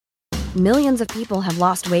Millions of people have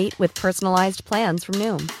lost weight with personalized plans from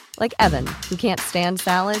Noom. Like Evan, who can't stand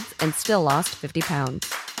salads and still lost 50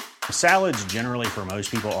 pounds. Salads generally for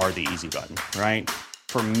most people are the easy button, right?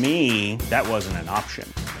 For me, that wasn't an option.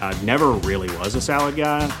 I never really was a salad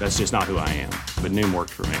guy. That's just not who I am. But Noom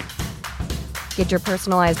worked for me. Get your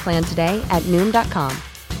personalized plan today at Noom.com.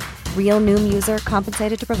 Real Noom user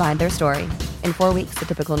compensated to provide their story. In 4 weeks, the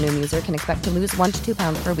typical Noom user can expect to lose 1 to 2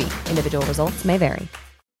 pounds per week. Individual results may vary.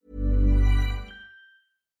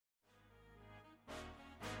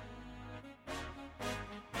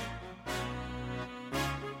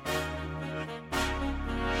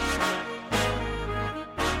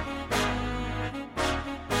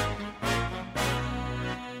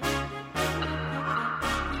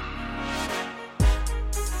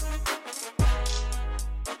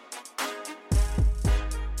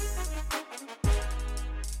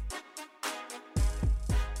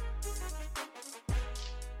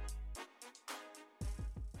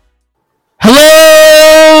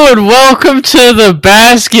 Hello and welcome to the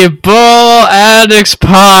Basketball Addicts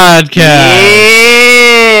Podcast.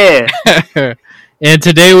 Yeah. And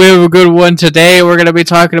today we have a good one. Today we're going to be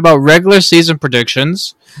talking about regular season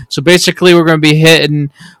predictions. So basically we're going to be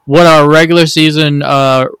hitting what our regular season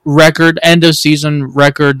record, end of season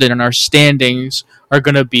record, and our standings are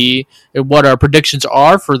going to be, and what our predictions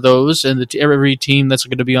are for those and every team that's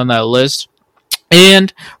going to be on that list.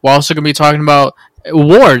 And we're also going to be talking about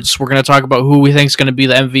awards. We're going to talk about who we think is going to be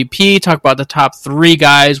the MVP, talk about the top 3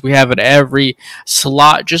 guys we have at every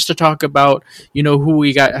slot, just to talk about, who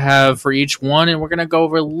we have for each one. And we're going to go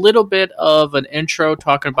over a little bit of an intro,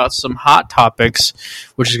 talking about some hot topics,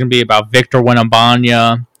 which is going to be about Victor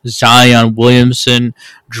Wembanyama, Zion Williamson,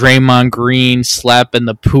 Draymond Green slapping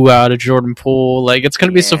the poo out of Jordan Poole. It's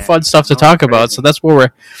going to be some fun stuff to talk about. So that's where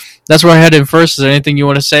we're heading first. Is there anything you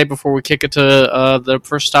want to say before we kick it to the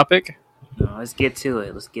first topic? No, let's get to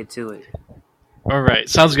it. All right,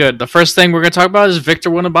 sounds good. The first thing we're going to talk about is Victor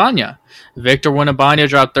Wembanyama. Victor Wembanyama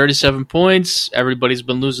dropped 37 points. Everybody's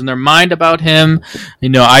been losing their mind about him.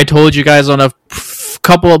 I told you guys on a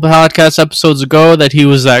couple of podcast episodes ago that he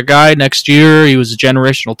was that guy next year. He was a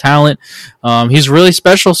generational talent. He's really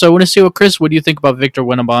special. So I want to see what do you think about Victor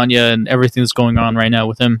Wembanyama and everything that's going on right now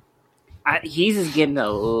with him? He's just getting a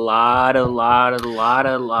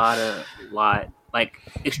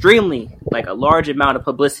extremely, a large amount of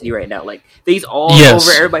publicity right now. These all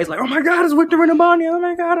over. Everybody's like, oh my God, it's Victor Wembanyama. Oh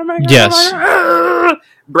my God. Yes. Oh my God.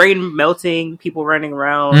 Brain melting, people running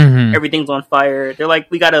around, everything's on fire. They're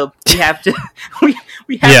like, we have to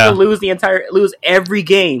lose every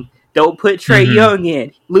game. Don't put Trae Young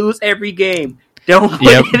in. Lose every game. Don't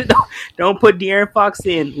put De'Aaron Fox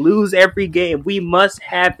in. Lose every game. We must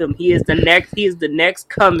have him. He is the next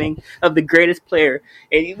coming of the greatest player.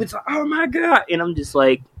 And he was like, oh my God. And I'm just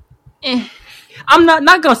like, I'm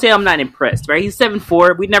not gonna say I'm not impressed, right? He's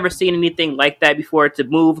 7'4". We've never seen anything like that before. To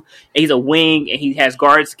move, he's a wing and he has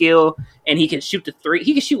guard skill and he can shoot the 3.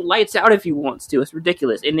 He can shoot lights out if he wants to. It's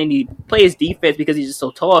ridiculous. And then he plays defense because he's just so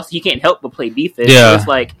tall, so he can't help but play defense. Yeah.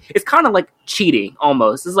 So it's kind of like cheating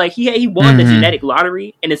almost. It's like he won the genetic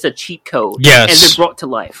lottery and it's a cheat code. Yes. And it's brought to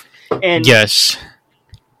life. And yes.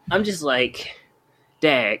 I'm just like,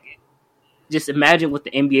 dag. Just imagine what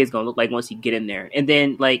the NBA is going to look like once he get in there. And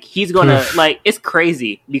then, he's going to, it's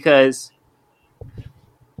crazy because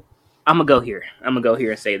I'm going to go here.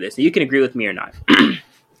 And say this. And you can agree with me or not.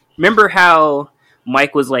 Remember how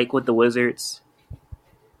Mike was, with the Wizards?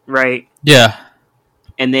 Right? Yeah.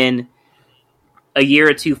 And then a year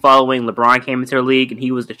or two following, LeBron came into the league and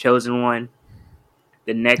he was the chosen one.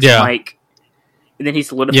 The next Mike. And then he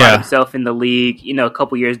solidified himself in the league, a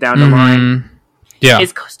couple years down the line. Yeah,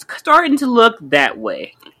 it's starting to look that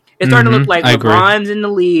way. It's starting to look like LeBron's in the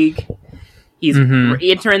league. He's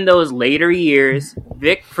entering those later years.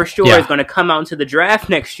 Vic, for sure, is going to come out into the draft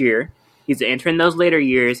next year. He's entering those later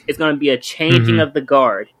years. It's going to be a changing of the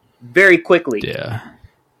guard very quickly. Yeah.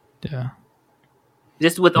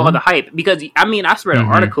 Just with all the hype. Because, I read an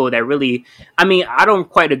article that really, I don't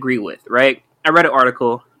quite agree with, right? I read an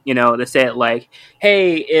article, that said,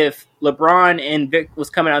 hey, if LeBron and Vic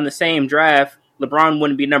was coming out in the same draft, LeBron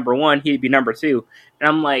wouldn't be number 1, he'd be number 2. And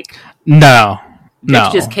I'm like, no.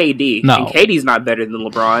 It's just KD. No. And KD's not better than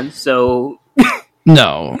LeBron, so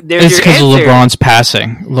no. It's because of LeBron's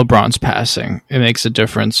passing. It makes a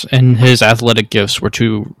difference. And his athletic gifts were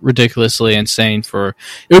too ridiculously insane it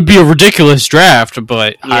would be a ridiculous draft,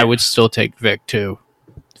 but I would still take Vic too.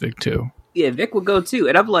 Yeah, Vic would go too.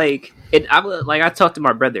 And I'm like, I talked to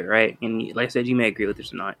my brother, right? And like I said, you may agree with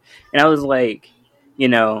this or not. And I was like,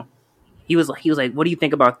 he was like, what do you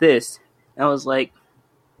think about this? And I was like,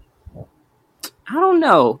 I don't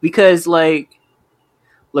know, because like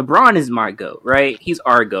LeBron is my GOAT, right? He's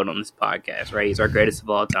our GOAT on this podcast, right? He's our greatest of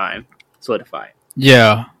all time, solidified.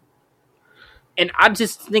 Yeah. And I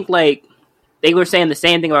just think like they were saying the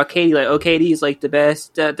same thing about KD, like, oh, KD is like the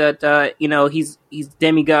best, you know, he's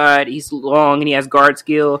demigod, he's long and he has guard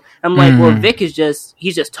skill. I'm like, well, Vic is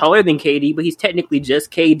he's just taller than KD, but he's technically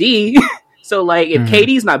just KD. So like, if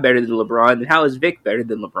KD's not better than LeBron, then how is Vic better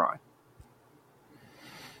than LeBron?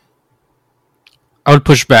 I would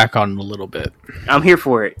push back on it a little bit. I'm here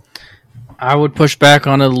for it. I would push back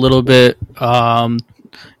on it a little bit.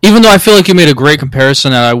 Even though I feel like you made a great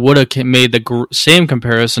comparison, and I would have made the same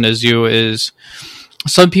comparison as you, is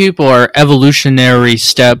some people are evolutionary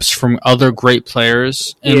steps from other great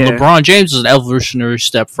players, and LeBron James is an evolutionary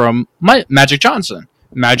step from Magic Johnson.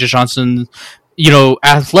 Magic Johnson, you know,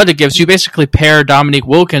 athletic gifts. You basically pair Dominique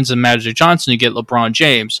Wilkins and Magic Johnson, you get LeBron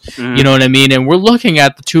James. You know what I mean? And we're looking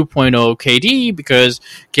at the 2.0 KD because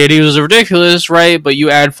KD was ridiculous, right? But you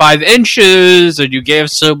add 5 inches and you gave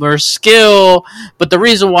similar skill. But the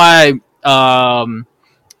reason why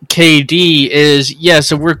KD is,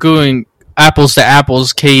 yes, if we're going apples to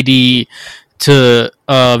apples, KD to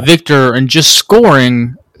Victor and just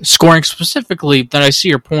scoring specifically, then I see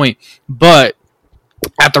your point. But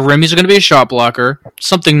at the rim, he's going to be a shot blocker.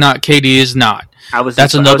 Something not KD is not.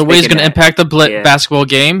 That's another way he's going to impact the basketball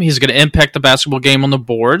game. He's going to impact the basketball game on the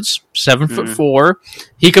boards. 7'4".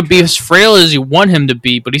 He could be as frail as you want him to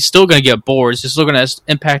be, but he's still going to get boards. He's still going to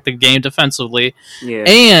impact the game defensively. Yeah.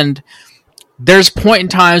 And there's point in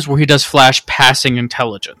times where he does flash passing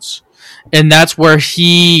intelligence. And that's where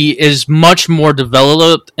he is much more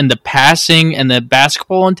developed in the passing and the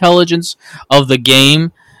basketball intelligence of the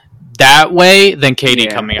game that way than KD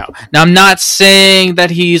coming out. Now, I'm not saying that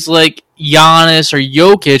he's like Giannis or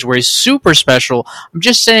Jokic where he's super special. I'm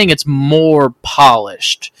just saying it's more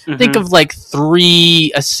polished. Think of like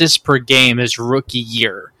 3 assists per game his rookie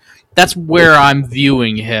year. That's where I'm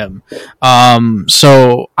viewing him.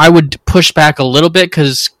 So I would push back a little bit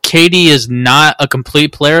because KD is not a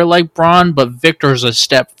complete player like Bron, but Victor's a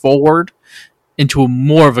step forward into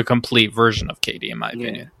more of a complete version of KD, in my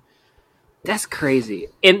opinion. That's crazy.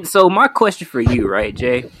 And so my question for you, right,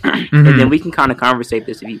 Jay, and then we can kind of conversate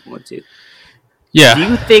this if you want to. Yeah. Do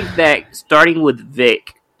you think that starting with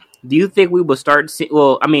Vic, do you think we will start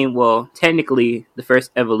technically the first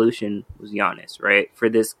evolution was Giannis, right? For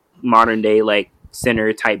this modern day like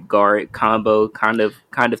center type guard combo kind of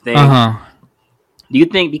thing. Do you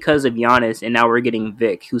think because of Giannis and now we're getting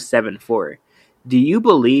Vic who's 7'4", do you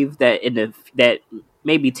believe that that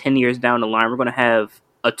maybe 10 years down the line we're going to have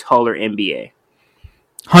a taller NBA?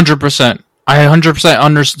 100%. I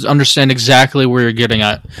 100% understand exactly where you're getting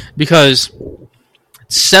at, because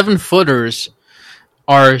 7-footers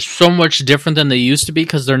are so much different than they used to be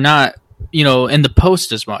because they're not, you know, in the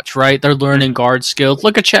post as much, right? They're learning guard skills.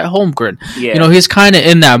 Look at Chet Holmgren. Yeah. You know, he's kind of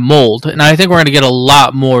in that mold, and I think we're going to get a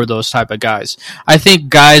lot more of those type of guys. I think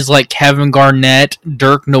guys like Kevin Garnett,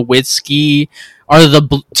 Dirk Nowitzki are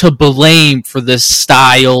to blame for this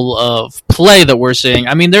style of play that we're seeing.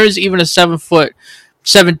 I mean, there's even a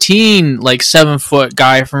 7'17"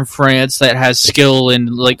 guy from France that has skill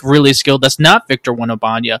and like really skilled. That's not Victor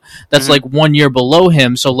Wembanyama. That's like 1 year below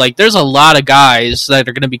him. So like, there's a lot of guys that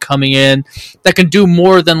are going to be coming in that can do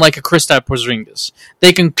more than like a Kristaps Porzingis.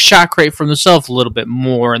 They can shot create for themselves a little bit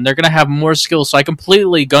more, and they're going to have more skills. So I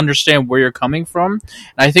completely understand where you're coming from, and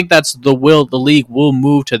I think that's the league will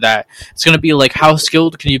move to that. It's going to be like, how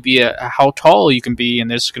skilled can you be, how tall you can be, and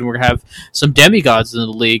we're going to have some demigods in the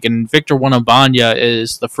league, and Victor Wembanyama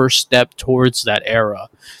is the first step towards that era,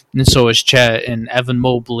 and so is Chet and Evan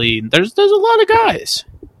Mobley. There's a lot of guys.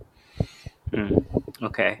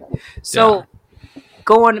 Okay, so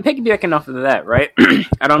piggybacking off of that, right?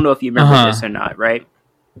 I don't know if you remember this or not, right?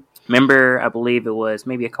 Remember, I believe it was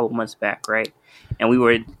maybe a couple months back, right? And we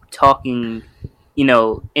were talking, you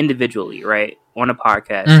know, individually, right, on a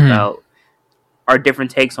podcast about our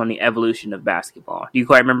different takes on the evolution of basketball. Do you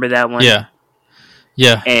quite remember that one? Yeah.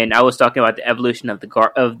 Yeah. And I was talking about the evolution of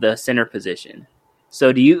the center position.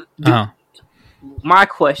 So my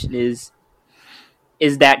question is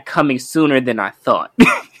that coming sooner than I thought?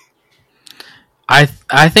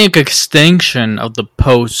 I think extinction of the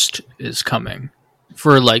post is coming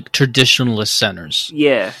for like traditionalist centers.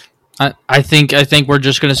 Yeah. I think we're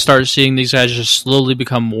just going to start seeing these guys just slowly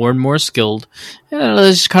become more and more skilled, and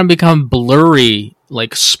it's just kind of become blurry,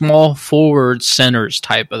 like small forward centers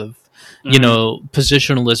type of, you know,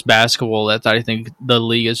 positionalist basketball that I think the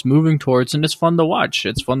league is moving towards, and it's fun to watch.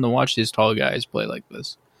 It's fun to watch these tall guys play like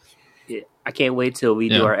this. Yeah. I can't wait till we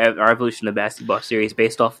do our evolution of basketball series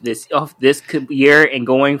based off this year and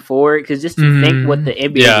going forward. Because just to think what the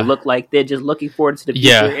NBA will look like, they're just looking forward to the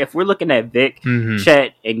future. If we're looking at Vic,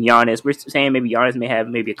 Chet, and Giannis, we're saying maybe Giannis may have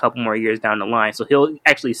maybe a couple more years down the line, so he'll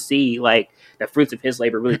actually see like the fruits of his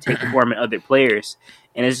labor really take form in other players.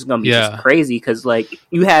 And it's just gonna be just crazy because like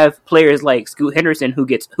you have players like Scoot Henderson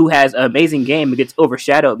who has an amazing game who gets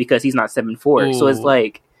overshadowed because he's not 7'4". So it's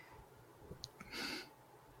like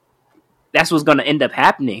that's what's gonna end up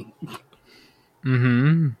happening.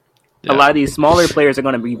 A lot of these smaller players are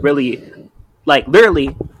gonna be really like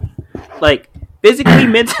literally like physically,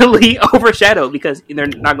 mentally overshadowed because they're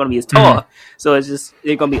not gonna be as tall. So it's just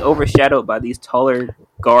they're gonna be overshadowed by these taller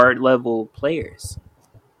guard level players.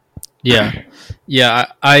 I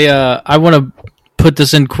want to put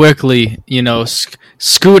this in quickly. You know,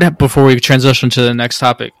 Scoot, before we transition to the next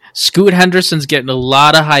topic, Scoot Henderson's getting a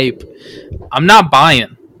lot of hype. I'm not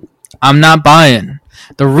buying.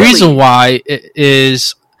 The reason why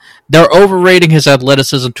is they're overrating his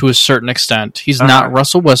athleticism to a certain extent. He's not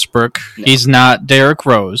Russell Westbrook. No. He's not Derrick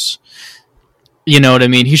Rose. You know what I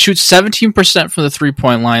mean? He shoots 17% from the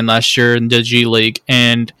three-point line last year in the G League,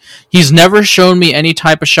 and he's never shown me any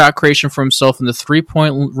type of shot creation for himself in the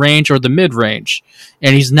three-point range or the mid-range.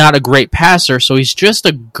 And he's not a great passer, so he's just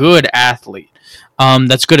a good athlete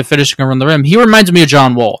that's good at finishing around the rim. He reminds me of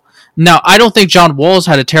John Wall. Now, I don't think John Wall's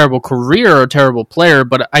had a terrible career or a terrible player,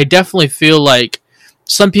 but I definitely feel like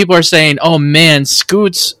some people are saying, "Oh man,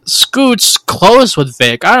 Scoot's close with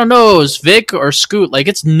Vic." I don't know, is Vic or Scoot? Like,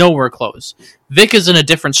 it's nowhere close. Vic is in a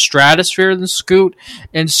different stratosphere than Scoot,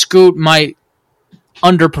 and Scoot might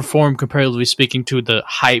underperform comparatively speaking to the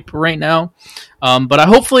hype right now. But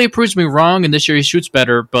hopefully it proves me wrong, and this year he shoots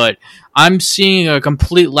better. But I'm seeing a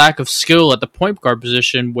complete lack of skill at the point guard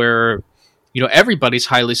position where, you know, everybody's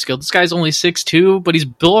highly skilled. This guy's only 6'2", but he's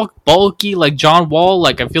bulky like John Wall.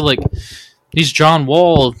 Like, I feel like he's John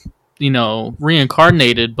Wall, you know,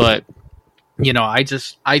 reincarnated, but you know, I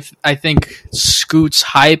think Scoot's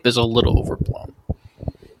hype is a little overblown.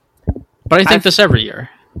 But I think this every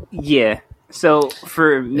year. Yeah. So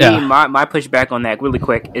for me, my pushback on that really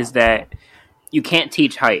quick is that you can't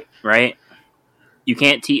teach height, right? You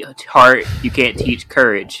can't teach heart, you can't teach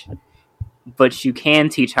courage, but you can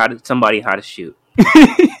teach somebody how to shoot.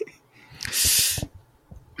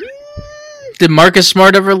 Did Marcus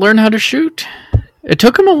Smart ever learn how to shoot? It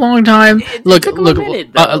took him a long time. It took him a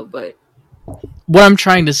minute, though, but what I'm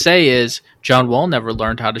trying to say is John Wall never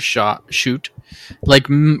learned how to shoot. Like,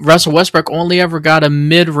 Russell Westbrook only ever got a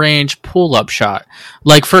mid-range pull-up shot.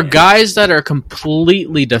 Like, for guys that are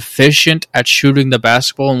completely deficient at shooting the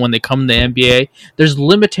basketball and when they come to the NBA, there's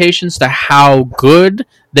limitations to how good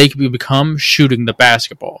they can become shooting the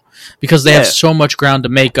basketball because they have so much ground to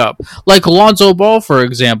make up. Like Lonzo Ball, for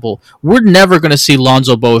example. We're never going to see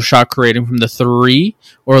Lonzo Ball shot creating from the three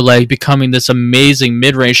or like becoming this amazing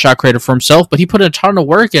mid-range shot creator for himself, but he put a ton of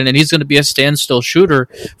work in and he's going to be a standstill shooter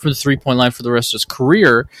for the three-point line for the rest of his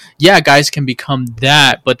career. Yeah, guys can become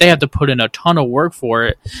that, but they have to put in a ton of work for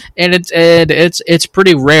it. And it's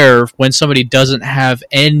pretty rare when somebody doesn't have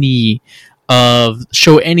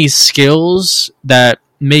show any skills that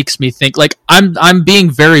makes me think. Like, I'm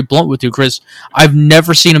being very blunt with you, Chris. I've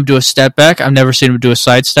never seen him do a step back. I've never seen him do a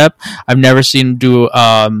sidestep. I've never seen him do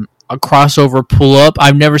a crossover pull up.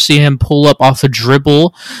 I've never seen him pull up off a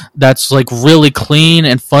dribble that's like really clean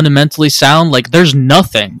and fundamentally sound. Like, there's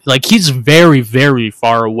nothing. Like, he's very, very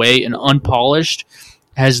far away and unpolished.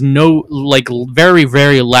 Has no, like, very,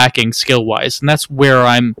 very lacking skill wise, and that's where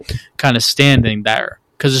I'm kind of standing there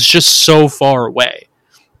because it's just so far away.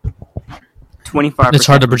 25%. It's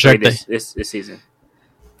hard to project this season.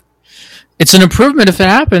 It's an improvement if it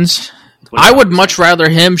happens. 25%. I would much rather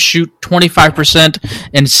him shoot 25%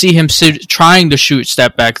 and see him trying to shoot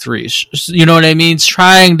step back threes. You know what I mean?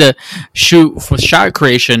 Trying to shoot for shot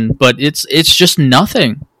creation, but it's just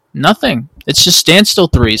nothing. Nothing. It's just standstill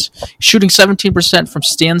threes. Shooting 17% from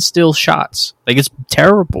standstill shots. Like, it's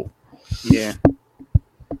terrible. Yeah.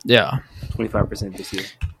 25% this year.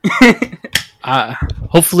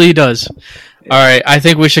 Hopefully he does. All right, I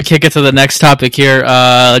think we should kick it to the next topic here.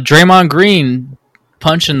 Draymond Green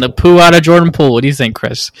punching the poo out of Jordan Poole. What do you think,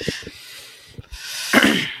 Chris?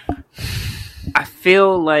 I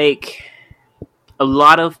feel like a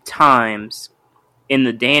lot of times in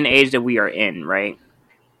the day and age that we are in, right?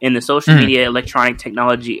 In the social media, electronic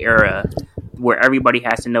technology era, where everybody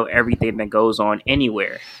has to know everything that goes on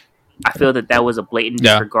anywhere, I feel that was a blatant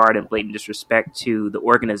disregard and blatant disrespect to the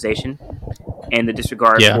organization and the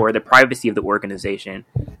disregard for the privacy of the organization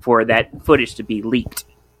for that footage to be leaked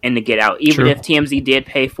and to get out. Even if TMZ did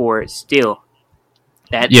pay for it, still,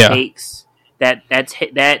 that takes that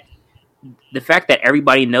the fact that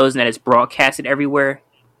everybody knows and that it's broadcasted everywhere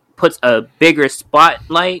puts a bigger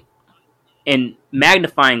spotlight and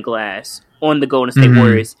magnifying glass on the Golden State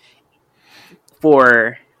Warriors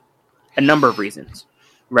for a number of reasons,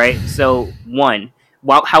 right? So, one,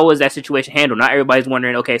 how was that situation handled? Not everybody's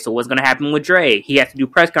wondering, okay, so what's going to happen with Dre? He has to do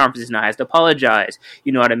press conferences now, has to apologize.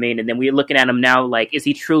 You know what I mean? And then we're looking at him now like, is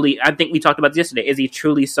he truly, I think we talked about this yesterday, is he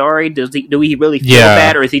truly sorry? Do he really feel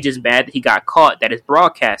bad? Or is he just mad that he got caught, that is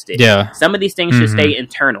broadcasted? Yeah. Some of these things should stay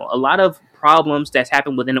internal. A lot of problems that's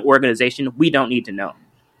happened within the organization, we don't need to know.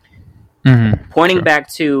 Pointing back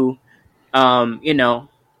to,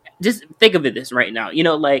 just think of it this right now.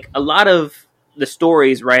 Like a lot of the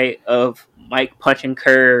stories, right, of Mike punching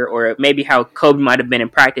Kerr or maybe how Kobe might have been in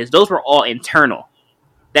practice, those were all internal.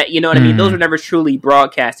 That, you know what I mean? Those were never truly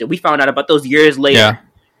broadcasted. We found out about those years later. Yeah.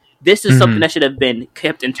 This is something that should have been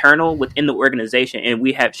kept internal within the organization, and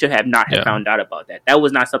we should have not found out about that. That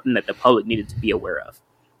was not something that the public needed to be aware of.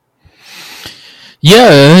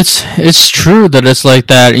 Yeah, it's true that it's like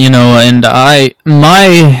that, and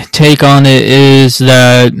my take on it is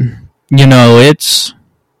that,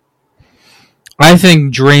 I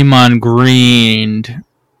think Draymond Green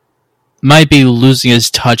might be losing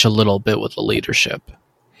his touch a little bit with the leadership.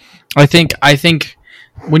 I think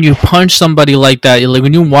when you punch somebody like that, like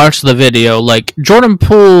when you watch the video, like Jordan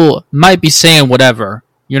Poole might be saying whatever,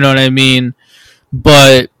 you know what I mean?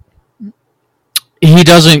 But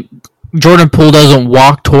Jordan Poole doesn't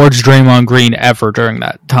walk towards Draymond Green ever during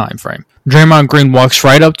that time frame. Draymond Green walks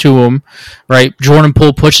right up to him, right? Jordan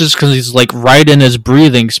Poole pushes because he's like right in his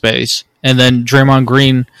breathing space, and then Draymond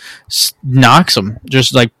Green knocks him,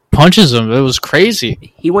 just like punches him. It was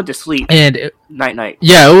crazy. He went to sleep. And night.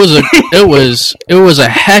 Yeah, it was a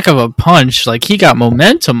heck of a punch. Like he got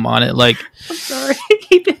momentum on it. Like I'm sorry.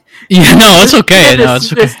 It's okay.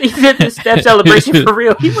 It's okay. He did the step celebration for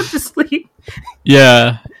real. He went to sleep.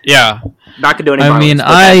 Yeah. Not condoning I violence, but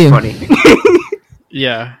that's funny.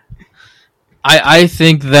 Yeah. I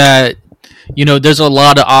think that, there's a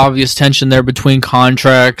lot of obvious tension there between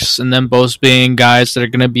contracts and them both being guys that are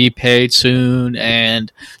going to be paid soon.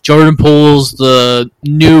 And Jordan Poole's the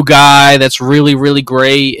new guy that's really, really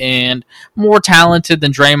great and more talented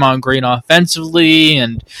than Draymond Green offensively.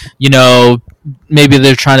 And, maybe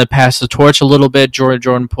they're trying to pass the torch a little bit.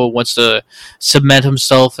 Jordan Poole wants to cement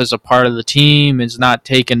himself as a part of the team. Is not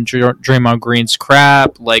taking Draymond Green's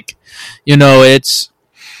crap. Like,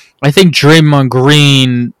 I think Draymond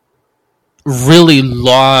Green really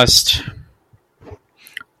lost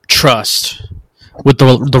trust with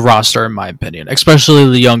the roster, in my opinion, especially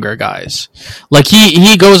the younger guys. Like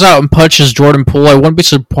he goes out and punches Jordan Poole. I wouldn't be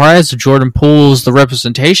surprised if Jordan Poole's the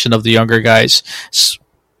representation of the younger guys.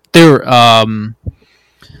 Their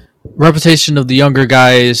reputation of the younger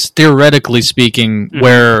guys, theoretically speaking,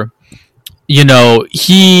 where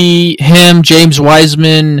him, James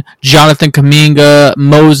Wiseman, Jonathan Kuminga,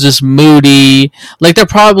 Moses Moody, like they're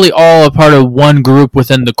probably all a part of one group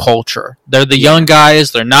within the culture. They're the young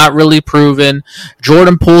guys. They're not really proven.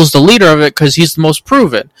 Jordan Poole's the leader of it because he's the most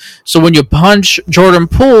proven. So when you punch Jordan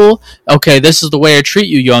Poole, okay, this is the way I treat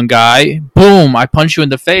you, young guy. Boom, I punch you in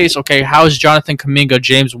the face. Okay, how is Jonathan Kuminga,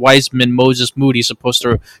 James Wiseman, Moses Moody supposed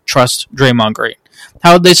to trust Draymond Green?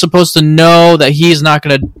 How are they supposed to know that he's not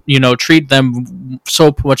going to, treat them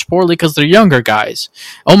so much poorly because they're younger guys?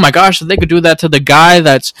 Oh my gosh, if they could do that to the guy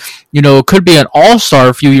that's, could be an all-star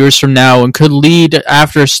a few years from now and could lead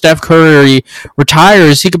after Steph Curry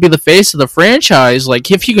retires, he could be the face of the franchise. Like,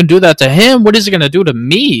 if you can do that to him, what is it going to do to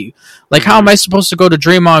me? Like, how am I supposed to go to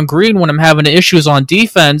Draymond Green when I'm having issues on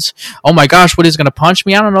defense? Oh my gosh, what, he's going to punch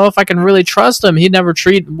me? I don't know if I can really trust him.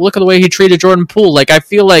 Look at the way he treated Jordan Poole. Like, I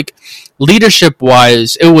feel like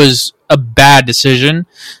leadership-wise, it was a bad decision,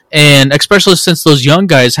 and especially since those young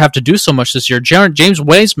guys have to do so much this year. James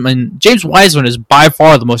Wiseman is by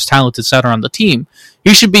far the most talented center on the team.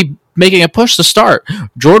 He should be making a push to start.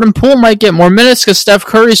 Jordan Poole might get more minutes because Steph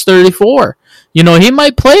Curry's 34. He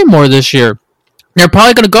might play more this year. They're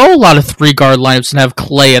probably going to go a lot of 3-guard lineups and have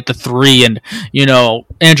Clay at the 3 and,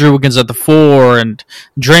 Andrew Wiggins at the 4 and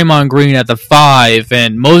Draymond Green at the 5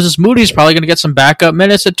 and Moses Moody's probably going to get some backup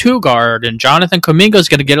minutes at 2-guard and Jonathan Kuminga is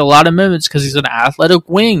going to get a lot of minutes because he's an athletic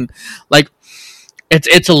wing. Like,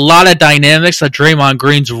 it's a lot of dynamics that Draymond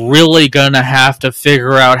Green's really going to have to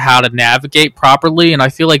figure out how to navigate properly, and I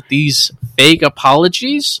feel like these fake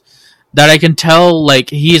apologies that I can tell, like,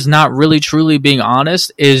 he's not really truly being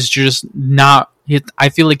honest is just not... I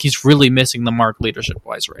feel like he's really missing the mark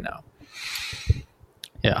leadership-wise right now.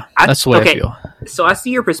 Yeah, that's the way I feel. So I see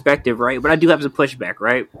your perspective, right? But I do have some pushback,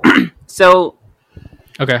 right? So...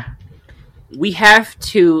 Okay. we have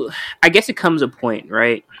to. I guess it comes a point,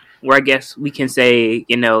 right, where I guess we can say,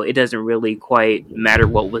 it doesn't really quite matter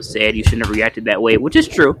what was said. You shouldn't have reacted that way, which is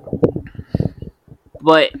true.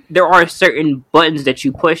 But there are certain buttons that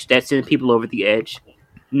you push that send people over the edge.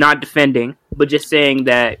 Not defending, but just saying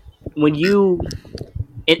that when you're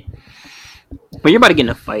about to get in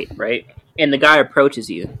a fight, right, and the guy approaches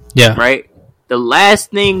you, right, the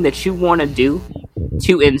last thing that you want to do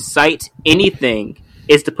to incite anything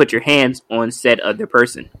is to put your hands on said other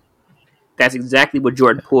person. That's exactly what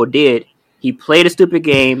Jordan Poole did. He played a stupid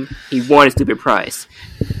game. He won a stupid prize.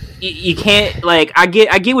 You can't, I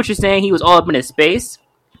get what you're saying. He was all up in his space,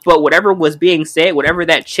 but whatever was being said, whatever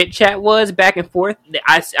that chit chat was back and forth,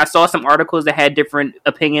 I saw some articles that had different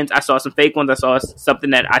opinions. I saw some fake ones. I saw something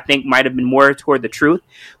that I think might have been more toward the truth,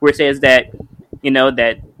 where it says that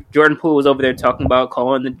that Jordan Poole was over there talking about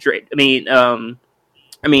calling the Draymond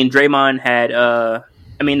had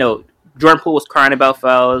Jordan Poole was crying about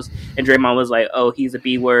fouls, and Draymond was like, "Oh, he's a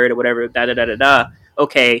B word or whatever." Da da da da da.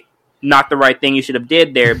 Okay, not the right thing you should have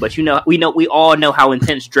did there, but we all know how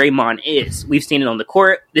intense Draymond is. We've seen it on the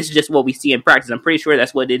court. This is just what we see in practice. I'm pretty sure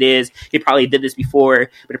that's what it is. He probably did this before,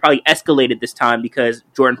 but it probably escalated this time because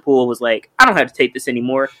Jordan Poole was like, "I don't have to take this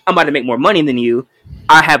anymore. I'm about to make more money than you.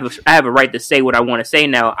 I have a right to say what I want to say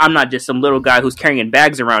now. I'm not just some little guy who's carrying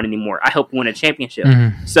bags around anymore. I helped win a championship."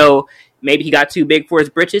 Mm-hmm. So maybe he got too big for his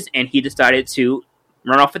britches and he decided to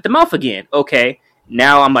run off at the mouth again. Okay,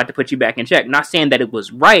 now I'm about to put you back in check. Not saying that it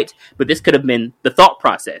was right, but this could have been the thought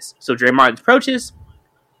process. So Draymond approaches.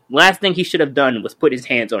 Last thing he should have done was put his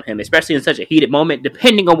hands on him, especially in such a heated moment,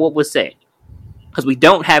 depending on what was said. Because we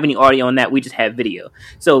don't have any audio on that, we just have video.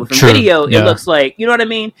 So from video, it looks like, you know what I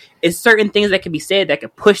mean? It's certain things that can be said that can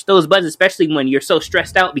push those buttons, especially when you're so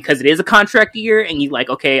stressed out because it is a contract year and you're like,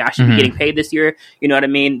 okay, I should be getting paid this year. You know what I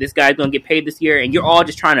mean? This guy's going to get paid this year. And you're all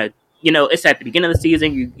just trying to, it's at the beginning of the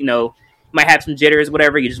season. You might have some jitters,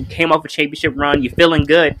 whatever. You just came off a championship run. You're feeling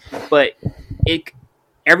good. But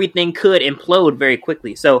everything could implode very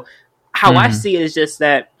quickly. So how I see it is just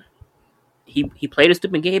that he played a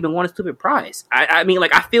stupid game and won a stupid prize. I mean,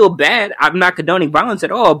 I feel bad. I'm not condoning violence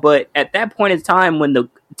at all, but at that point in time when the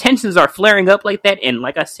tensions are flaring up like that, and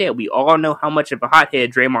like I said, we all know how much of a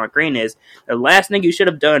hothead Draymond Green is, the last thing you should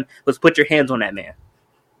have done was put your hands on that man.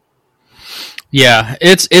 Yeah,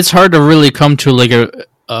 it's hard to really come to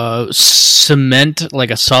a cement,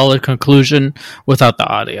 a solid conclusion without the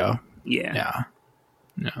audio. Yeah.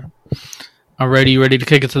 Alrighty, you ready to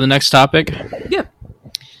kick it to the next topic? Yeah.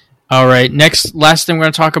 All right, last thing we're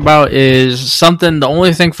going to talk about is something, the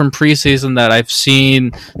only thing from preseason that I've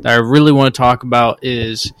seen that I really want to talk about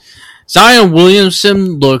is Zion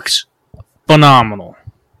Williamson looks phenomenal.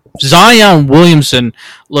 Zion Williamson,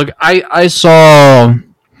 look, I saw,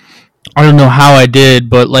 I don't know how I did,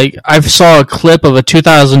 but I saw a clip of a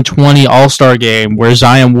 2020 All-Star game where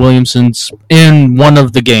Zion Williamson's in one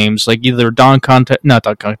of the games, either not Don Conte,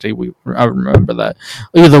 I remember that.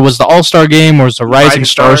 Either it was the All-Star game or it was the Rising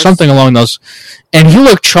Star or something along those. And he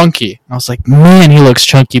looked chunky. I was like, man, he looks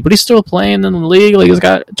chunky, but he's still playing in the league. He's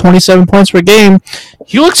got 27 points per game.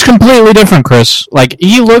 He looks completely different, Chris.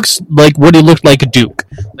 He looks like what he looked like a Duke.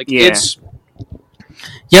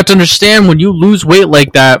 You have to understand when you lose weight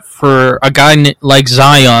like that for a guy like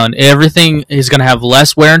Zion, everything is going to have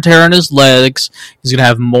less wear and tear on his legs. He's going to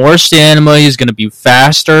have more stamina. He's going to be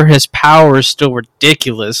faster. His power is still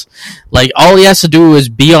ridiculous. All he has to do is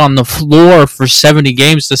be on the floor for 70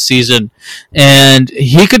 games this season, and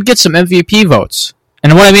he could get some MVP votes.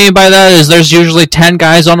 And what I mean by that is there's usually 10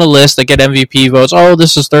 guys on a list that get MVP votes. Oh,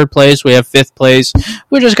 this is third place. We have fifth place.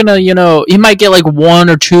 We're just going to, he might get 1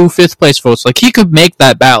 or 2 fifth place votes. He could make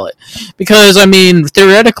that ballot. Because,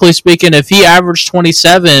 theoretically speaking, if he averaged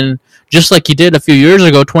 27, just like he did a few years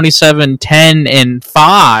ago, 27, 10, and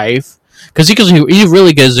 5, because he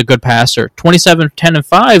really is a good passer. 27, 10, and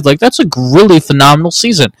 5, that's a really phenomenal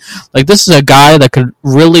season. This is a guy that could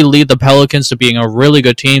really lead the Pelicans to being a really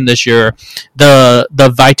good team this year.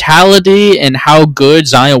 The vitality and how good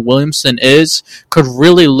Zion Williamson is could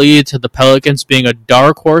really lead to the Pelicans being a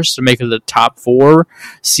dark horse to make it the top 4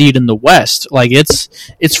 seed in the West.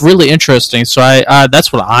 It's really interesting. So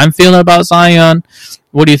that's what I'm feeling about Zion.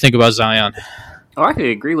 What do you think about Zion? Oh, I could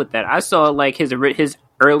agree with that. I saw his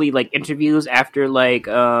early interviews after right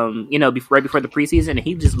before the preseason, and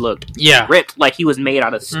he just looked ripped, he was made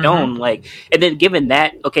out of stone. And then given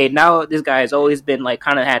that, okay, now this guy has always been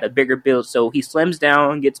kind of had a bigger build, so he slims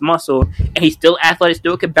down, gets muscle, and he's still athletic,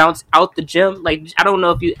 still can bounce out the gym. I don't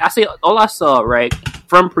know if all I saw right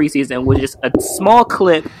from preseason was just a small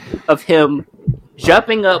clip of him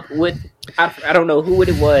jumping up with I don't know who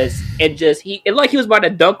it was, and just it like he was about to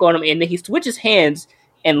dunk on him, and then he switches hands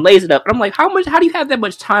and lays it up. And I'm like, how do you have that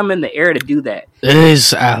much time in the air to do that? It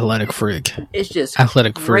is athletic freak. It's just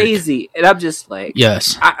athletic crazy, freak. And I'm just like,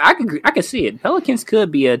 yes, I could see it. Pelicans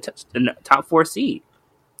could be a top 4 seed.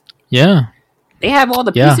 Yeah, they have all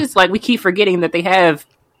the pieces. Like we keep forgetting that they have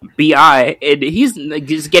BI, and he's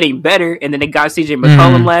just getting better. And then they got CJ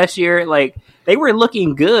McCollum last year. Like they were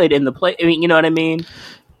looking good in the play. I mean, you know what I mean?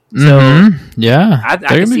 So yeah, I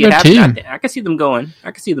can see it happening. I can see them going.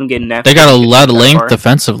 I can see them getting that. They got a lot of length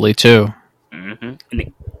defensively too. And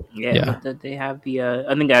they have the.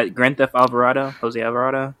 I think got Grand Theft Jose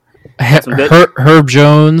Alvarado, Herb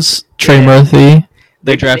Jones, Trey Murphy.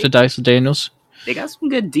 They drafted Dyson Daniels. They got some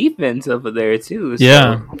good defense over there too. So.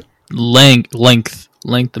 Yeah, length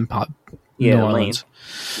and pop. Yeah, length.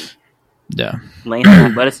 Yeah, length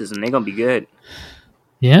and athleticism. They're gonna be good.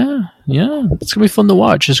 Yeah, it's gonna be fun to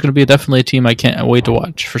watch. It's gonna be definitely a team I can't wait to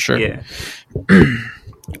watch for sure. Yeah.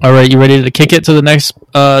 All right, you ready to kick it to the next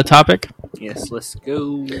topic? Yes, let's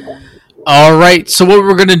go. All right, so what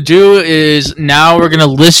we're gonna do is now we're gonna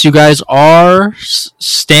list you guys our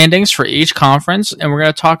standings for each conference, and we're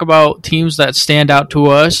gonna talk about teams that stand out to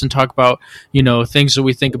us, and talk about things that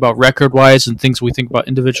we think about record wise and things we think about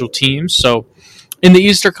individual teams. So. In the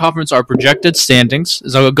Eastern Conference, our projected standings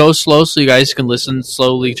is I'll go slow so you guys can listen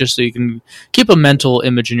slowly, just so you can keep a mental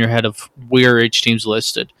image in your head of where each team's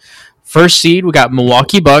listed. First seed, we got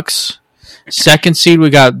Milwaukee Bucks. Second seed,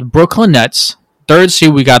 we got the Brooklyn Nets. Third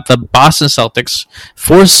seed, we got the Boston Celtics.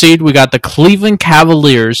 Fourth seed, we got the Cleveland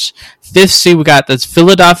Cavaliers. Fifth seed, we got the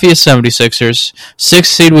Philadelphia 76ers.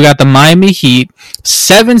 Sixth seed, we got the Miami Heat.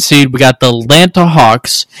 Seventh seed, we got the Atlanta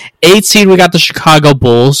Hawks. Eighth seed, we got the Chicago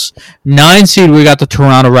Bulls. Ninth seed, we got the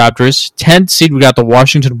Toronto Raptors. 10th seed, we got the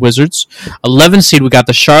Washington Wizards. 11th seed, we got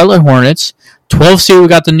the Charlotte Hornets. 12th seed, we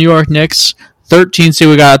got the New York Knicks. 13th seed,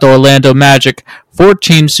 we got the Orlando Magic.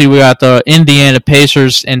 14th seed, we got the Indiana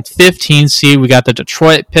Pacers. And 15th seed, we got the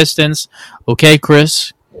Detroit Pistons. Okay,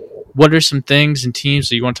 Chris, what are some things and teams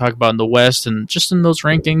that you want to talk about in the West and just in those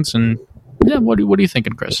rankings? And yeah, what are you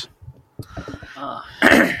thinking, Chris?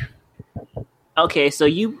 Okay, so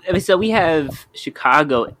we have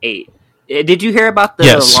Chicago 8. Did you hear about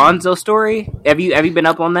the Lonzo story? Have you been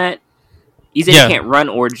up on that? He said he can't run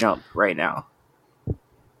or jump right now.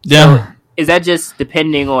 Yeah. So, is that just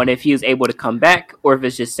depending on if he was able to come back, or if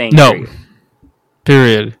it's just saying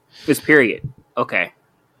period? It's period. Okay.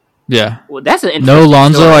 Yeah. Well, that's an interesting No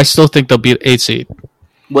Lonzo, story. I still think they'll be 8 seed.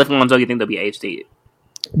 With Lonzo, you think they'll be 8 seed?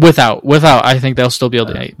 Without, I think they'll still be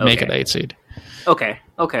able to make it 8 seed. Okay.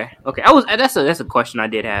 That's a question I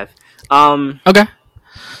did have. Okay.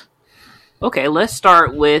 Okay, let's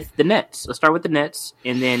start with the Nets.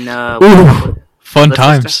 And then fun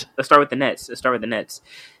times. Let's start with the Nets.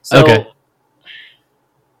 So, okay.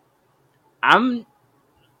 I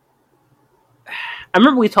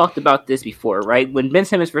remember we talked about this before, right? When Ben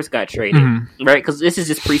Simmons first got traded, right? Because this is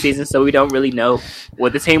just preseason, so we don't really know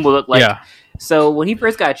what the team will look like. Yeah. So when he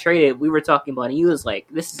first got traded, we were talking about it. He was like,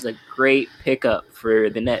 "This is a great pickup for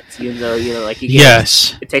the Nets." Even though like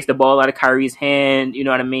it takes the ball out of Kyrie's hand. You know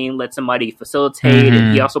what I mean? Let somebody facilitate.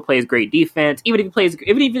 And he also plays great defense. Even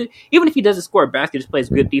if he doesn't score a basket, just plays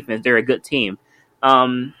good defense. They're a good team.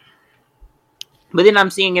 But then I'm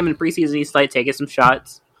seeing him in preseason. He's like taking some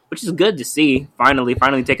shots, which is good to see. Finally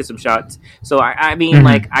taking some shots. So I mean,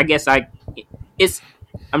 I guess I'm just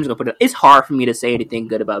gonna put it. It's hard for me to say anything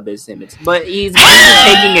good about Ben Simmons, but he's been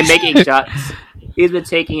taking and making shots. He's been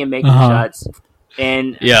taking and making shots,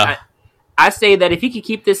 and I say that if he could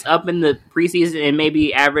keep this up in the preseason and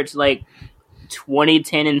maybe average like 20,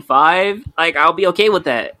 10, and 5, like I'll be okay with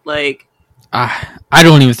that. Like, I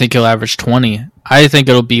don't even think he'll average 20. I think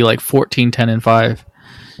it'll be like 14, 10, and 5.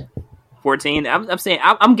 14. I'm saying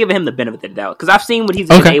I'm giving him the benefit of the doubt because I've seen what he's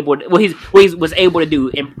been able to, what he was able to do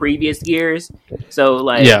in previous years. So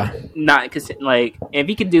like, not because like if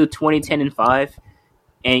he could do 20, 10, and 5,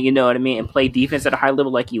 and you know what I mean, and play defense at a high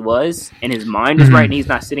level like he was, and his mind is right, and he's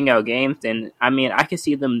not sitting out games, then I mean I can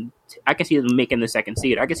see them making the second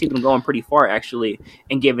seed. I can see them going pretty far actually,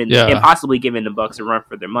 and possibly giving the Bucks a run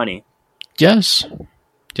for their money. Yes.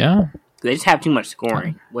 Yeah. They just have too much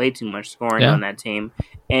scoring, way too much scoring on that team,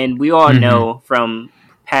 and we all know from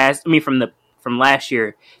last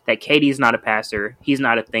year that KD's not a passer, he's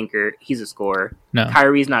not a thinker, he's a scorer. No.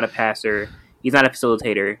 Kyrie's not a passer, he's not a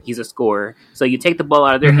facilitator, he's a scorer. So you take the ball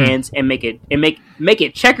out of their hands and make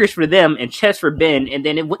it checkers for them and chess for Ben, and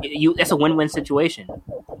then that's a win-win situation.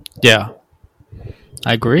 Yeah,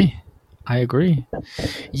 I agree.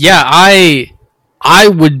 Yeah, I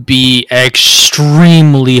would be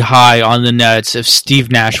extremely high on the Nets if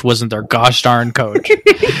Steve Nash wasn't their gosh darn coach.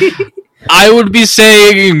 I would be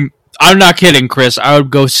saying, I'm not kidding, Chris, I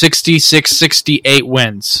would go 66, 68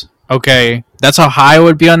 wins. Okay? That's how high I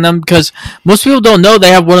would be on them, because most people don't know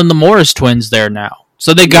they have one of the Morris twins there now.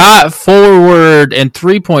 So they got forward and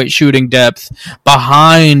three-point shooting depth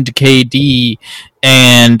behind KD,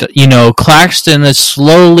 and, Claxton has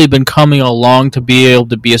slowly been coming along to be able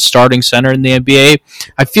to be a starting center in the NBA.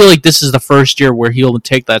 I feel like this is the first year where he'll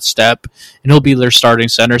take that step, and he'll be their starting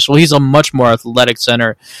center. So he's a much more athletic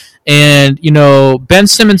center. And, Ben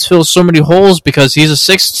Simmons fills so many holes because he's a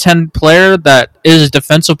 6'10 player that is a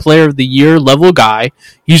defensive player of the year level guy.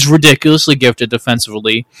 He's ridiculously gifted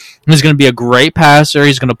defensively. He's going to be a great passer.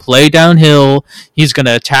 He's going to play downhill. He's going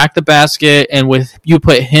to attack the basket. And with you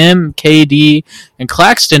put him, KD, and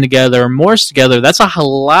Claxton together, Morris together, that's a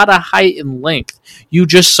lot of height and length. You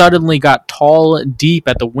just suddenly got tall and deep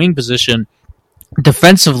at the wing position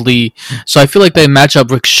defensively, so I feel like they match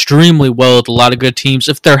up extremely well with a lot of good teams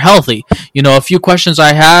if they're healthy. A few questions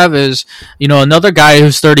I have is, another guy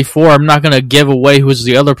who's 34, I'm not going to give away who's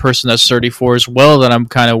the other person that's 34 as well that I'm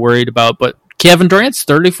kind of worried about, but Kevin Durant's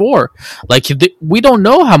 34. Like, we don't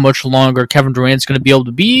know how much longer Kevin Durant's going to be able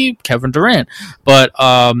to be Kevin Durant, but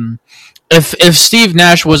if Steve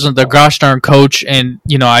Nash wasn't the gosh darn coach, and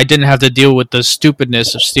I didn't have to deal with the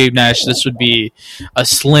stupidness of Steve Nash, this would be a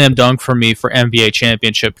slam dunk for me for NBA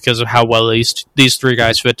championship because of how well these three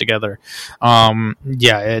guys fit together.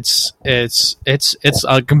 It's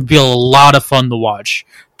gonna be a lot of fun to watch.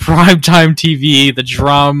 Primetime TV, the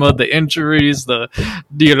drama, the injuries, the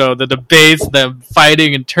debates, them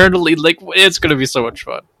fighting internally, like, it's gonna be so much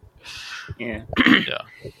fun. Yeah.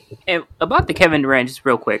 And about the Kevin Durant, just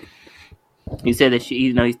real quick. You said that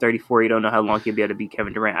he's 34. You don't know how long he'll be able to be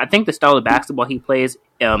Kevin Durant. I think the style of basketball he plays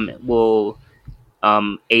will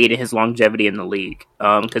aid in his longevity in the league.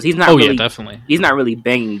 Because he's not. Definitely. He's not really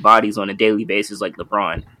banging bodies on a daily basis like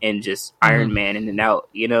LeBron and just Iron Man in and out.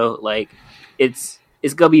 Like it's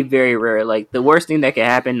gonna be very rare. Like the worst thing that can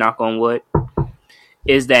happen, knock on wood,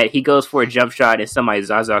 is that he goes for a jump shot and somebody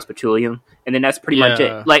Zaza's Petroleum, and then that's pretty much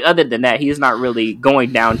it. Like other than that, he's not really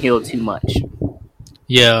going downhill too much.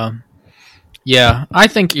 Yeah, I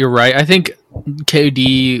think you're right. I think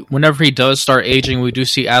KD, whenever he does start aging, we do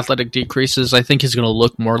see athletic decreases. I think he's going to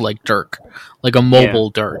look more like Dirk, like a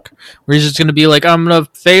mobile Dirk, where he's just going to be like, I'm going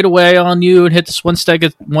to fade away on you and hit this one step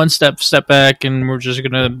back, and we're just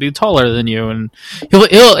going to be taller than you, and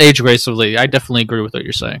he'll age gracefully. I definitely agree with what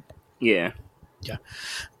you're saying. Yeah.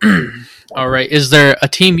 All right. Is there a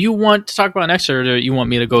team you want to talk about next, or do you want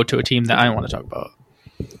me to go to a team that I want to talk about?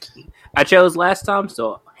 I chose last time,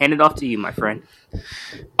 so hand it off to you, my friend.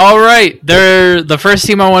 All right. The first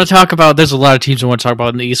team I want to talk about, there's a lot of teams I want to talk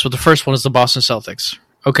about in the East, but the first one is the Boston Celtics.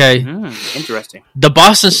 Okay. Interesting. The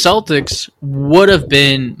Boston Celtics would have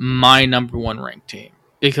been my number one ranked team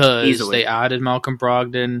because they added Malcolm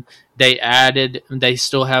Brogdon. They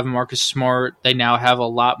still have Marcus Smart. They now have a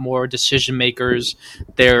lot more decision makers.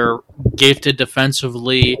 They're gifted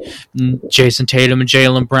defensively. Jason Tatum and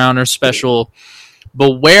Jaylen Brown are special.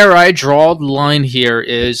 But where I draw the line here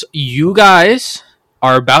is you guys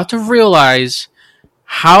are about to realize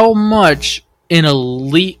how much an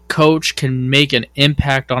elite coach can make an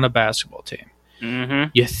impact on a basketball team. Mm-hmm.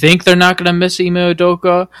 You think they're not going to miss Ime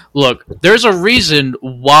Udoka? Look, there's a reason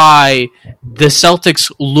why the Celtics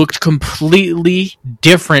looked completely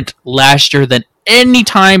different last year than any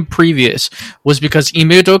time previous, was because Ime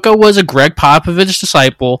Udoka was a Greg Popovich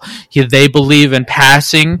disciple. They believe in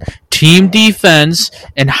passing, team defense,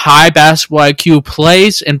 and high basketball IQ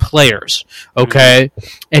plays and players. Okay?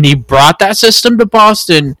 And he brought that system to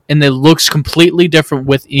Boston, and it looks completely different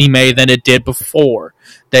with Ime than it did before.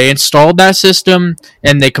 They installed that system,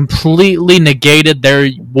 and they completely negated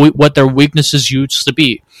what their weaknesses used to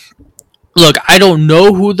be. Look, I don't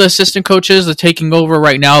know who the assistant coach is that's taking over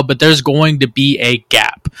right now, but there's going to be a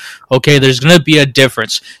gap. Okay, there's going to be a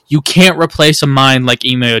difference. You can't replace a mind like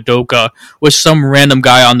Ime Udoka with some random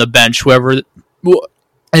guy on the bench, whoever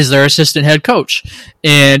is their assistant head coach.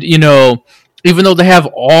 And, even though they have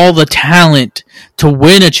all the talent to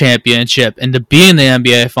win a championship and to be in the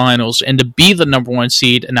NBA Finals and to be the number one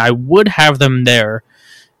seed, and I would have them there,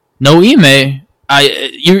 no Ime.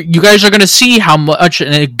 You guys are going to see how much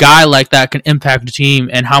a guy like that can impact the team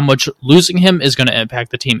and how much losing him is going to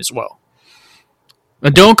impact the team as well.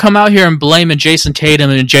 And don't come out here and blaming Jason Tatum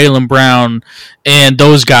and Jaylen Brown and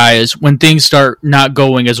those guys when things start not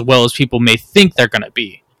going as well as people may think they're going to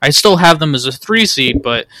be. I still have them as a 3 seed,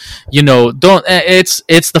 but don't.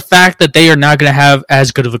 It's the fact that they are not going to have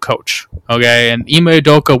as good of a coach. Okay, and Ime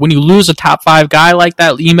Udoka, when you lose a top 5 guy like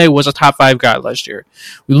that, Ime was a top 5 guy last year.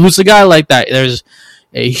 We lose a guy like that, there's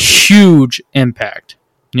a huge impact.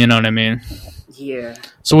 You know what I mean? Yeah.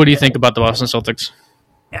 So what do you think about the Boston Celtics?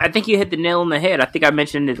 I think you hit the nail on the head. I think I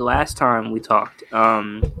mentioned it last time we talked.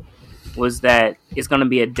 Was that it's going to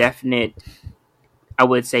be a definite, I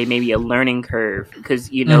would say maybe a learning curve, because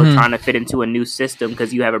trying to fit into a new system,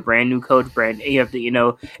 because you have a brand new coach, you have to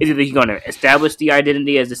is either he's going to establish the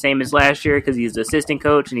identity as the same as last year because he's the assistant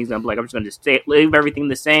coach and he's going to be like, I'm just going to leave everything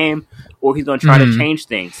the same, or he's going to try to change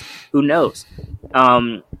things. Who knows?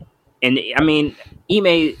 And I mean,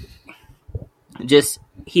 Ime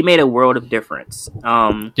he made a world of difference.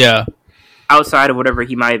 Outside of whatever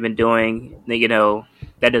he might have been doing,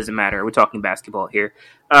 that doesn't matter. We're talking basketball here.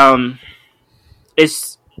 You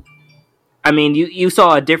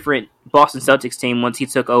saw a different Boston Celtics team once he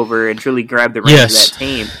took over and truly grabbed the reins of that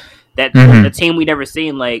team. The team we never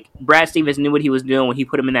seen. Like, Brad Stevens knew what he was doing when he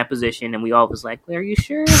put him in that position, and we all was like, "Are you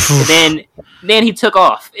sure?" And then he took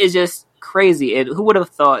off. It's just crazy. And who would have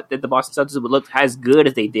thought that the Boston Celtics would look as good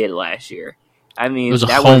as they did last year? I mean, it was a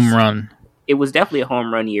home run. It was definitely a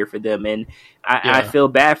home run year for them, and I feel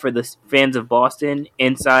bad for the fans of Boston,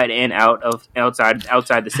 inside and outside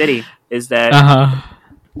the city. Is that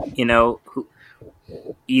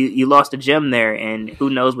you lost a gem there, and who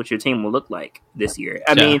knows what your team will look like this year.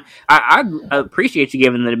 I mean, I appreciate you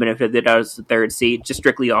giving them the benefit of the doubt as the 3rd seed, just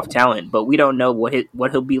strictly off talent, but we don't know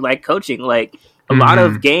what he'll be like coaching. Like, a lot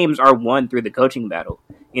of games are won through the coaching battle.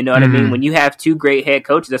 You know what I mean? When you have 2 great head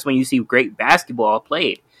coaches, that's when you see great basketball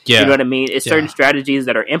played. Yeah. You know what I mean? It's certain strategies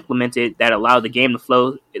that are implemented that allow the game to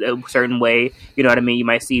flow a certain way. You know what I mean? You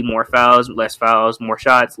might see more fouls, less fouls, more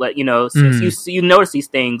shots. You notice these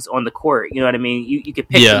things on the court. You know what I mean? You can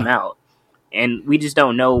pick them out, and we just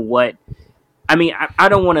don't know what. I mean, I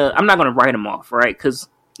don't want to. I'm not going to write them off, right? Because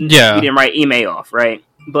we didn't write Ime off, right?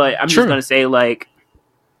 But I'm just going to say, like,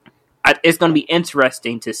 it's going to be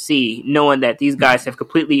interesting to see, knowing that these guys have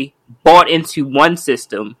completely bought into one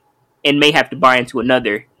system and may have to buy into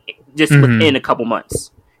another just within a couple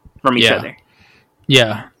months from each other.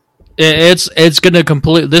 Yeah. It's going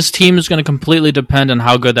to this team is going to completely depend on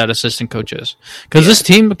how good that assistant coach is. Because this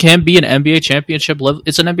team can be an NBA championship level.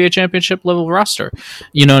 It's an NBA championship level roster.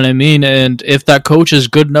 You know what I mean? And if that coach is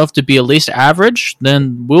good enough to be at least average,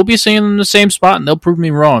 then we'll be seeing them in the same spot, and they'll prove me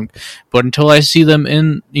wrong. But until I see them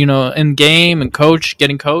in game and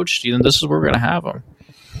getting coached, this is where we're going to have them.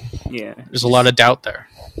 Yeah. There's a lot of doubt there.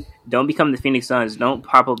 Don't become the Phoenix Suns. Don't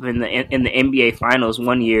pop up in the NBA Finals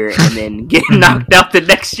one year and then get knocked out the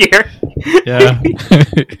next year. Yeah.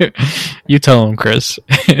 You tell them, Chris.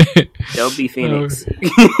 Don't be Phoenix.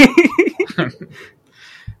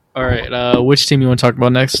 All right. Which team you want to talk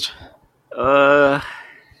about next? Let's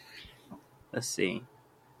see.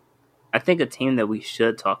 I think a team that we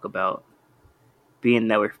should talk about, being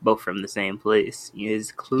that we're both from the same place,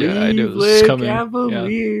 is Cleveland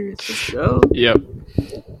Cavaliers. Yeah. So, yep.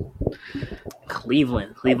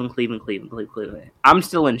 Cleveland. I'm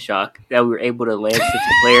still in shock that we were able to land such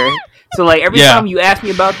a player. So, like, every time you ask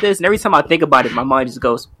me about this, and every time I think about it, my mind just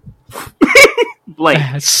goes blank.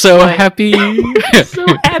 Happy. So happy.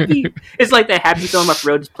 It's like that happy song by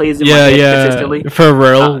Pharrell just plays in my head consistently.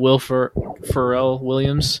 Pharrell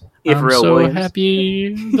Williams. I'm so Williams.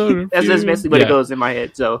 Happy. That's basically what it goes in my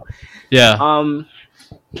head. So, I'm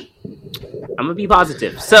gonna be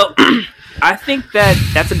positive. So, I think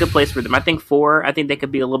that's a good place for them. I think 4. I think they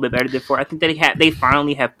could be a little bit better than 4. I think they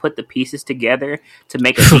finally have put the pieces together to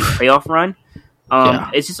make a deep playoff run.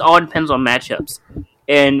 It just all depends on matchups.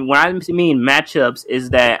 And what I mean matchups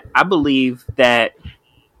is that I believe that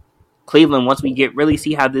Cleveland, once we really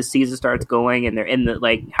see how this season starts going, and they're in the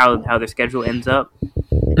how their schedule ends up,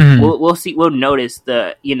 we'll notice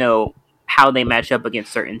how they match up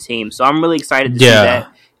against certain teams. So I'm really excited to see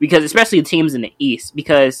that, because especially teams in the East,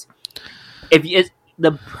 because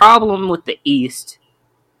the problem with the East,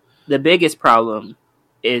 the biggest problem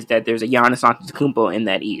is that there's a Giannis Antetokounmpo in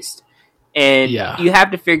that East. And you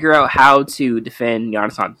have to figure out how to defend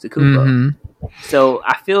Giannis Antetokounmpo. So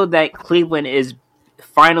I feel that Cleveland is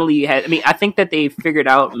finally I think that they figured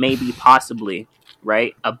out maybe possibly,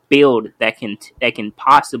 right, a build that can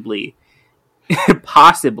possibly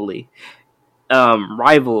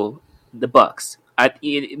rival the Bucks.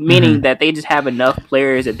 Meaning that they just have enough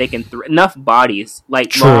players that they can enough bodies,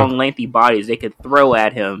 long, lengthy bodies, they could throw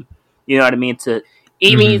at him. You know what I mean?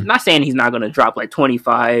 Not saying he's not going to drop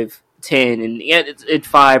 25 10 and it's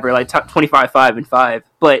 5 or like 25-5-5,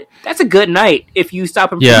 but that's a good night if you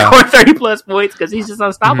stop him from scoring 30 plus points because he's just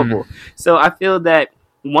unstoppable. So I feel that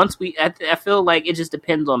I feel like it just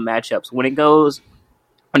depends on matchups when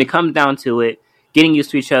it comes down to it, getting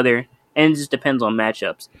used to each other, and it just depends on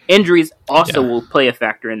matchups. Injuries also will play a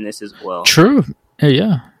factor in this as well. True.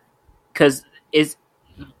 Yeah. Because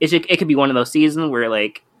it could be one of those seasons where,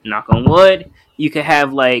 like, knock on wood, you could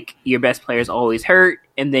have, like, your best players always hurt,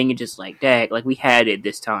 and then you're just like, dang, like, we had it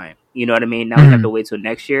this time. You know what I mean? Now we have to wait till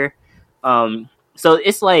next year. So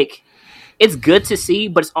it's like, it's good to see,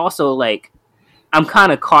 but it's also like, I'm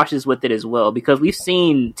kind of cautious with it as well, because we've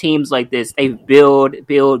seen teams like this, they build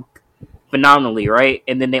phenomenally, right?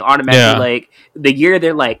 And then they automatically, like, the year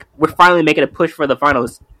they're like, we're finally making a push for the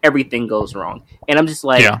finals, everything goes wrong. And I'm just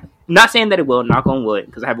like, not saying that it will, knock on wood,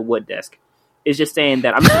 because I have a wood desk. It's just saying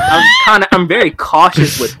that I'm very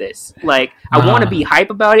cautious with this. Like, I want to be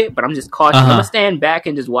hype about it, but I'm just cautious. I'm gonna stand back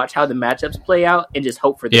and just watch how the matchups play out and just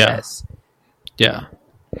hope for the best. Yeah,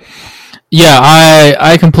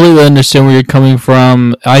 I completely understand where you're coming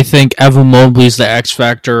from. I think Evan Mobley's the X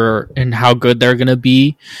factor in how good they're gonna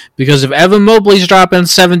be, because if Evan Mobley's dropping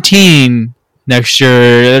 17 next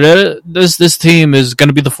year, this team is going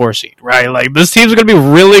to be the 4 seed, right? Like, this team's going to be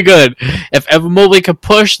really good. If Evan Mobley could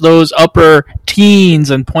push those upper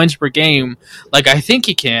teens and points per game, like I think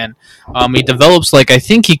he can, he develops like I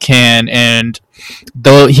think he can, and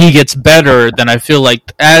though he gets better, then I feel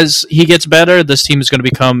like as he gets better, this team is going to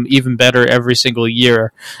become even better every single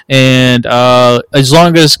year. And as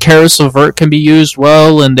long as Karis LeVert can be used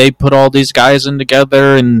well, and they put all these guys in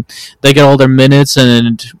together, and they get all their minutes,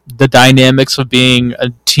 and the dynamics of being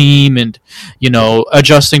a team, and, you know,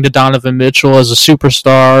 adjusting to Donovan Mitchell as a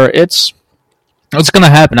superstar, it's going to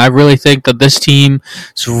happen. I really think that this team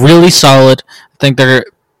is really solid. I think they're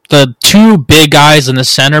the two big guys in the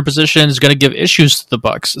center position is going to give issues to the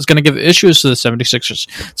Bucks. It's going to give issues to the 76ers.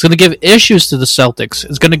 It's going to give issues to the Celtics.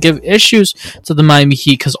 It's going to give issues to the Miami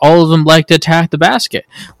Heat, because all of them like to attack the basket.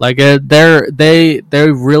 Like,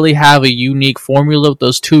 they really have a unique formula with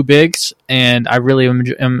those two bigs, and I really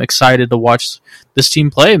am excited to watch this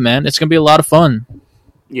team play, man. It's going to be a lot of fun.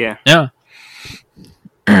 Yeah.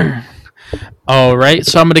 All right,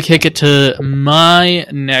 so I'm going to kick it to my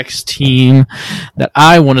next team that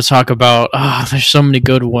I want to talk about. There's so many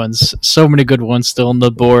good ones still on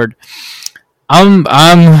the board. I'm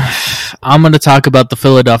going to talk about the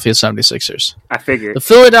Philadelphia 76ers. I figured. The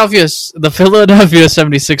Philadelphia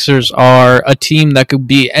 76ers are a team that could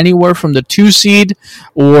be anywhere from the 2 seed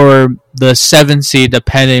or the 7 seed,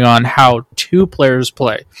 depending on how two players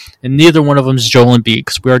play. And neither one of them is Joel Embiid,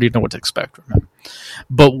 because we already know what to expect from him.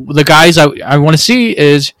 But the guys I want to see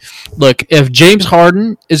is, look, if James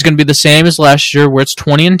Harden is going to be the same as last year, where it's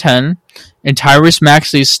 20 and 10, and Tyrese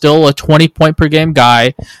Maxey is still a 20-point-per-game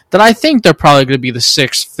guy, then I think they're probably going to be the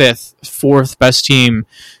 6th, 5th, 4th best team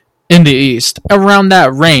in the East. Around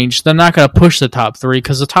that range, they're not going to push the top 3,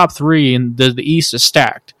 because the top 3 in the East is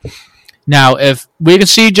stacked. Now, if we can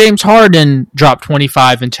see James Harden drop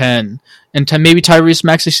 25 and 10, and maybe Tyrese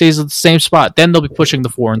Maxey stays at the same spot, then they'll be pushing the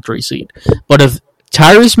 4 and 3 seed. But if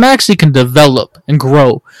Tyrese Maxey can develop and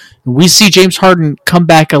grow, we see James Harden come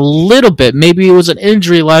back a little bit. Maybe it was an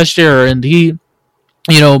injury last year, and he,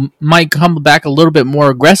 might come back a little bit more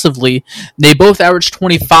aggressively. They both average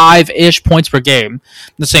 25-ish points per game.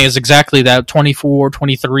 I'm not saying it's exactly that, 24,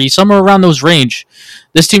 23, somewhere around those range.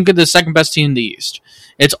 This team could be the second best team in the East.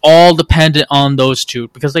 It's all dependent on those two,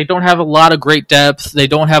 because they don't have a lot of great depth. They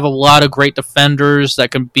don't have a lot of great defenders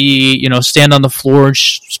that can be, stand on the floor and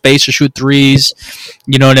space or shoot threes.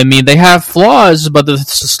 You know what I mean? They have flaws, but the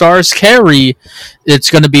stars carry.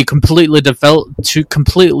 It's going to be completely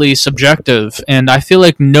subjective, and I feel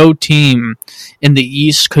like no team in the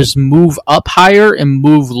East could move up higher and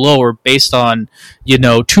move lower based on,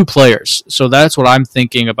 two players. So that's what I'm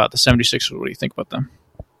thinking about the 76ers. What do you think about them?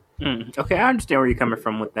 Okay, I understand where you're coming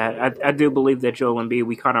from with that. I do believe that Joel Embiid,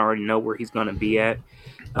 we kind of already know where he's going to be at.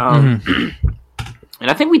 And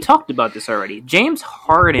I think we talked about this already. James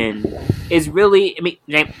Harden is really,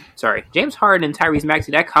 James Harden and Tyrese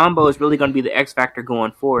Maxey, that combo is really going to be the X factor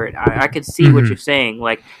going forward. I could see what you're saying.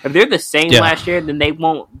 Like, if they're the same last year, then they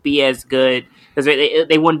won't be as good, because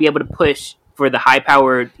they wouldn't be able to push for the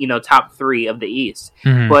high-powered, top 3 of the East.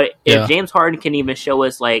 But if James Harden can even show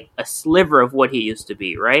us like a sliver of what he used to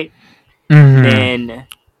be, right? Then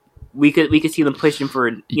we could see them pushing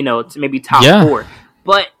for to maybe top 4.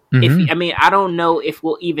 But I don't know if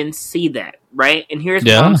we'll even see that, right? And here's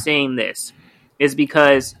why I'm saying this is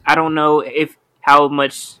because I don't know if how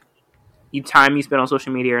much time you spend on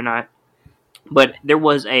social media or not. But there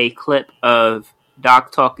was a clip of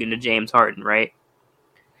Doc talking to James Harden, right?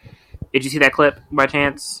 Did you see that clip by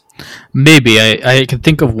chance? Maybe. I can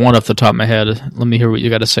think of one off the top of my head. Let me hear what you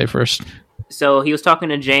got to say first. So he was talking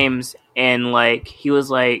to James, and like he was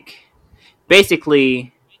like,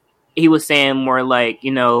 basically, he was saying more like,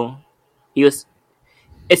 you know, he was.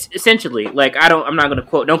 It's essentially like I'm not gonna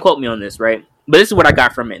quote. Don't quote me on this, right? But this is what I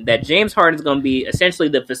got from it: that James Harden is going to be essentially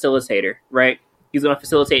the facilitator, right? He's going to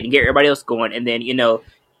facilitate and get everybody else going, and then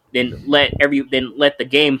then let the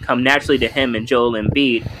game come naturally to him and Joel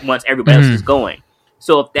Embiid once everybody else is going.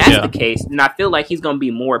 So if that's the case, then I feel like he's going to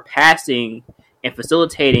be more passing and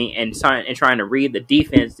facilitating and trying to read the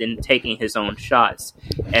defense than taking his own shots.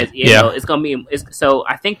 As you know, it's going to be. So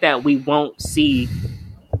I think that we won't see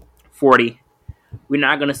 40. We're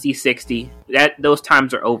not going to see 60. Those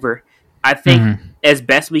times are over. I think as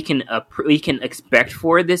best we can expect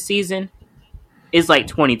for this season is like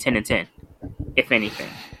 20, 10, and 10, if anything.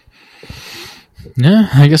 Yeah,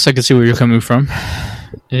 I guess I can see where you're coming from.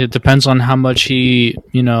 It depends on how much he,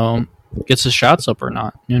 gets his shots up or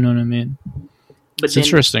not. You know what I mean? But it's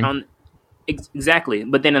interesting. Exactly.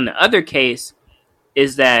 But then in the other case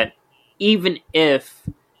is that even if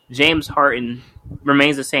James Harden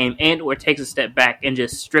remains the same and or takes a step back and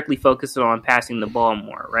just strictly focuses on passing the ball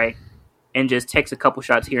more, right? And just takes a couple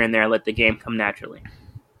shots here and there and let the game come naturally.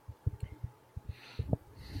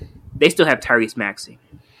 They still have Tyrese Maxey.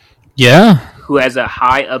 Yeah. Who has a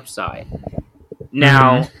high upside.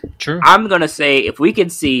 Now, True. I'm going to say if we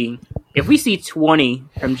see 20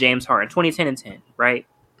 from James Harden, 20, 10, and 10, right?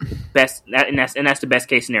 That's the best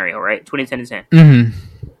case scenario, right? 20, 10, and 10. Mm-hmm.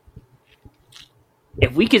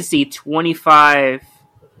 If we could see 25,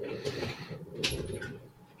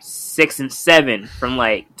 6, and 7 from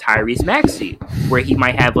like Tyrese Maxey, where he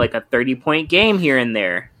might have like a 30-point game here and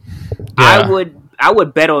there, I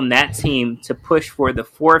would bet on that team to push for the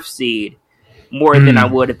 4th seed more than I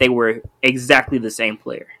would if they were exactly the same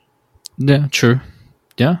player. Yeah, true.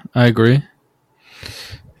 Yeah, I agree.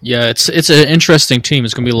 Yeah, it's an interesting team.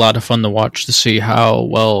 It's going to be a lot of fun to watch to see how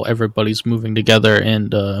well everybody's moving together.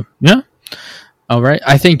 And, yeah. All right.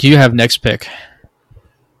 I think you have next pick.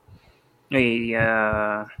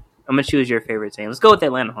 I'm going to choose your favorite team. Let's go with the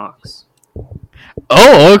Atlanta Hawks.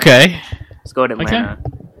 Oh, okay. Let's go with Atlanta.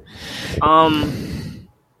 Okay.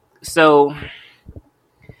 So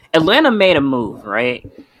Atlanta made a move, right?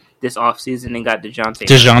 This offseason and got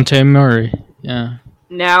DeJounte Murray. Yeah.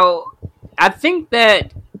 Now, I think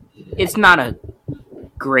that it's not a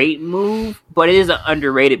great move, but it is an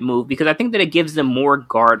underrated move because I think that it gives them more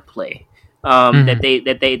guard play that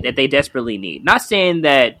they desperately need. Not saying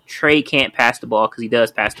that Trey can't pass the ball because he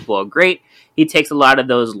does pass the ball great. He takes a lot of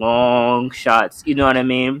those long shots. You know what I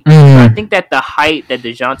mean? But I think that the height that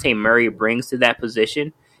DeJounte Murray brings to that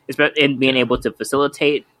position and being able to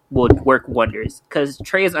facilitate will work wonders because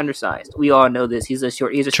Trey is undersized. We all know this. He's a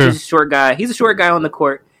short guy. He's a short guy on the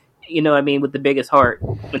court. You know what I mean? With the biggest heart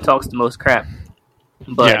and talks the most crap.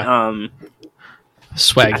 But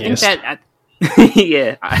swaggiest. I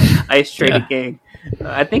think that Ice Trader King.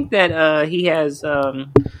 I think that he has that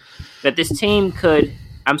this team could.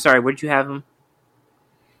 I'm sorry, where did you have him?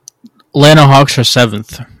 Atlanta Hawks are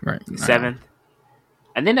 7th, right? 7th.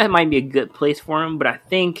 I think that might be a good place for him, but I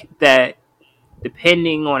think that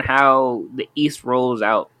depending on how the East rolls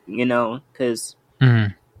out, because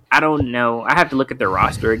I don't know. I have to look at their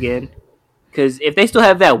roster again. Because if they still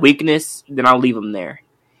have that weakness, then I'll leave them there.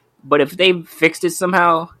 But if they fixed it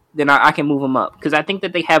somehow, then I can move them up. Because I think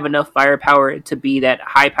that they have enough firepower to be that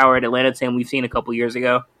high-powered Atlanta team we've seen a couple years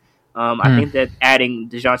ago. I think that adding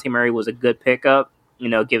DeJounte Murray was a good pickup.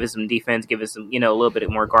 Give us some defense, give us some, a little bit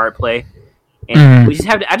more guard play. And we just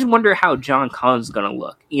have to. I just wonder how John Collins is gonna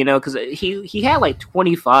look, because he had like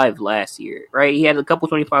 25 last year, right? He had a couple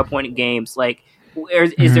 25-point games. Like,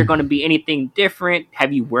 is there going to be anything different?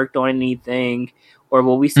 Have you worked on anything, or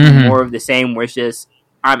will we see more of the same? Where it's just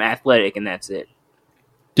I'm athletic and that's it.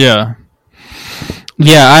 Yeah.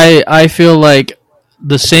 I feel like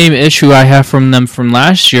the same issue I have from them from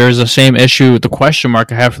last year is the same issue with the question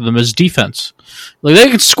mark I have for them is defense. Like, they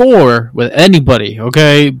could score with anybody,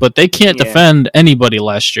 okay, but they can't defend anybody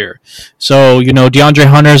last year. So, DeAndre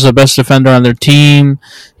Hunter is the best defender on their team.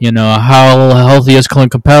 How healthy is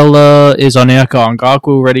Clint Capella? Is Onyeka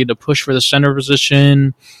Ongaku ready to push for the center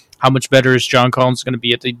position? How much better is John Collins going to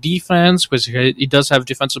be at the defense? Because he does have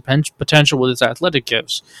defensive potential with his athletic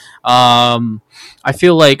gifts. I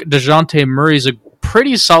feel like DeJounte Murray's a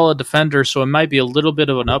pretty solid defender, so it might be a little bit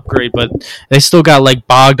of an upgrade, but they still got like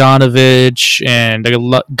Bogdanovich and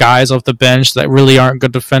guys off the bench that really aren't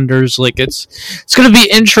good defenders. Like, it's going to be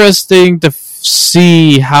interesting to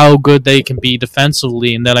see how good they can be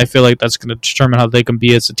defensively, and then I feel like that's going to determine how they can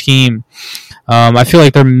be as a team. I feel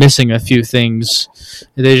like they're missing a few things.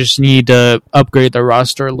 They just need to upgrade their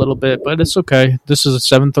roster a little bit, but it's okay. This is a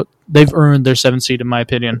 7th. They've earned their 7th seed, in my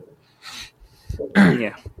opinion.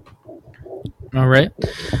 Yeah. All right.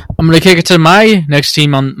 I'm going to kick it to my next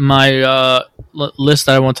team on my list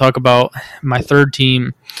that I want to talk about, my 3rd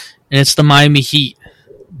team, and it's the Miami Heat.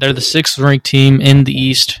 They're the 6th ranked team in the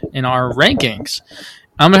East in our rankings.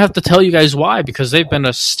 I'm going to have to tell you guys why, because they've been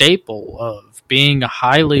a staple of being a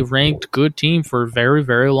highly ranked good team for a very,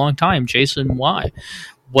 very long time. Jason, why?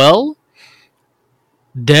 Well,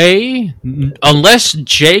 unless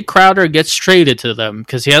Jay Crowder gets traded to them,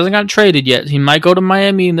 because he hasn't gotten traded yet, he might go to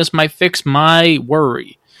Miami, and this might fix my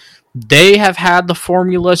worry. They have had the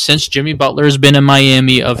formula since Jimmy Butler has been in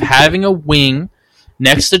Miami of having a wing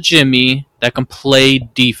next to Jimmy that can play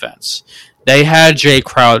defense. They had Jay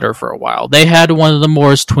Crowder for a while. They had one of the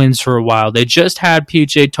Morris twins for a while. They just had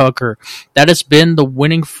PJ Tucker. That has been the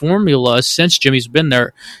winning formula since Jimmy's been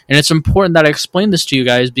there. And it's important that I explain this to you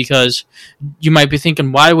guys, because you might be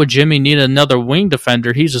thinking, why would Jimmy need another wing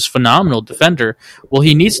defender? He's a phenomenal defender. Well,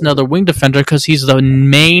 he needs another wing defender because he's the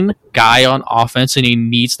main guy on offense, and he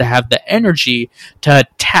needs to have the energy to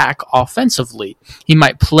attack offensively. He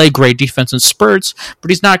might play great defense in spurts, but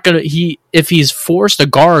he's not going to... If he's forced to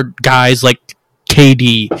guard guys like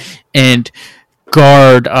KD and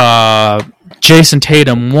guard Jason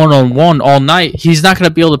Tatum one-on-one all night, he's not going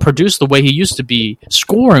to be able to produce the way he used to be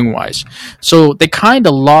scoring-wise. So they kind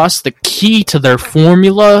of lost the key to their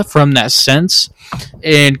formula from that sense.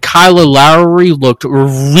 And Kyle Lowry looked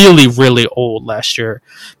really, really old last year.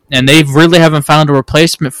 And they really haven't found a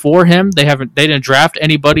replacement for him. They didn't draft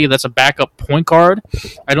anybody that's a backup point guard.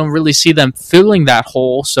 I don't really see them filling that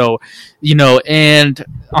hole. So, and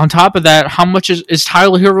on top of that, how much is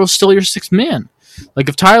Tyler Hero still your 6th man? Like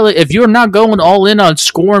if you're not going all in on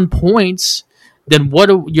scoring points, then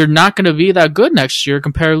you're not going to be that good next year,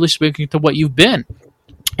 comparatively speaking to what you've been.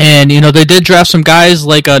 And, they did draft some guys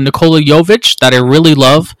like Nikola Jovic that I really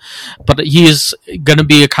love, but he's going to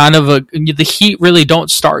be the Heat really don't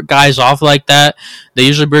start guys off like that. They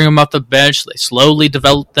usually bring them off the bench. They slowly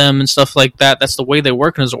develop them and stuff like that. That's the way they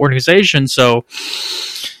work as an organization. So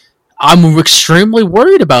I'm extremely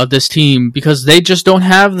worried about this team because they just don't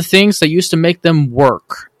have the things that used to make them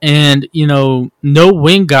work. And, no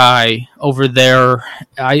wing guy over there.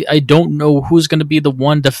 I don't know who's going to be the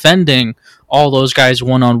one defending all those guys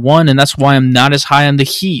one-on-one, and that's why I'm not as high on the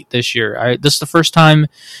Heat this year. This is the first time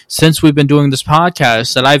since we've been doing this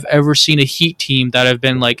podcast that I've ever seen a Heat team that have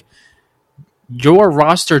been like, your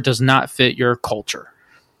roster does not fit your culture.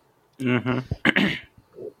 Mm-hmm.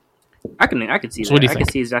 I can see so that. I can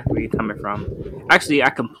see exactly where you're coming from. Actually, I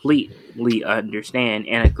completely understand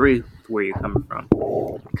and agree with where you're coming from.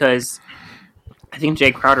 Because I think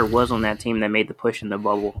Jay Crowder was on that team that made the push in the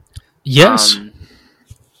bubble. Yes.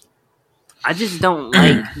 I just don't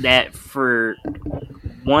like that for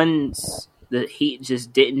once the Heat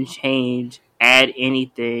just didn't add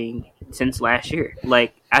anything since last year.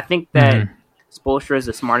 Like, I think that Spoelstra is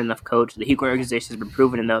a smart enough coach. The Heat organization has been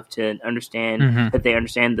proven enough to understand that they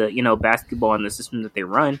understand the basketball and the system that they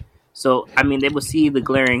run. So, I mean, they will see the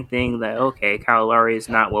glaring thing that, okay, Kyle Lowry is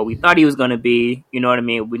not what we thought he was going to be. You know what I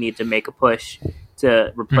mean? We need to make a push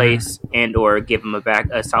to replace and or give him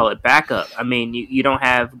a solid backup. I mean, you don't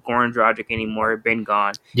have Goran Dragic anymore, been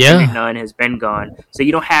gone. Yeah. Nunn has been gone. So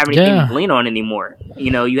you don't have anything to lean on anymore.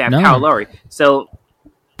 You have Kyle Lowry. So,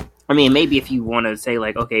 I mean, maybe if you want to say,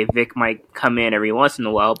 like, okay, Vic might come in every once in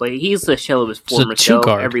a while, but he's a shell of his former self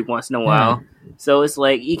every once in a while. So it's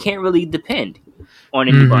like, you can't really depend on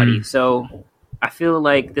anybody. So I feel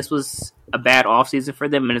like this was a bad offseason for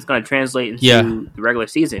them, and it's going to translate into the regular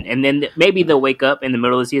season. And then maybe they'll wake up in the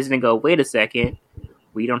middle of the season and go, wait a second,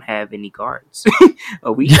 we don't have any guards.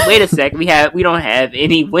 Wait a sec, we don't have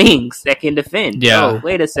any wings that can defend.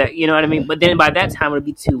 Wait a sec, you know what I mean? But then by that time, it'll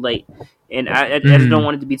be too late. And I just don't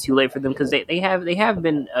want it to be too late for them, because they have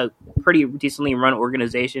been a pretty decently run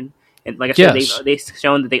organization. And like I said, they've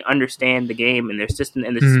shown that they understand the game and their system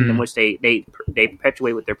and the system in which they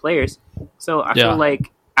perpetuate with their players. So I feel like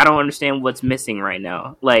I don't understand what's missing right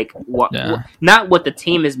now. Like not what the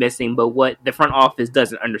team is missing, but what the front office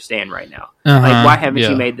doesn't understand right now. Like, why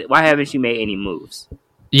haven't you made any moves?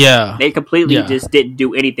 Yeah, they completely just didn't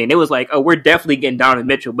do anything. It was like, oh, we're definitely getting Donovan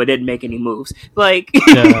Mitchell, but didn't make any moves. Like,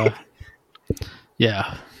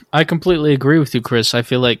 yeah. I completely agree with you, Chris. I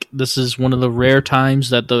feel like this is one of the rare times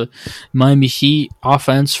that the Miami Heat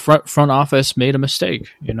offense, front office, made a mistake.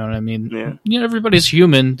 You know what I mean? Yeah. You know, everybody's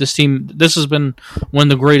human. This has been one of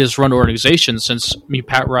the greatest run organizations since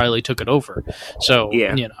Pat Riley took it over. So,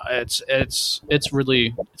 Yeah. you know, it's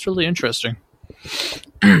really interesting.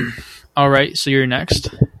 All right, so you're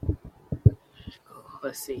next.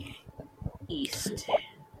 Let's see. East.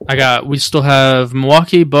 We still have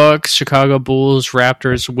Milwaukee Bucks, Chicago Bulls,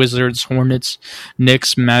 Raptors, Wizards, Hornets,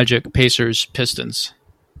 Knicks, Magic, Pacers, Pistons.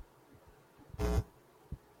 I'm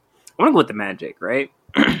gonna go with the Magic, right?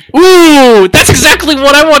 Ooh, that's exactly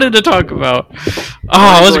what I wanted to talk about. Oh,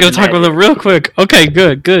 I was going to talk about it real quick. Okay,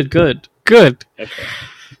 good. Okay.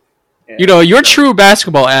 Yeah, you know, you're true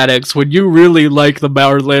basketball addicts when you really like the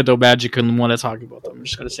Orlando Magic and want to talk about them. I'm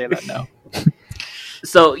just going to say that now.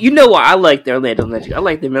 So, you know why I like the Orlando Magic? I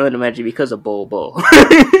like the Orlando Magic because of Bol Bol.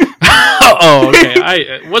 Oh, okay.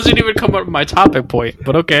 It wasn't even coming up with my topic point,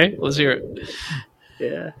 but okay, let's hear it.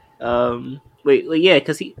 Yeah. Yeah,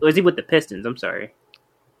 because was he with the Pistons? I'm sorry.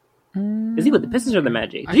 Is he with the Pistons or the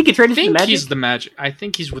Magic? Did he get traded to the Magic? He's the Magic. I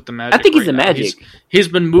think he's with the Magic. I think he's the Magic. He's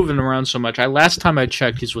been moving around so much. Last time I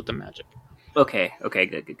checked, he's with the Magic. Okay,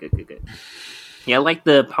 good. Yeah, I like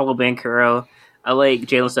the Paulo Banchero. I like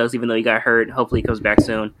Jalen Suggs, even though he got hurt. Hopefully he comes back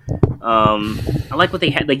soon. I like what they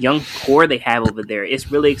had, the young core they have over there. It's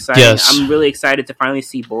really exciting. Yes. I'm really excited to finally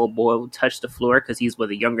see Bol Bol touch the floor because he's with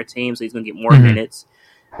a younger team, so he's going to get more minutes.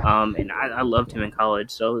 And I loved him in college,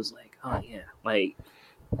 so it was like, oh yeah, like,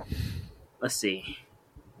 let's see.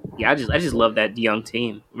 Yeah, I just love that young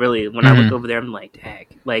team. Really, when I look over there, I'm like, dang,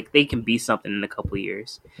 like they can be something in a couple of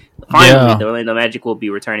years. Finally, the Orlando Magic will be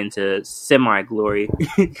returning to semi glory.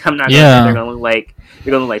 I'm not. They're gonna look like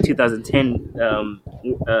 2010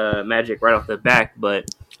 Magic right off the back, but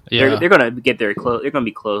they're gonna get there close. They're gonna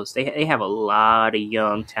be close. They have a lot of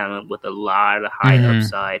young talent with a lot of high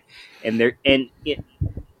upside, and they're gonna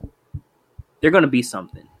be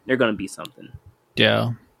something. They're gonna be something.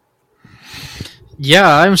 Yeah. Yeah,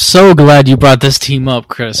 I'm so glad you brought this team up,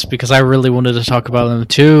 Chris, because I really wanted to talk about them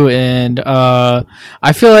too. And I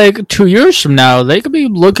feel like 2 years from now, they could be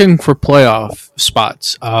looking for playoff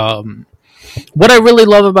spots. What I really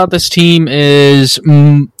love about this team is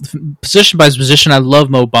position by position. I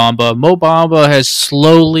love Mo Bamba. Mo Bamba has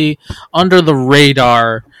slowly, under the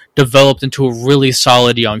radar, developed into a really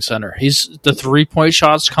solid young center. He's the 3-point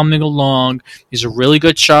shots coming along. He's a really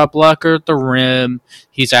good shot blocker at the rim.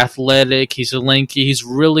 He's athletic. He's lanky. He's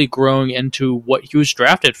really growing into what he was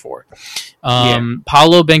drafted for.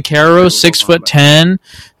 Paulo Banchero, 6'10",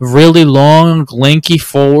 really long, lanky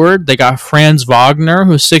forward. They got Franz Wagner,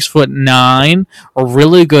 who's 6'9", a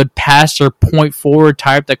really good passer, point forward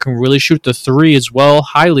type that can really shoot the three as well.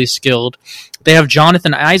 Highly skilled. They have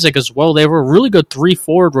Jonathan Isaac as well. They have a really good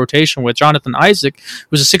 3-forward rotation with Jonathan Isaac,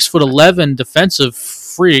 who's a 6'11" defensive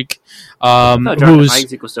freak. Jonathan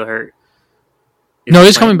Isaac was still hurt.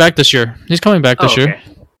 He's coming back this year. Year.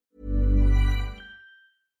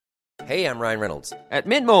 Hey, I'm Ryan Reynolds. At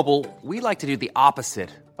Mint Mobile, we like to do the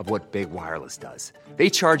opposite of what Big Wireless does.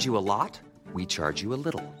 They charge you a lot. We charge you a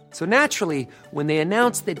little. So naturally, when they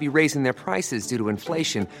announced they'd be raising their prices due to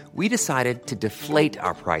inflation, we decided to deflate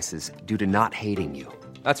our prices due to not hating you.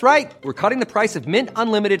 That's right. We're cutting the price of Mint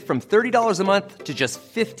Unlimited from $30 a month to just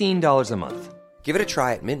 $15 a month. Give it a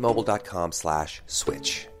try at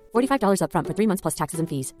mintmobile.com/switch. $45 up front for 3 months plus taxes and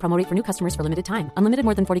fees. Promo rate for new customers for limited time. Unlimited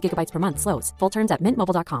more than 40 gigabytes per month. Slows full terms at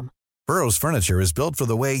mintmobile.com. Burrow's furniture is built for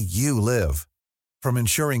the way you live. From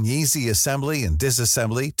ensuring easy assembly and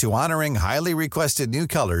disassembly to honoring highly requested new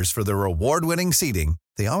colors for their award-winning seating,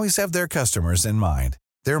 they always have their customers in mind.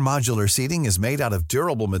 Their modular seating is made out of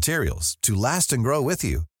durable materials to last and grow with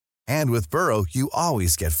you. And with Burrow, you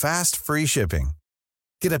always get fast, free shipping.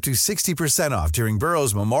 Get up to 60% off during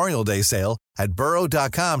Burrow's Memorial Day sale at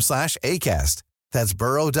burrow.com/ACAST. That's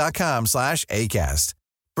burrow.com/ACAST.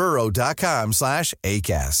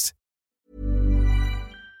 burrow.com/ACAST.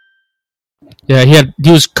 Yeah,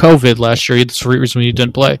 he was COVID last year. That's the reason he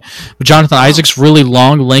didn't play. But Jonathan Isaac's really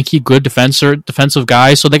long, lanky, good defensive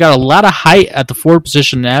guy. So they got a lot of height at the forward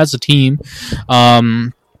position as a team.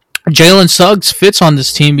 Jalen Suggs fits on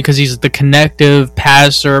this team because he's the connective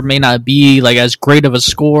passer, may not be like as great of a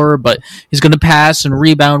scorer, but he's going to pass and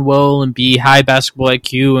rebound well and be high basketball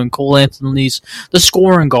IQ. And Cole Anthony's the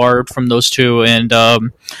scoring guard from those two. And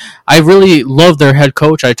I really love their head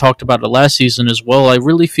coach. I talked about it last season as well. I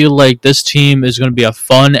really feel like this team is going to be a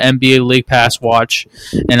fun NBA League Pass watch,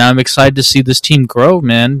 and I'm excited to see this team grow,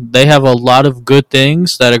 man. They have a lot of good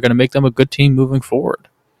things that are going to make them a good team moving forward.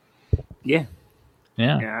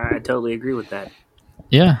 Yeah, I totally agree with that.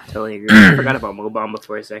 Yeah. Totally agree. I forgot about Mo Bamba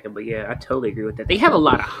for a second, but yeah, I totally agree with that. They have a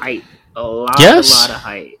lot of height. A lot of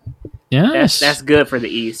height. Yes. That's good for the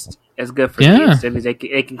East. That's good for the East. That means they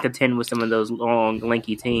can contend with some of those long,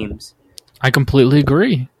 lanky teams. I completely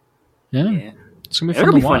agree. Yeah. It's gonna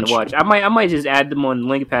be fun to watch. I might just add them on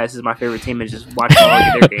Link Pass as my favorite team and just watch all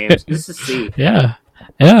of their games just to see. Yeah,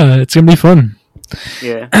 it's gonna be fun.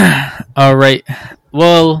 Yeah. All right.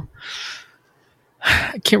 Well,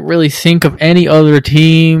 I can't really think of any other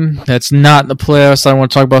team that's not in the playoffs that I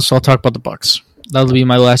want to talk about, so I'll talk about the Bucks. That'll be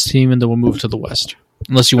my last team, and then we'll move to the West.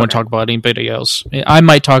 Unless you want to talk about anybody else. I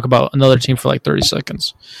might talk about another team for like 30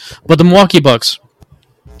 seconds. But the Milwaukee Bucks.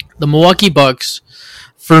 The Milwaukee Bucks,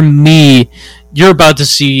 for me, you're about to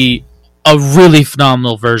see a really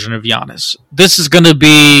phenomenal version of Giannis. This is going to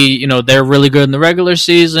be, they're really good in the regular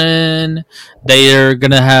season. They're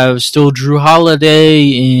going to have still Drew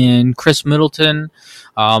Holiday and Chris Middleton.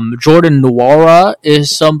 Jordan Nwora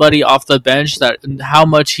is somebody off the bench that how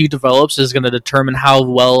much he develops is going to determine how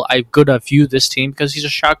well good I view this team, because he's a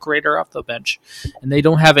shot creator off the bench. And they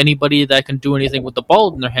don't have anybody that can do anything with the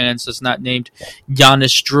ball in their hands that's not named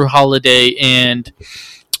Giannis, Drew Holiday, and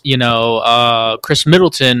Chris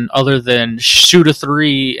Middleton, other than shoot a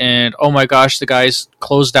three and, oh my gosh, the guy's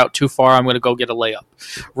closed out too far, I'm going to go get a layup,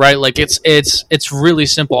 right? Like it's really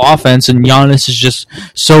simple offense, and Giannis is just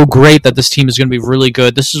so great that this team is going to be really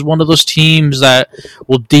good. This is one of those teams that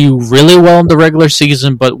will do really well in the regular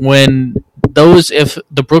season, but if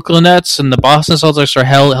the Brooklyn Nets and the Boston Celtics are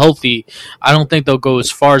healthy, I don't think they'll go as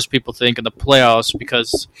far as people think in the playoffs,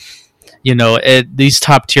 because these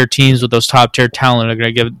top tier teams with those top tier talent are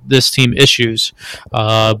going to give this team issues.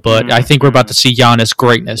 But I think we're about to see Giannis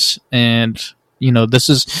greatness, and this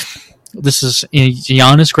is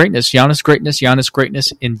Giannis greatness, Giannis greatness, Giannis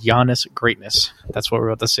greatness, and Giannis greatness. That's what we're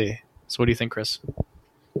about to see. So, what do you think, Chris?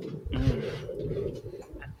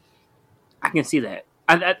 I can see that.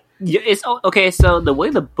 It's okay. So the way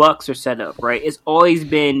the Bucks are set up, right? It's always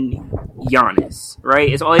been Giannis, right?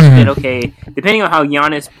 It's always been okay. Depending on how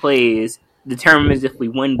Giannis plays, determines if we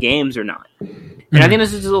win games or not. And I think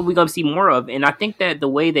this is what we're going to see more of. And I think that the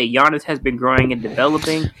way that Giannis has been growing and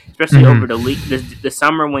developing, especially over the league, the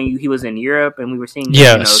summer when he was in Europe, and we were seeing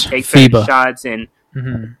him, take certain shots and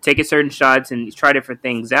taking certain shots and try different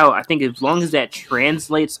things out. I think as long as that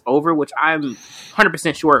translates over, which I'm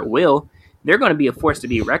 100% sure it will, they're going to be a force to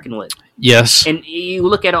be reckoned with. Yes. And you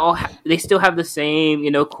look at they still have the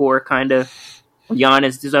same, core kind of.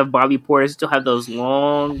 Giannis, still have Bobby Porter, still have those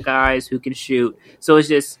long guys who can shoot. So it's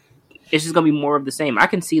just going to be more of the same. I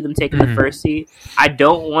can see them taking the first seed. I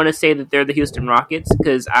don't want to say that they're the Houston Rockets,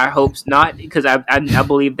 because I hope not, because I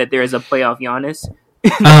believe that there is a playoff Giannis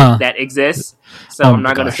that exists. So I'm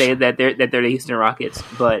not going to say that they're the Houston Rockets.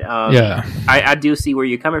 But I do see where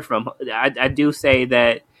you're coming from. I do say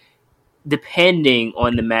that depending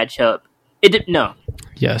on the matchup, it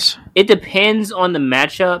depends on the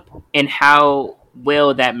matchup and how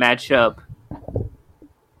well that matchup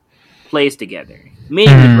plays together.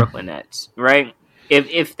 Meaning the Brooklyn Nets, right?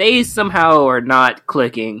 If they somehow are not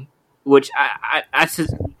clicking, which I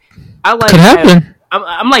like, could happen.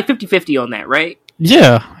 I'm like 50-50 on that, right?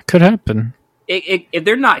 Yeah, could happen. If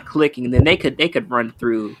they're not clicking, then they could run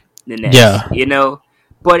through the Nets. Yeah,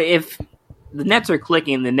 But if the Nets are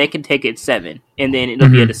clicking, then they can take it 7, and then it'll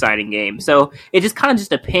be a deciding game. So it just kind of just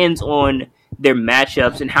depends on their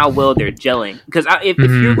matchups and how well they're gelling. Because if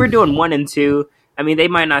we're doing 1 and 2, I mean, they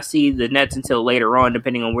might not see the Nets until later on,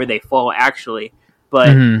 depending on where they fall, actually. But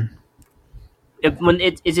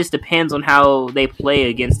it just depends on how they play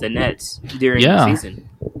against the Nets during the season.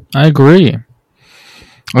 I agree.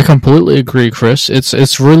 I completely agree, Chris.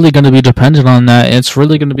 It's really going to be dependent on that. It's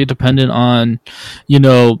really going to be dependent on,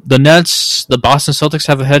 the Nets, the Boston Celtics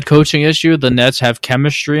have a head coaching issue. The Nets have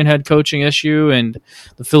chemistry and head coaching issue. And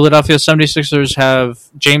the Philadelphia 76ers have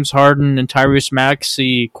James Harden and Tyrese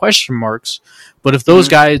Maxey question marks. But if those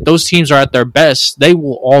teams are at their best, they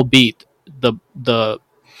will all beat the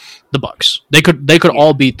Bucks. They could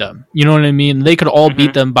all beat them. You know what I mean? They could all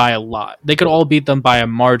beat them by a lot. They could all beat them by a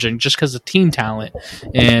margin just because of team talent.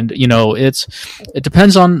 And it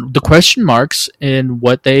depends on the question marks and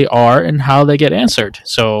what they are and how they get answered.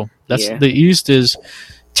 So that's the East is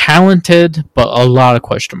talented, but a lot of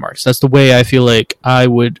question marks. That's the way I feel like I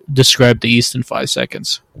would describe the East in 5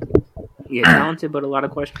 seconds. Yeah, talented, but a lot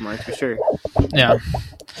of question marks for sure. Yeah,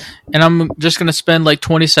 and I'm just gonna spend like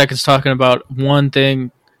 20 seconds talking about one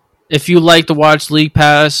thing. If you like to watch League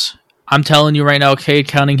Pass, I'm telling you right now, Cade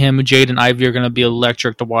Cunningham and Jaden Ivey are going to be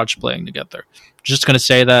electric to watch playing together. Just going to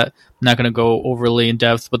say that. I'm not going to go overly in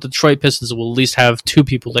depth, but the Detroit Pistons will at least have 2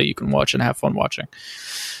 people that you can watch and have fun watching.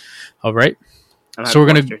 All right. So we're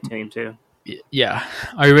gonna their team too. Yeah.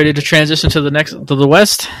 Are you ready to transition to the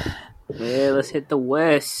West? Yeah, let's hit the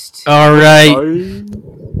West. All right.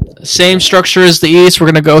 Same structure as the East. We're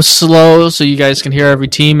gonna go slow so you guys can hear every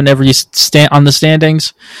team and every on the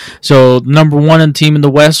standings. So number 1 team in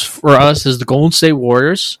the West for us is the Golden State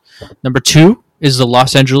Warriors. Number 2 is the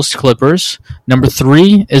Los Angeles Clippers. Number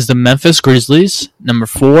 3 is the Memphis Grizzlies. Number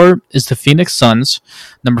 4 is the Phoenix Suns.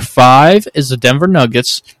 Number 5 is the Denver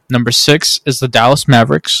Nuggets. Number 6 is the Dallas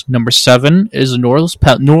Mavericks. Number 7 is the New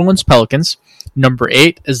Orleans Pelicans. Number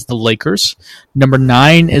 8 is the Lakers. Number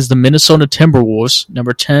 9 is the Minnesota Timberwolves.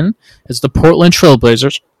 Number 10 is the Portland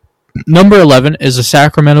Trailblazers. Number 11 is the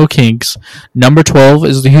Sacramento Kings. Number 12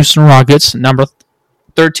 is the Houston Rockets. Number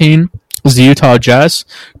 13 is the Utah Jazz.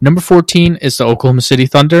 Number 14 is the Oklahoma City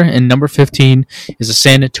Thunder. And number 15 is the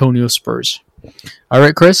San Antonio Spurs. All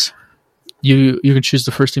right, Chris, you can choose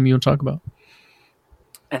the first team you want to talk about.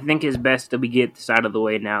 I think it's best that we get this out of the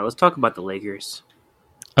way now. Let's talk about the Lakers.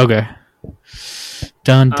 Okay.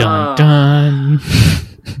 Dun, dun, dun.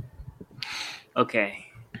 Okay.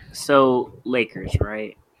 So, Lakers,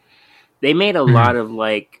 right? They made a lot of,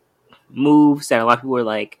 moves that a lot of people were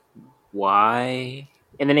like, why?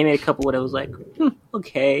 And then they made a couple that was like,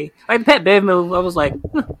 okay. Like, Pat Bev move, I was like,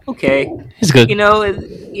 okay. He's good. And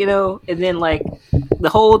then, the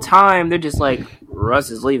whole time, they're just like,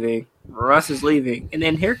 Russ is leaving. And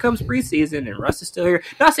then here comes preseason, and Russ is still here.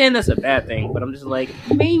 Not saying that's a bad thing, but I'm just like,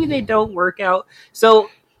 maybe they don't work out. So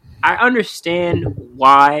I understand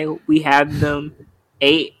why we have them.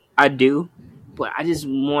 I do, but I just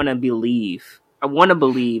want to believe. I want to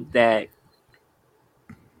believe that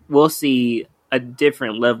we'll see a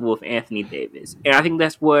different level of Anthony Davis, and I think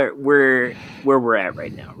that's where we're at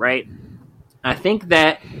right now, right? I think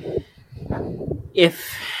that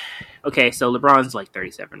so LeBron's like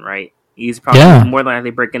 37, right? He's probably more than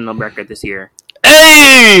likely breaking the record this year.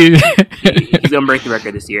 Hey! He's going to break the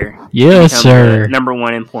record this year. Yes, sir. Number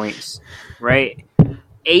 1 in points, right?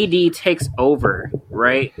 AD takes over,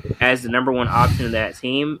 right, as the number 1 option of that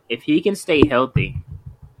team. If he can stay healthy,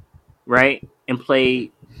 right, and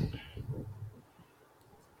play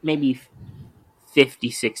maybe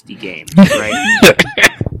 50, 60 games, right?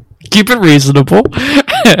 Keep it reasonable.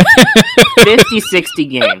 50, 60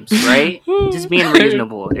 games, right? Just being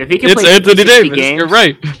reasonable. If he can play Anthony 50, 60 Davis, games, you're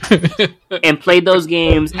right. and play those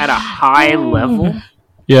games at a high level,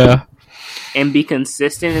 yeah, and be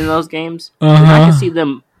consistent in those games, I can see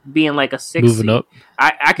them being like a 6 moving up.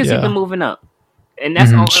 I can see them moving up, and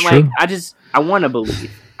that's all. Like, I want to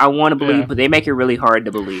believe. But they make it really hard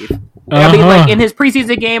to believe. I mean, like in his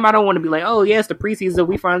preseason game, I don't want to be like, oh yes, the preseason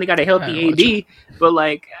we finally got a healthy AD, but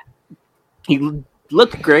like he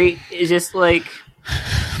looked great. It's just like,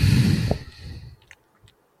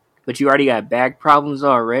 but you already got back problems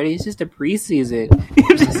already. It's just a preseason.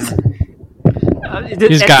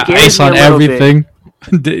 He's got ice on everything.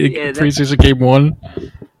 Preseason game 1.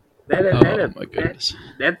 Oh my goodness.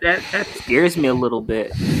 That scares me a little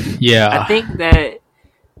bit. Yeah, I think that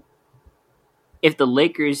if the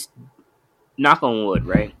Lakers, knock on wood,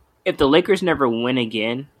 right? If the Lakers never win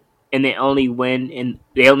again, and they only win in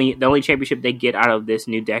the only championship they get out of this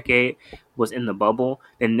new decade was in the bubble,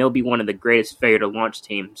 then they'll be one of the greatest failure to launch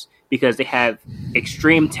teams because they have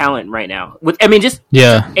extreme talent right now. AD's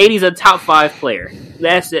a top 5 player.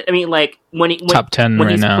 That's it. I mean, like when top 10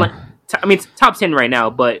 right now. Top 10 right now,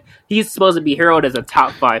 but he's supposed to be heralded as a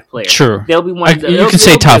top 5 player. True. They'll be one. You can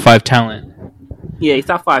say top 5 talent. Yeah, he's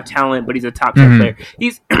top 5 talent, but he's a top 10 player.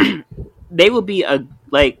 They will be a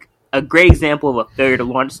great example of a failure to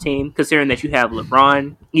launch team, considering that you have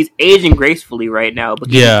LeBron. He's aging gracefully right now, but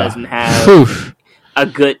he doesn't have a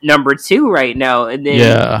good number 2 right now. And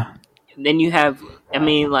then you have,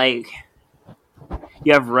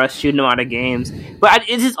 you have Russ shooting him out of games. But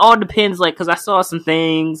it just all depends, because I saw some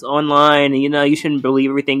things online, and, you shouldn't believe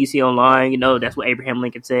everything you see online. That's what Abraham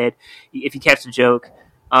Lincoln said, if you catch the joke.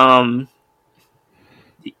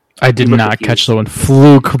 I did not catch that one.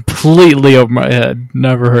 Flew completely over my head.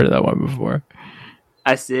 Never heard of that one before.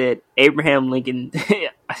 I said Abraham Lincoln.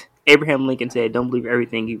 Abraham Lincoln said, "Don't believe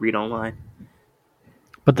everything you read online."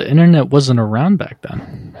 But the internet wasn't around back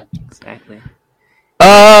then. Exactly.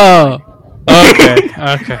 Oh. Okay.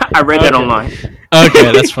 I read that online.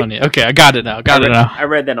 Okay, that's funny. Okay, I got it now. I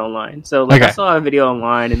read that online. So I saw a video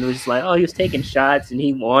online, and it was just like, oh, he was taking shots, and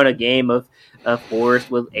he won a game of force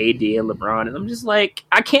with AD and LeBron, and I'm just like,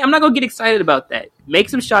 I'm not gonna get excited about that. Make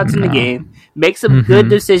some shots in the game, make some good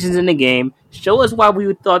decisions in the game. Show us why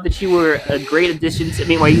we thought that you were a great addition.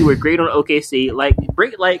 Why you were great on OKC.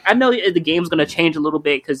 I know the game's gonna change a little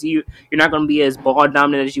bit because you're not gonna be as ball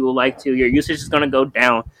dominant as you would like to. Your usage is gonna go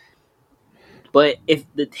down. But if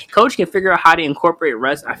the coach can figure out how to incorporate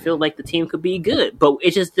rest, I feel like the team could be good. But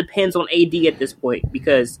it just depends on AD at this point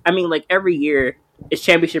because I mean, like every year it's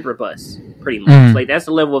championship or bust, pretty much. Like that's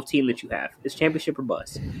the level of team that you have. It's championship or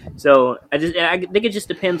bust. So I think it just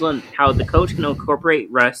depends on how the coach can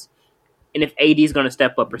incorporate rest, and if AD is going to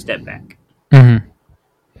step up or step back. Mm-hmm.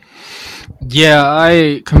 Yeah,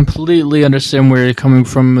 I completely understand where you're coming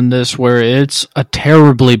from in this, where it's a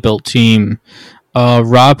terribly built team.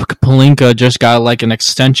 Rob Pelinka just got like an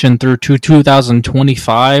extension through to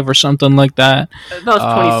 2025 or something like that. That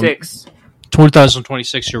was 26.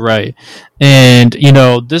 2026, you're right. And,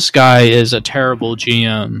 this guy is a terrible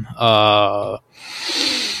GM.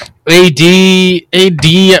 AD,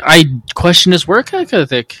 I question his work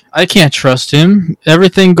ethic. I can't trust him.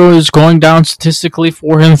 Everything going down statistically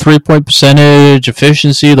for him. 3-point percentage,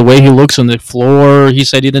 efficiency, the way he looks on the floor. He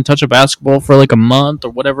said he didn't touch a basketball for like a month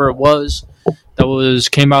or whatever it was. That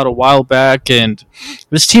came out a while back. And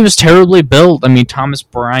this team is terribly built. I mean, Thomas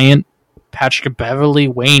Bryant, Patrick Beverly,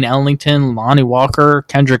 Wayne Ellington, Lonnie Walker,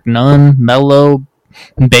 Kendrick Nunn, Melo,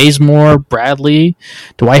 Bazemore, Bradley,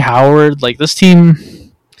 Dwight Howard. Like this team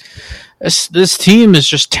is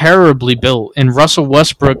just terribly built. And Russell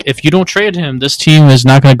Westbrook, if you don't trade him, this team is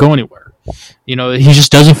not going to go anywhere. He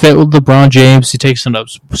just doesn't fit with LeBron James. He takes up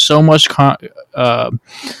so much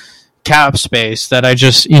cap space that I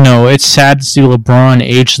just, it's sad to see LeBron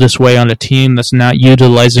age this way on a team that's not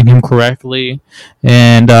utilizing him correctly.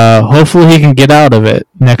 And hopefully he can get out of it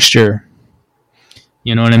next year.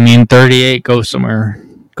 You know what I mean? 38, go somewhere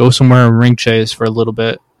and ring chase for a little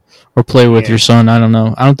bit. Or play with your son. I don't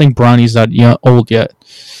know. I don't think Bronny's that old yet.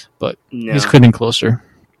 But he's getting closer.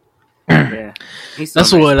 Yeah.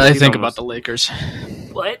 That's what I think about the Lakers.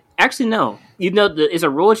 But actually, no. It's a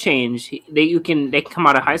rule change. They can come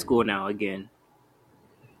out of high school now again.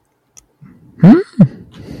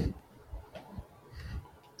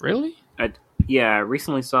 Really? I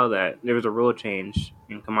recently saw that there was a rule change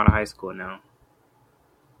and come out of high school now.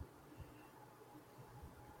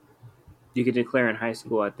 You could declare in high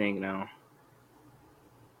school, I think, now.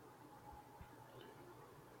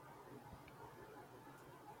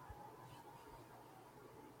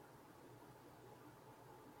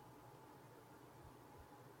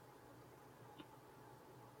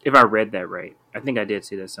 If I read that right. I think I did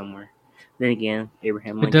see that somewhere. Then again,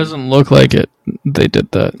 Abraham Lincoln. It doesn't look like it. They did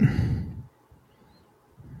that.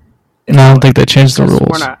 I don't think they changed the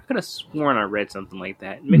rules. I could have sworn I read something like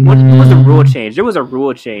that. What was the rule change? There was a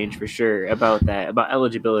rule change for sure about that, about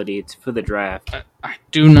eligibility for the draft. I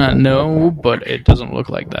do not know, but it doesn't look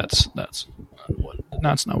like that's not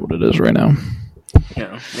what it is right now.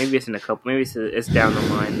 No, maybe it's in a couple. Maybe it's down the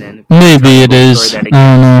line then. Maybe it is. I don't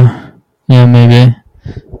know. Yeah, maybe.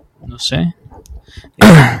 We'll see.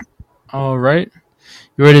 Yeah. All right.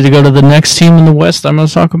 You ready to go to the next team in the West I'm going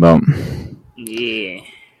to talk about? Yeah.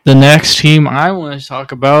 The next team I want to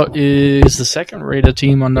talk about is the second-rated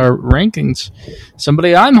team on our rankings.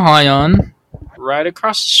 Somebody I'm high on, right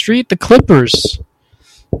across the street, the Clippers.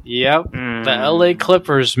 Yep, the LA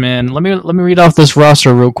Clippers, man. Let me read off this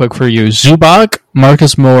roster real quick for you. Zubac,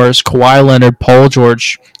 Marcus Morris, Kawhi Leonard, Paul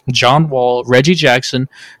George, John Wall, Reggie Jackson,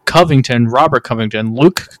 Covington, Robert Covington,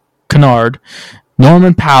 Luke Kennard,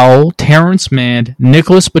 Norman Powell, Terrence Mann,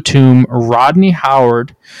 Nicholas Batum, Rodney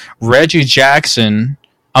Howard, Reggie Jackson,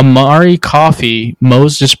 Amari Coffey,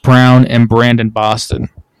 Moses Brown, and Brandon Boston.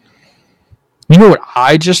 You know what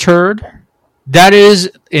I just heard? That is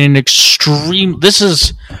an extreme... This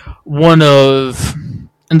is one of,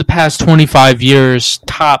 in the past 25 years,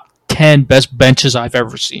 top 10 best benches I've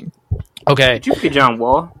ever seen. Okay. Did you pick John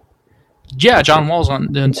Wall? Yeah, John Wall's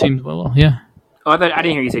on the team. Well, yeah. Oh, I didn't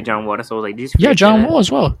hear you say John Wall. That's what I was like, yeah, John Wall as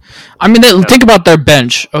well. I mean, think about their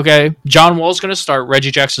bench, okay? John Wall's going to start.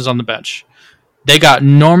 Reggie Jackson's on the bench. They got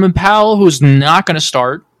Norman Powell, who's not going to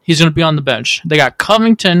start. He's going to be on the bench. They got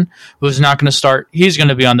Covington, who's not going to start. He's going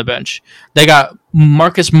to be on the bench. They got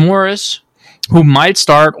Marcus Morris, who might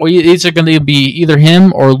start, or it's going to be either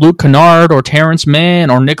him or Luke Kennard or Terrence Mann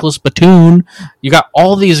or Nicholas Batum. You got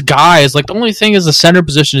all these guys. Like, the only thing is the center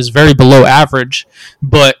position is very below average,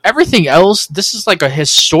 but everything else, this is like a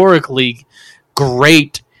historically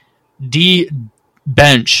great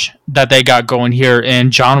bench that they got going here,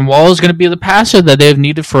 and John Wall is going to be the passer that they've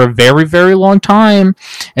needed for a very, very long time.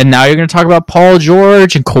 And now you're going to talk about Paul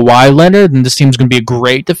George and Kawhi Leonard, and this team's going to be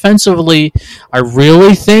great defensively. I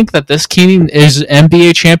really think that this team is an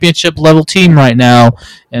NBA championship level team right now,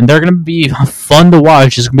 and they're going to be fun to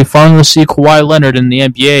watch. It's going to be fun to see Kawhi Leonard in the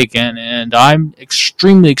NBA again, and I'm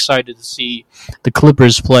extremely excited to see the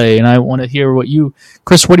Clippers play. And I want to hear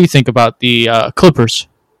Chris, what do you think about the Clippers?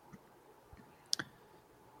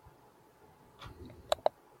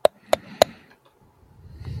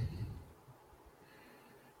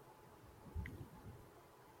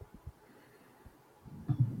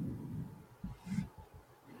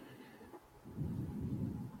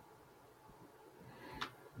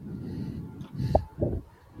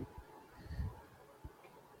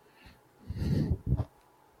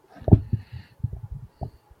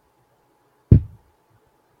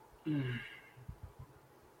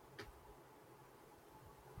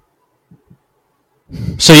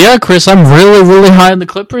 So yeah, Chris, I'm really, really high on the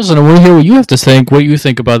Clippers, and I want to hear what you have to think. What you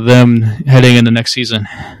think about them heading into next season?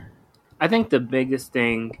 I think the biggest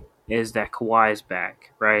thing is that Kawhi's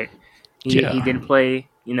back, right? He Yeah. didn't play,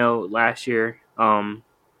 last year.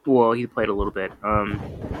 Well, he played a little bit.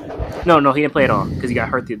 No, he didn't play at all because he got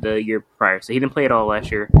hurt the year prior. So he didn't play at all last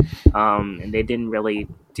year. And they didn't really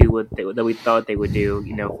do that we thought they would do,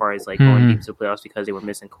 as far as like going deep to the playoffs because they were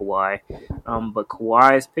missing Kawhi. But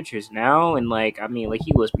Kawhi's pictures now, and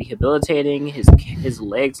he was rehabilitating. His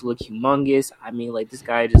legs look humongous. I mean, like this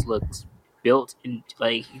guy just looks built and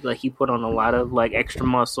like he put on a lot of like extra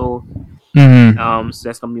muscle. So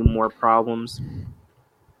that's gonna be more problems.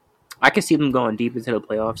 I can see them going deep into the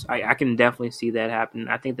playoffs. I can definitely see that happen.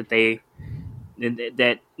 I think that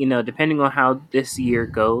depending on how this year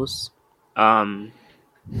goes,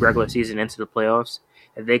 regular season into the playoffs,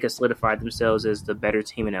 if they could solidify themselves as the better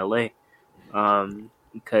team in LA,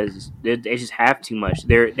 because they just have too much.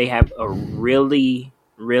 They have a really,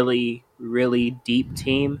 really, really deep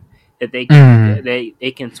team that they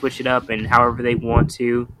can switch it up and however they want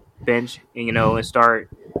to bench, and start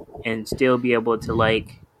and still be able to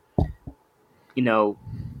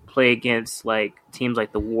play against like teams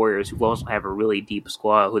like the Warriors, who also have a really deep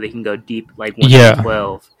squad, who they can go deep like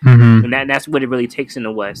 1-12, and that's what it really takes in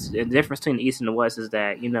the West. The difference between the East and the West is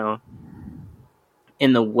that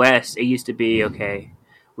in the West it used to be okay,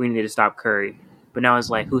 we need to stop Curry, but now it's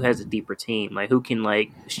like who has a deeper team, like who can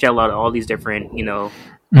like shell out all these different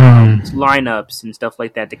lineups and stuff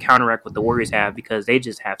like that to counteract what the Warriors have because they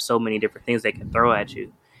just have so many different things they can throw at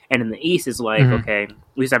you. And in the East, it's like, okay,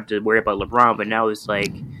 we just have to worry about LeBron, but now it's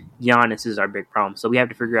like Giannis is our big problem. So we have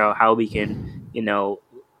to figure out how we can,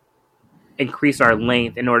 increase our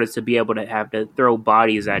length in order to be able to have to throw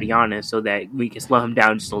bodies at Giannis so that we can slow him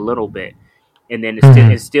down just a little bit. And then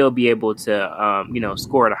still be able to,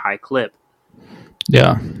 score at a high clip.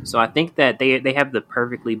 Yeah. So I think that they have the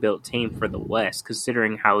perfectly built team for the West,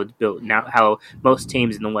 considering how it's built now, how most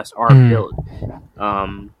teams in the West are built.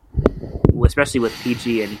 Especially with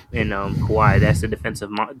PG and Kawhi, that's a defensive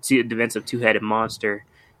two-headed monster,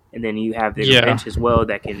 and then you have their bench as well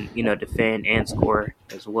that can defend and score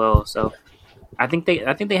as well. So I think they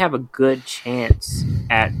have a good chance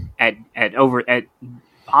at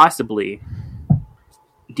possibly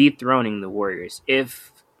dethroning the Warriors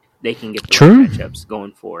if they can get the right matchups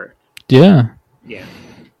going forward. Yeah,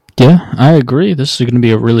 I agree. This is going to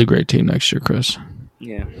be a really great team next year, Chris.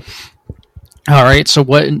 Yeah. All right, so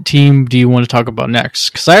what team do you want to talk about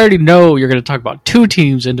next? Because I already know you're going to talk about two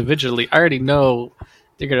teams individually. I already know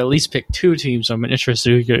they're going to at least pick two teams, so I'm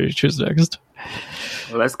interested who you're going to choose next.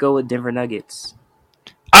 Well, let's go with Denver Nuggets.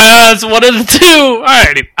 It's one of the two.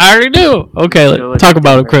 I already knew. Okay, talk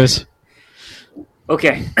about it, Chris.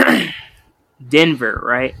 Okay. Denver,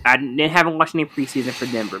 right? I haven't watched any preseason for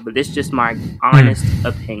Denver, but this is just my honest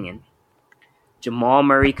opinion. Jamal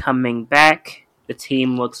Murray coming back. The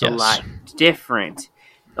team looks a lot different.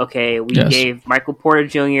 Okay, we gave Michael Porter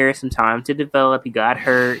Jr. some time to develop. He got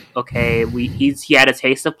hurt. Okay, he had a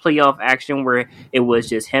taste of playoff action where it was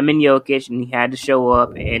just him and Jokic, and he had to show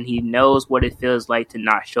up, and he knows what it feels like to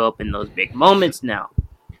not show up in those big moments now.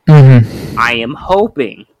 I am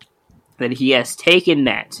hoping that he has taken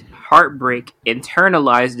that heartbreak,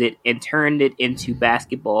 internalized it, and turned it into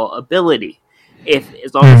basketball ability.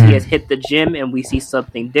 As long as he has hit the gym and we see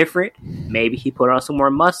something different, maybe he put on some more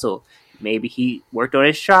muscle. Maybe he worked on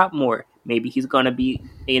his shot more. Maybe he's going to be,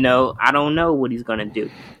 I don't know what he's going to do.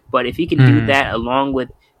 But if he can do that along with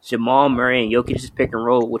Jamal Murray and Jokic's pick and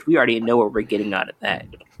roll, which we already know what we're getting out of that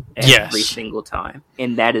every single time.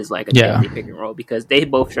 And that is like a deadly pick and roll because they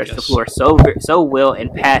both stretch the floor so well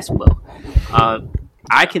and pass well.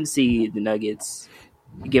 I can see the Nuggets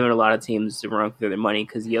giving a lot of teams a run for their money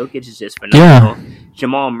because Jokic is just phenomenal.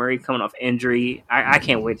 Jamal Murray coming off injury. I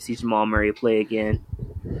can't wait to see Jamal Murray play again.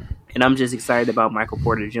 And I'm just excited about Michael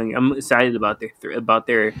Porter Jr. I'm excited about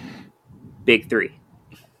their big three.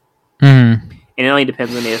 And it only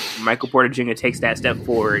depends on if Michael Porter Jr. takes that step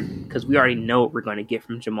forward because we already know what we're going to get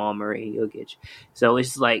from Jamal Murray and Jokic. So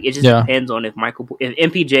it's like it just depends on if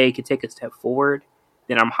MPJ can take a step forward,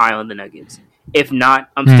 then I'm high on the Nuggets. If not,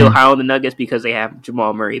 I'm still high on the Nuggets because they have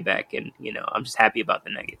Jamal Murray back, and I'm just happy about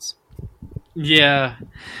the Nuggets. Yeah.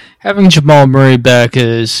 Having Jamal Murray back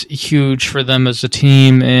is huge for them as a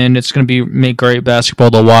team, and it's going to be make great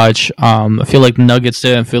basketball to watch. I feel like the Nuggets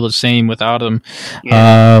didn't feel the same without him.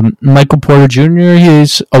 Yeah. Michael Porter Jr.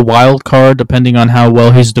 He's a wild card, depending on how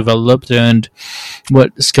well he's developed and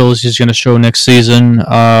what skills he's going to show next season.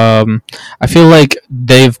 I feel like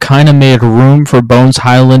they've kind of made room for Bones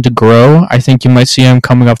Highland to grow. I think you might see him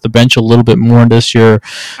coming off the bench a little bit more this year,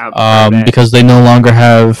 because they no longer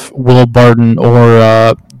have Will Barton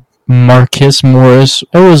or Marcus Morris.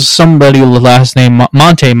 It was somebody with the last name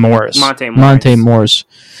Monte Morris. Monte Morris.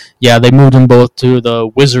 Yeah, they moved them both to the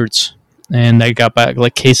Wizards, and they got back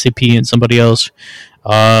like KCP and somebody else.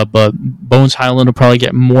 But Bones Highland will probably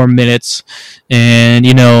get more minutes, and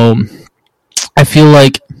I feel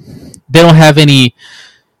like they don't have any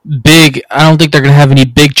big. I don't think they're going to have any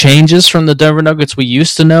big changes from the Denver Nuggets we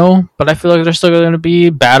used to know, but I feel like they're still going to be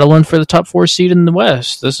battling for the top 4 seed in the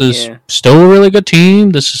West. This is still a really good team.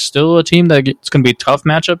 This is still a team that it's going to be a tough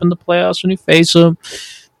matchup in the playoffs when you face them.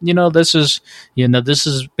 This is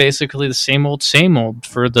basically the same old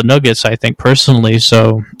for the Nuggets, I think personally.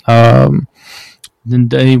 So,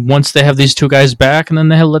 then once they have these two guys back, and then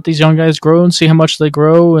they let these young guys grow and see how much they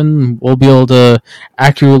grow, and we'll be able to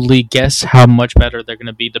accurately guess how much better they're going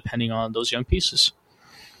to be depending on those young pieces.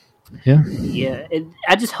 Yeah. Yeah.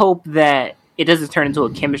 I just hope that it doesn't turn into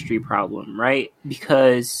a chemistry problem, right?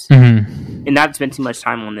 Because, and not to spend too much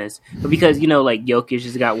time on this, but because, like Jokic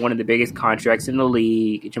has got one of the biggest contracts in the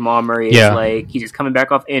league. Jamal Murray is he's just coming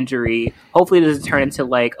back off injury. Hopefully it doesn't turn into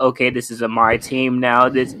okay, this is my team now.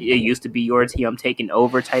 It used to be your team. I'm taking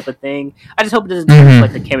over type of thing. I just hope it doesn't turn into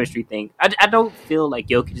like the chemistry thing. I don't feel like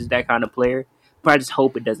Jokic is that kind of player, but I just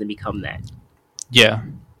hope it doesn't become that. Yeah.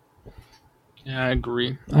 Yeah, I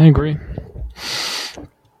agree.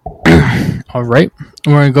 All right,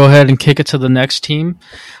 we're going to go ahead and kick it to the next team.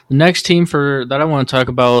 The next team that I want to talk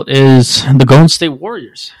about is the Golden State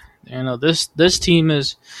Warriors. This team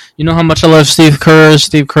is, how much I love Steve Kerr.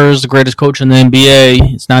 Steve Kerr is the greatest coach in the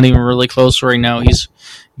NBA. It's not even really close right now. He's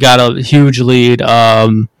got a huge lead.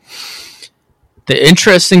 The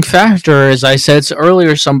interesting factor, as I said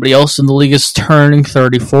earlier, somebody else in the league is turning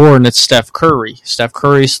 34, and it's Steph Curry. Steph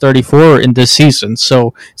Curry is 34 in this season.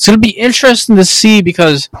 So it's going to be interesting to see,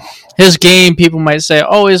 because his game, people might say,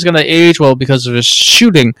 he's going to age well because of his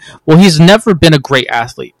shooting. Well, he's never been a great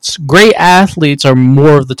athlete. Great athletes are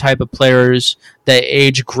more of the type of players that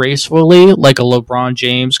age gracefully, like a LeBron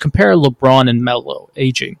James. Compare LeBron and Melo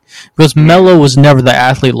aging, because Melo was never the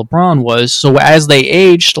athlete LeBron was. So as they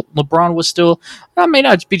aged, LeBron was still, I may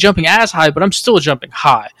not be jumping as high, but I'm still jumping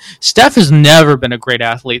high. Steph has never been a great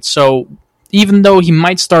athlete, so even though he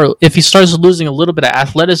might if he starts losing a little bit of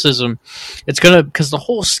athleticism, it's because the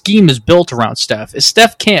whole scheme is built around Steph. If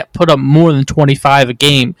Steph can't put up more than 25 a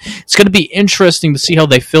game, it's going to be interesting to see how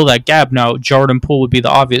they fill that gap. Now, Jordan Poole would be the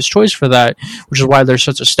obvious choice for that, which is why they're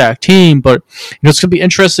such a stacked team, but it's going to be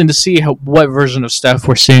interesting to see what version of Steph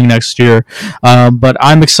we're seeing next year. But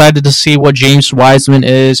I'm excited to see what James Wiseman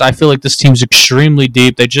is. I feel like this team's extremely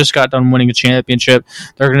deep. They just got done winning a championship.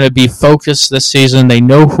 They're going to be focused this season. They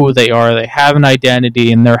know who they are. They have an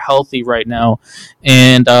identity, and they're healthy right now.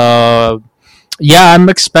 And I'm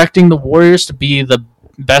expecting the Warriors to be the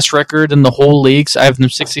best record in the whole league. I have them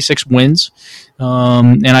 66 wins,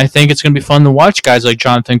 and I think it's going to be fun to watch guys like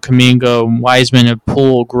Jonathan Kuminga, Wiseman, and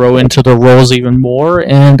Poole grow into their roles even more.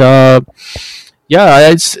 And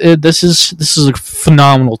this is a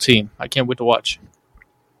phenomenal team. I can't wait to watch.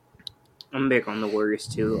 I'm big on the Warriors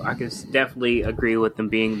too. I can definitely agree with them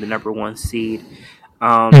being the number 1 seed.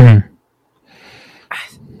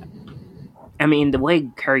 I mean, the way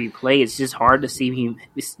Curry plays, it's just hard to see him.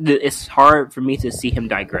 It's hard for me to see him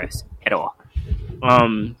digress at all.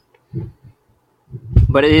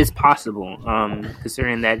 But it is possible,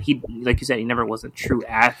 considering that he, like you said, he never was a true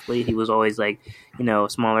athlete. He was always a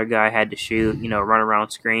smaller guy, had to shoot, run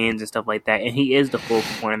around screens and stuff like that. And he is the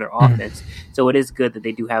focal point of their offense. So it is good that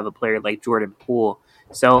they do have a player like Jordan Poole.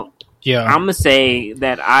 So I'm going to say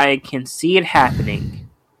that I can see it happening,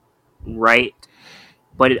 right?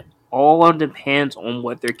 But it all depends on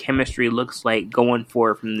what their chemistry looks like going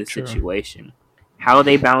forward from this situation. How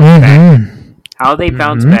they bounce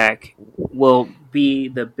back will be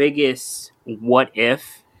the biggest what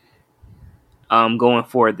if going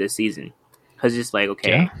forward this season. Because it's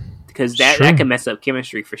because that can mess up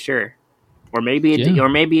chemistry for sure. Or maybe it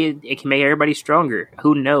can make everybody stronger.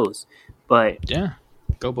 Who knows? But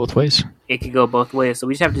go both ways. It could go both ways. So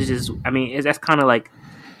we just have to that's kind of like,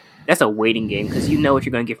 that's a waiting game, because you know what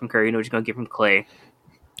you're going to get from Curry, you know what you're going to get from Clay.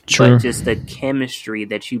 True. But just the chemistry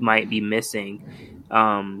that you might be missing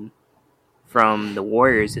from the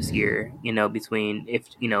Warriors this year. Between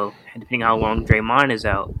depending how long Draymond is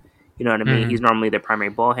out, you know what I mean. He's normally the primary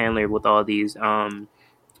ball handler with all these what are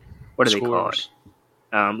they called?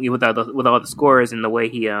 With all the scores and the way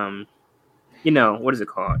he what is it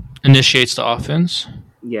called? Initiates the offense.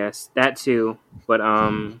 Yes, that too. But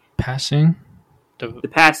passing. The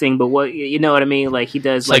passing, but what you know what I mean? Like he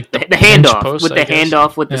does like the handoff post, with the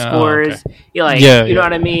handoff with the scores. Okay. You know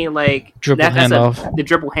what I mean? Like dribble handoff. The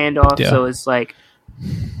dribble handoff. Yeah. So it's like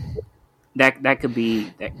that could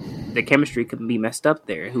be the chemistry could be messed up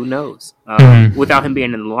there. Who knows? Without him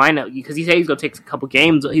being in the lineup, because he said he's gonna take a couple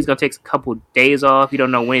games. He's gonna take a couple days off. You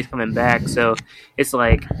don't know when he's coming back. So it's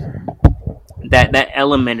like that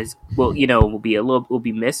element will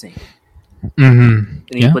be missing. And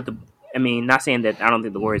you put not saying that I don't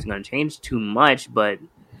think the Warriors are going to change too much, but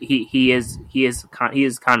he is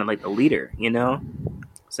kind of like the leader,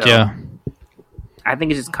 So yeah, I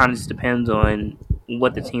think it just kind of just depends on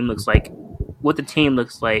what the team looks like. What the team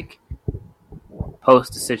looks like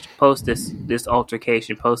post this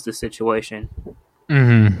altercation, post this situation.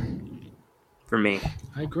 For me,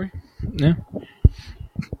 I agree. Yeah.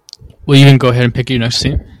 Well, you can go ahead and pick your next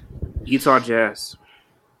team. Utah Jazz.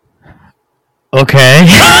 Okay.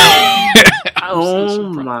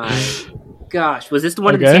 Oh my gosh. Was this the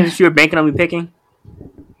one of the teams that you were banking on me picking?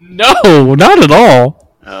 No, not at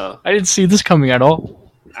all. Oh. I didn't see this coming at all.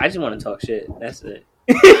 I just want to talk shit. That's it.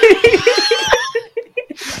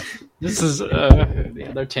 This is,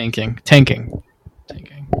 they're tanking. They're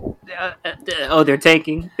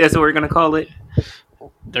tanking? That's what we're going to call it?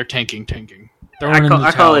 They're tanking.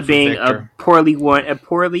 I call it being a poorly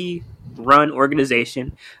run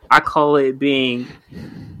organization. I call it being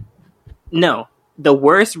the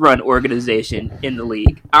worst run organization in the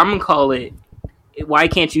league. I'm gonna call it why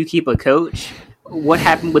can't you keep a coach? What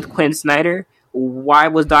happened with Quinn Snyder? Why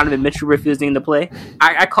was Donovan Mitchell refusing to play?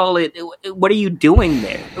 I call it what are you doing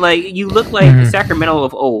there? Like you look like Sacramento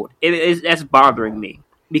of old. That's bothering me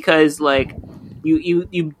because like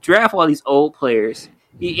you draft all these old players.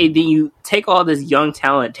 Then you take all this young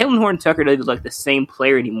talent. Taylor Horton-Tucker doesn't look like the same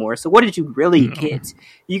player anymore. So what did you really get?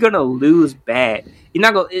 You're gonna lose bad. You're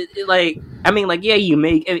not gonna you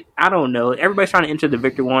make. I don't know. Everybody's trying to enter the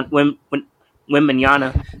Victor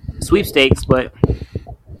Wembanyama sweepstakes, but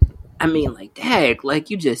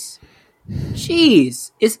dag, you just,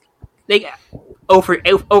 jeez, it's they got 0 for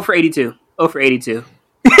 82. 0 for 82.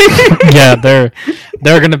 Yeah, they're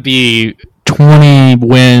gonna be 20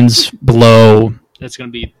 wins below. It's going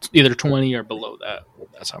to be either 20 or below that.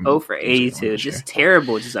 That's how. 0 for 82. Just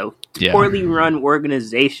terrible. Just a poorly run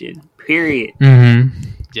organization. Period.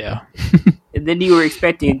 Yeah. And then you were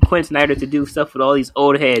expecting Quinn Snyder to do stuff with all these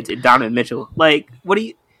old heads and Donovan Mitchell. Like, what do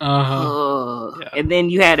you... Yeah. And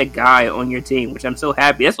then you had a guy on your team, which I'm so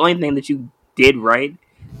happy. That's the only thing that you did right.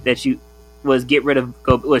 That you was get rid of...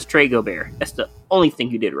 was Trey Gobert. That's the only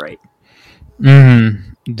thing you did right. Yeah.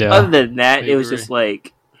 Other than that, it was just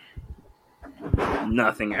like...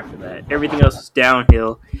 nothing after that. Everything else is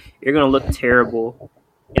downhill. You're gonna look terrible.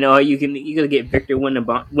 You're gonna get Victor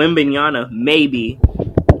Wembanyama maybe,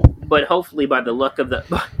 but hopefully by the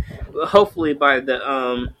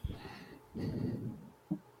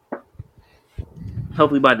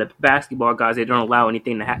basketball guys, they don't allow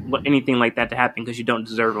anything like that to happen because you don't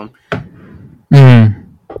deserve them.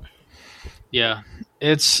 Yeah.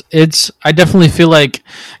 It's. I definitely feel like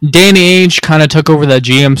Danny Ainge kind of took over that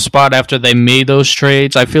GM spot after they made those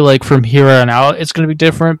trades. I feel like from here on out, it's going to be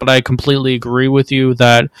different. But I completely agree with you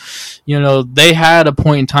that, they had a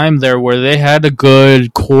point in time there where they had a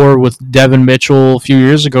good core with Devin Mitchell a few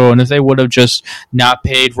years ago, and if they would have just not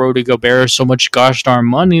paid Rudy Gobert so much gosh darn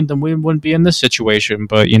money, then we wouldn't be in this situation.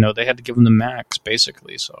 But they had to give him the max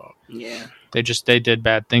basically. So yeah. They did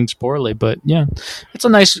bad things poorly, but yeah, it's a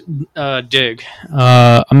nice dig.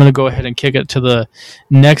 I'm going to go ahead and kick it to the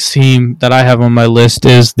next team that I have on my list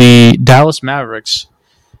is the Dallas Mavericks.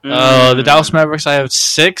 The Dallas Mavericks, I have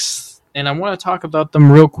 6th, and I want to talk about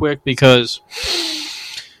them real quick because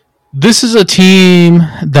this is a team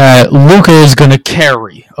that Luka is going to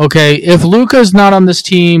carry, okay? If Luka is not on this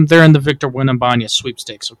team, they're in the Victor Wembanyama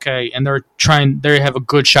sweepstakes, okay? And they have a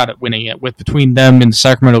good shot at winning it with between them and the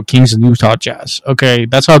Sacramento Kings and Utah Jazz, okay?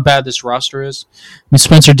 That's how bad this roster is.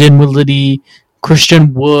 Spencer Dinwiddie,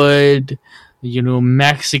 Christian Wood,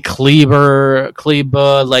 Maxi Kleber,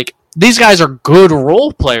 like, these guys are good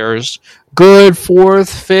role players, good 4th,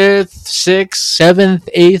 5th, 6th, 7th,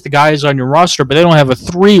 8th guys on your roster, but they don't have a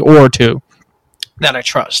 3 or 2 that I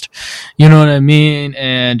trust. You know what I mean?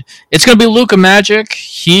 And it's going to be Luka Magic.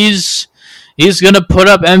 He's He's going to put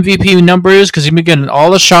up MVP numbers because he's been getting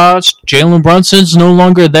all the shots. Jalen Brunson's no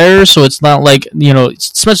longer there, so it's not like,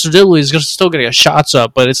 Spencer Dinwiddie is still going to get shots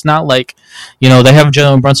up, but it's not like, they have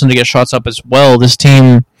Jalen Brunson to get shots up as well. This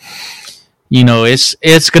team,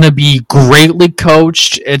 it's going to be greatly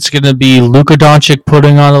coached. It's going to be Luka Doncic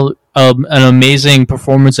putting on an amazing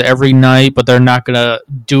performance every night, but they're not going to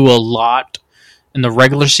do a lot in the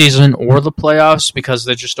regular season or the playoffs because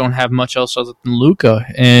they just don't have much else other than Luka.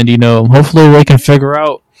 And, hopefully they can figure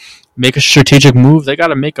out, make a strategic move. They got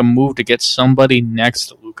to make a move to get somebody next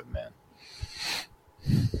to Luka, man.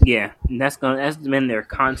 Yeah, and that's been their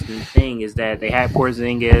constant thing is that they had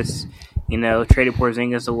Porzingis, traded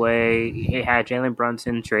Porzingis away. They had Jalen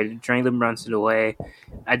Brunson, traded Jalen Brunson away.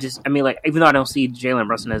 Even though I don't see Jalen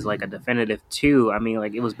Brunson as like a definitive 2,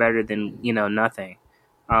 it was better than, nothing.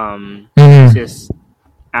 It's just,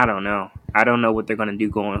 I don't know. I don't know what they're going to do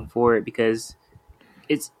going forward because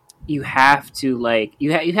you have to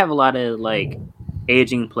you have a lot of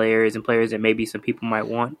aging players and players that maybe some people might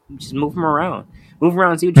want. Just move them around,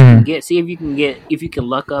 see what you can get. See if you can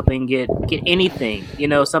luck up and get anything.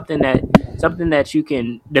 Something that you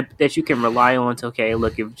can rely on. To, okay,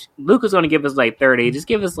 look, if Luka's going to give us 30, just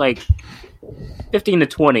give us 15 to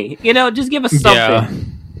 20. Just give us something. Yeah.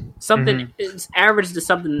 Something is average to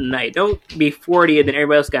something tonight. Don't be 40 and then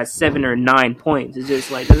everybody else got 7 or 9 points. It's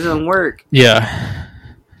just it doesn't work. Yeah,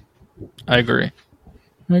 I agree.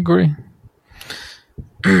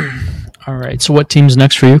 All right. So, what team's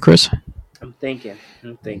next for you, Chris? I'm thinking.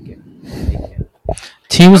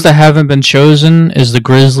 Teams that haven't been chosen is the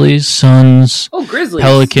Grizzlies, Suns, Grizzlies,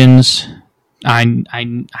 Pelicans. I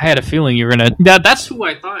had a feeling you were gonna. That's who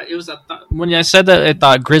I thought it was. When I said that, I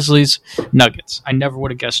thought Grizzlies, Nuggets. I never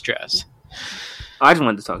would have guessed Jazz. I just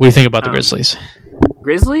wanted to talk. What do you think about the Grizzlies?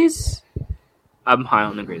 Grizzlies. I'm high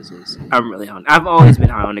on the Grizzlies. I'm really high. I've always been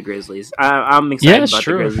high on the Grizzlies. I'm excited about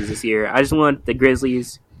the Grizzlies this year. I just want the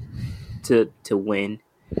Grizzlies to win.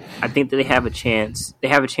 I think that they have a chance. They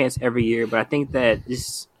have a chance every year, but I think that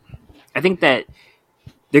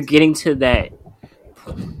they're getting to that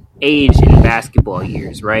age in basketball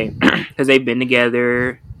years, right? Because they've been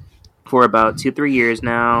together for about 2-3 years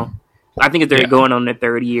now. I think if they're going on their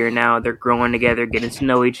third year now, they're growing together, getting to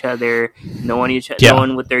know each other, knowing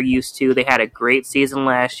what they're used to. They had a great season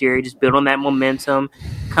last year. Just build on that momentum,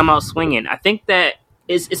 come out swinging. I think that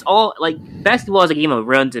it's all basketball is a game of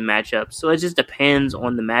runs and matchups, so it just depends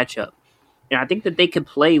on the matchup. And I think that they could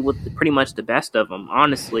play with pretty much the best of them,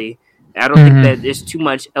 honestly. I don't think that there's too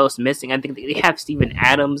much else missing. I think they have Steven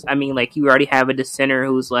Adams. You already have a center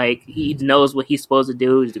who's he knows what he's supposed to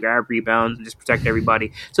do, is to grab rebounds and just protect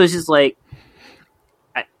everybody. So it's just I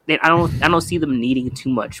don't see them needing too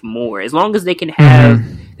much more. As long as they can have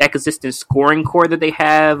that consistent scoring core that they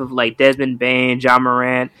have of Desmond Bane, John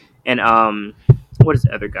Morant, and what is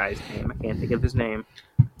the other guy's name? I can't think of his name.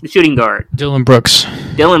 The shooting guard, Dylan Brooks.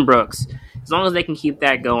 As long as they can keep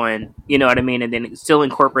that going, you know what I mean, and then still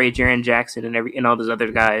incorporate Jaren Jackson and all those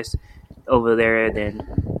other guys over there, then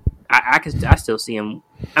I still see them.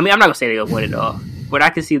 I'm not gonna say they'll win it all, but I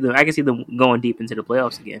can see them going deep into the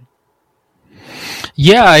playoffs again.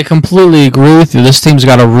 Yeah, I completely agree with you. This team's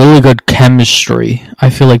got a really good chemistry. I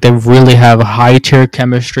feel like they really have a high-tier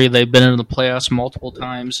chemistry. They've been in the playoffs multiple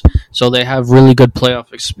times, so they have really good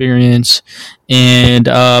playoff experience. And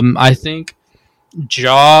I think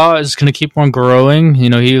Ja is going to keep on growing.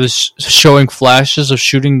 He was showing flashes of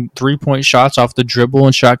shooting 3-point shots off the dribble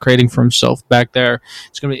and shot creating for himself back there.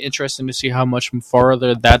 It's going to be interesting to see how much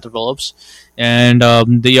farther that develops. And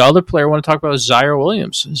the other player I want to talk about is Zaire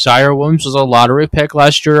Williams. Zaire Williams was a lottery pick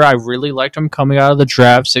last year. I really liked him coming out of the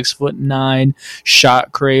draft. 6'9",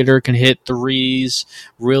 shot creator, can hit threes,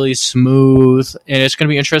 really smooth. And it's going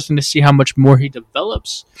to be interesting to see how much more he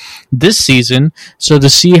develops this season. So to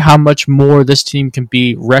see how much more this team can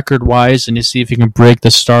be record-wise and to see if he can break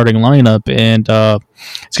the starting lineup. And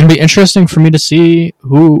it's going to be interesting for me to see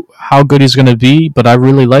how good he's going to be. But I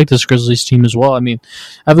really like this Grizzlies team as well.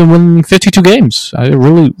 I've been winning 52 games. I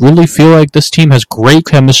really, really feel like this team has great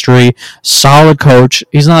chemistry, solid coach.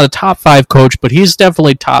 He's not a top 5 coach, but he's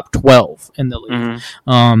definitely top 12 in the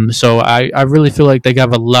league. So I really feel like they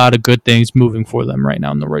have a lot of good things moving for them right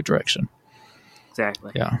now in the right direction.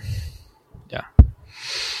 Exactly. Yeah.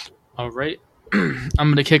 All right. I'm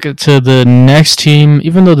going to kick it to the next team,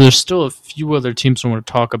 even though there's still a few other teams I want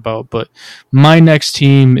to talk about, but my next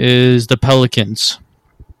team is the Pelicans.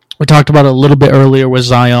 We talked about it a little bit earlier with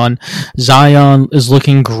Zion. Zion is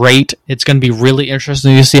looking great. It's going to be really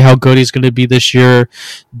interesting to see how good he's going to be this year.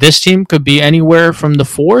 This team could be anywhere from the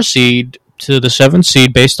 4 seed to the 7th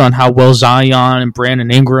seed based on how well Zion and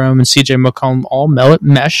Brandon Ingram and CJ McCollum all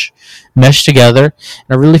mesh together. And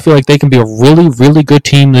I really feel like they can be a really, really good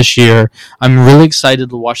team this year. I'm really excited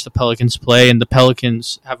to watch the Pelicans play, and the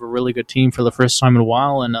Pelicans have a really good team for the first time in a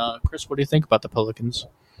while. And Chris, what do you think about the Pelicans?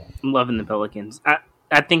 I'm loving the Pelicans.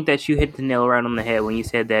 I think that you hit the nail right on the head when you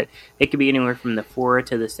said that it could be anywhere from the 4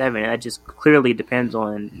 to the 7. That just clearly depends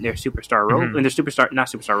on their superstar role, and their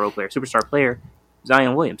superstar player,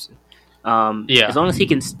 Zion Williamson. As long as he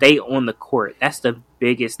can stay on the court, that's the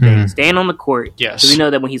biggest thing. Staying on the court. Yes. So we know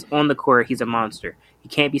that when he's on the court, he's a monster. He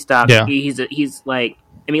can't be stopped. Yeah. He's not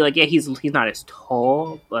as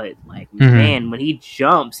tall, but man, when he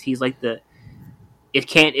jumps, he's like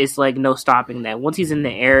it's like no stopping that. Once he's in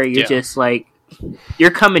the air, you're just like,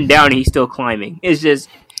 you're coming down and he's still climbing. It's just,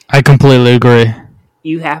 I completely agree.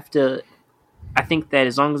 You have to, I think that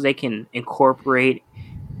as long as they can incorporate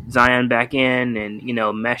Zion back in and,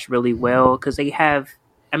 mesh really well, because they have,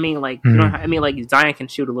 Zion can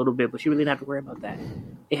shoot a little bit, but you really don't have to worry about that.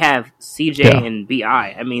 They have CJ and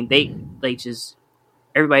BI. I mean, they just,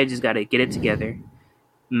 everybody just got to get it together,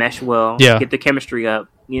 mesh well, get the chemistry up.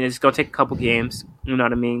 It's going to take a couple games, you know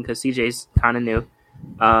what I mean? Because CJ's kind of new.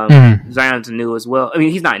 Zion's new as well. I mean,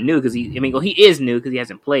 he's not new because he is new because he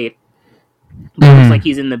hasn't played. But it looks like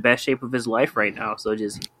he's in the best shape of his life right now. So I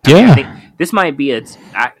think this might be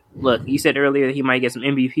look, you said earlier that he might get some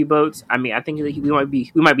MVP votes. I mean, I think that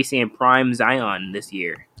we might be seeing prime Zion this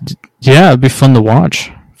year. Yeah, it'd be fun to watch.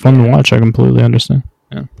 I completely understand.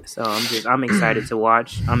 Yeah. So I'm excited to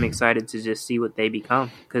watch. I'm excited to just see what they become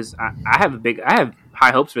because I have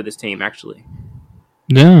high hopes for this team actually.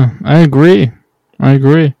 Yeah, I agree.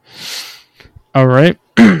 All right.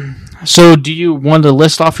 So do you want to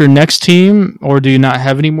list off your next team, or do you not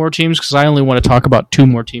have any more teams? Because I only want to talk about 2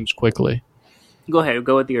 more teams quickly. Go ahead.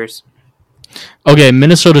 Go with yours. Okay,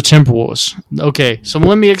 Minnesota Timberwolves. Okay, so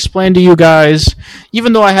let me explain to you guys.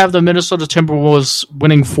 Even though I have the Minnesota Timberwolves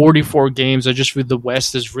winning 44 games, I just feel the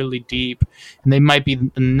West is really deep, and they might be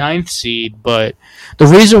the 9th seed. But the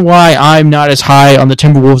reason why I'm not as high on the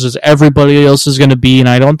Timberwolves as everybody else is going to be, and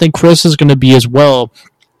I don't think Chris is going to be as well,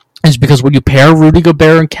 is because when you pair Rudy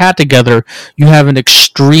Gobert and Cat together, you have an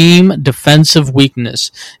extreme defensive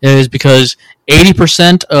weakness. It is because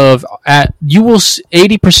 80% of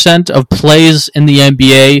plays in the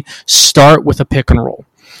NBA start with a pick and roll.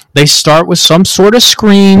 They start with some sort of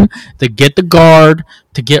screen to get the guard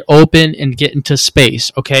to get open and get into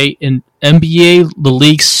space. Okay, in NBA, the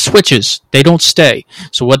league switches; they don't stay.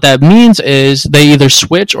 So what that means is they either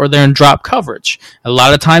switch or they're in drop coverage. A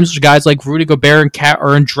lot of times, guys like Rudy Gobert and Cat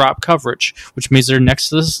are in drop coverage, which means they're next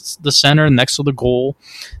to the center, next to the goal,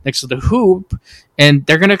 next to the hoop, and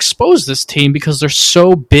they're going to expose this team because they're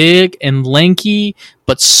so big and lanky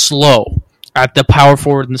but slow at the power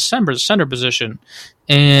forward and the center position.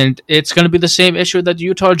 And it's going to be the same issue that the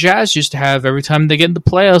Utah Jazz used to have every time they get in the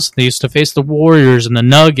playoffs. They used to face the Warriors and the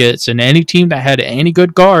Nuggets, and any team that had any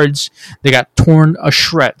good guards, they got torn to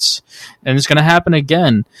shreds. And it's going to happen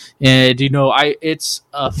again. And, it's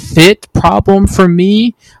a fit problem for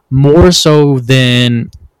me more so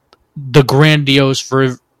than the grandiose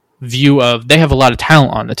view of they have a lot of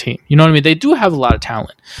talent on the team. You know what I mean? They do have a lot of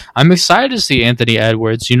talent. I'm excited to see Anthony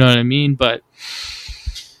Edwards, you know what I mean? But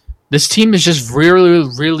this team is just really,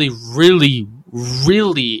 really, really,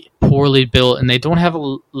 really poorly built, and they don't have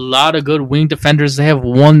a lot of good wing defenders. They have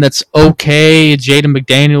one that's okay, Jaden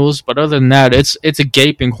McDaniels, but other than that, it's a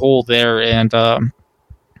gaping hole there, and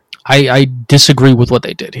I disagree with what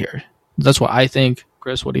they did here. That's what I think.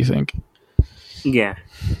 Chris, what do you think? Yeah,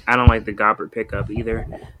 I don't like the Gobbert pickup either.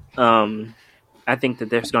 I think that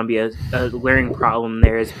there's going to be a glaring problem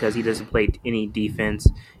there is because he doesn't play any defense,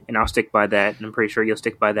 and I'll stick by that, and I'm pretty sure you'll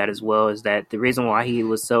stick by that as well, is that the reason why he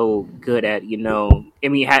was so good at,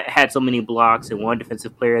 had so many blocks and won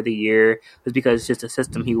Defensive Player of the Year was because it's just a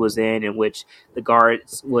system he was in which the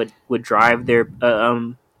guards would drive their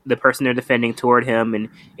the person they're defending toward him, and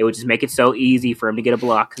it would just make it so easy for him to get a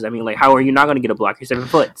block. Because, how are you not going to get a block? You're 7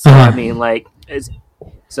 foot.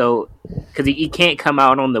 So, because he can't come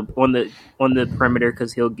out on the perimeter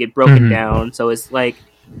because he'll get broken down. So it's like,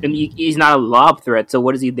 he's not a lob threat. So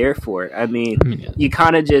what is he there for? You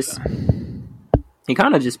kind of just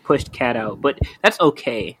pushed Cat out, but that's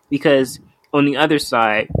okay because on the other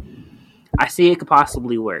side, I see it could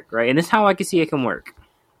possibly work, right? And this is how I can see it can work.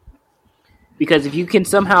 Because if you can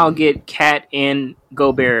somehow get Cat and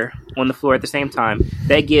Gobert on the floor at the same time,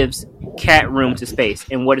 that gives Cat room to space.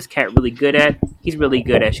 And what is Cat really good at? He's really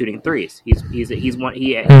good at shooting threes.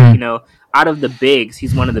 Out of the bigs,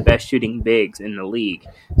 he's one of the best shooting bigs in the league.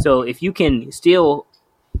 So if you can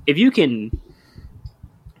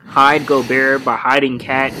hide Gobert by hiding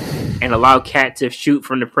Cat and allow Cat to shoot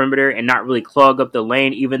from the perimeter and not really clog up the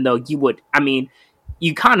lane, even though you would, I mean,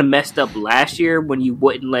 you kind of messed up last year when you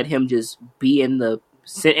wouldn't let him just be in the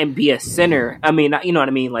and be a center. I mean, you know what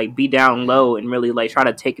I mean? Like, be down low and really, like, try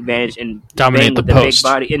to take advantage and dominate the big post.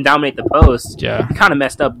 body and dominate the post. Yeah. You kind of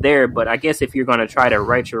messed up there, but I guess if you're going to try to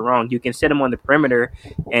right your wrong, you can set him on the perimeter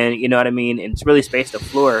and, you know what I mean? And it's really space the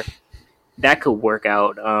floor. That could work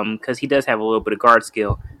out because he does have a little bit of guard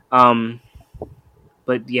skill.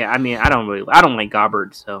 But, yeah, I mean, I don't like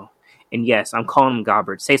Gobbert, so. And, yes, I'm calling him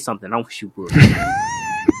Gobbert. Say something. I wish you would.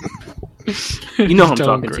 You know who I'm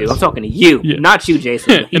talking to. I'm talking to you, not you,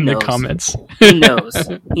 Jason. He knows. The comments. He knows.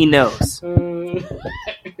 He knows.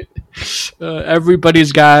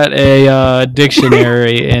 Everybody's got a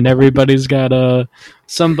dictionary, and everybody's got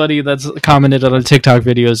somebody that's commented on TikTok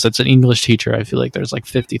videos that's an English teacher. I feel like there's like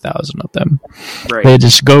 50,000 of them. Right. They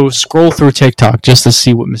just go scroll through TikTok just to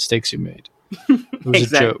see what mistakes you made. It was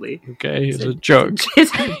exactly. a joke. Okay, it was a joke.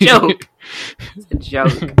 It's a joke. It's a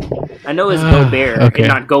joke. I know it's Gobert and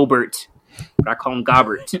not Gobert, but I call him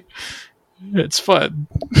Gobbert. It's fun.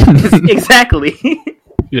 Exactly.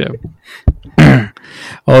 Yeah.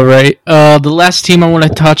 All right. The last team I want to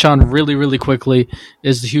touch on really, really quickly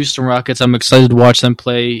is the Houston Rockets. I'm excited to watch them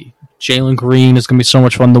play. Jalen Green is going to be so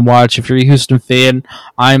much fun to watch. If you're a Houston fan,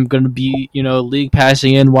 I'm going to be, league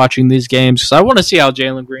passing in, watching these games because I want to see how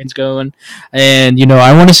Jalen Green's going. And,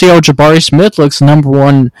 I want to see how Jabari Smith looks, the number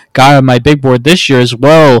one guy on my big board this year as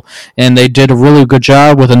well. And they did a really good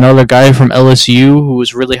job with another guy from LSU who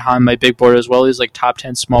was really high on my big board as well. He's like top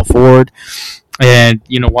 10 small forward. And,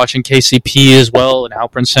 watching KCP as well, and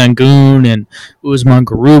Alperen Sengun, and Usman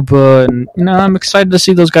Garuba. And, I'm excited to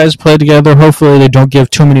see those guys play together. Hopefully they don't give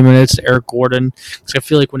too many minutes to Eric Gordon. Because I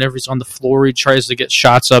feel like whenever he's on the floor, he tries to get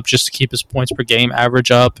shots up just to keep his points per game average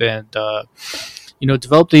up. And,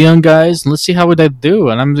 develop the young guys. And let's see how they do.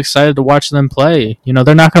 And I'm excited to watch them play.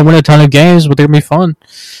 They're not going to win a ton of games, but they're going to be fun.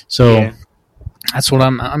 So... Yeah. That's what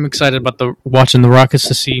I'm excited about watching the Rockets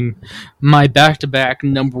to see my back-to-back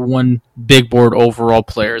number one big board overall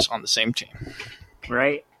players on the same team.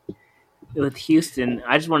 Right. With Houston,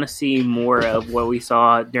 I just want to see more of what we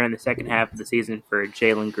saw during the second half of the season for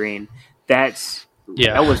Jalen Green. That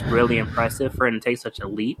was really impressive for him to take such a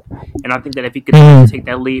leap. And I think that if he could take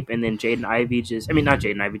that leap and then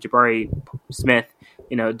Jabari Smith,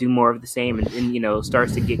 do more of the same and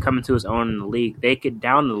starts to coming to his own in the league, they could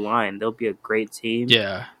down the line, they'll be a great team.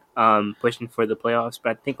 Yeah. Pushing for the playoffs, but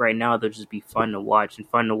I think right now they'll just be fun to watch and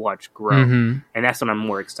fun to watch grow. Mm-hmm. And that's what I'm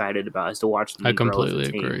more excited about, is to watch them grow. I completely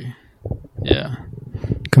agree. Yeah.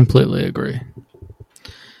 Completely agree.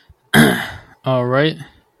 All right.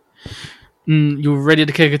 You ready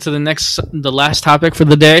to kick it to the last topic for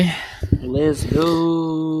the day? Let's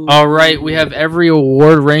go. All right, we have every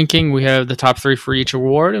award ranking. We have the top 3 for each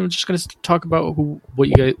award, and we're just going to talk about what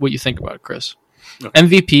you think about it, Chris. Okay.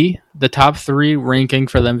 MVP, the top 3 ranking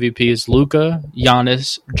for the MVP is Luka,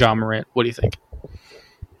 Giannis, Ja Morant. What do you think?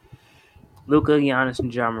 Luka, Giannis,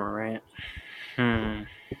 and Ja Morant. That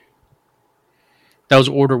was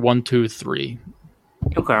order 1, 2, 3.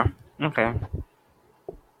 Okay.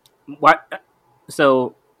 What?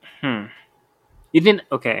 So, You didn't.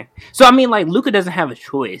 Okay. So I mean, like, Luka doesn't have a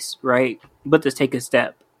choice, right? But to take a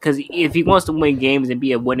step, because if he wants to win games and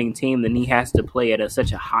be a winning team, then he has to play at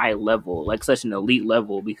such a high level, like such an elite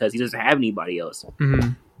level, because he doesn't have anybody else.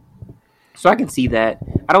 Mm-hmm. So I can see that.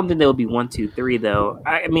 I don't think there will be 1, 2, 3 though.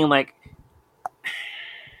 I mean, like,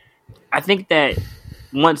 I think that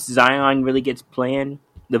once Zion really gets playing,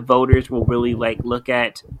 the voters will really look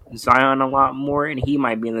at Zion a lot more, and he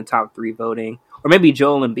might be in the top 3 voting, or maybe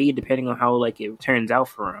Joel Embiid, depending on how it turns out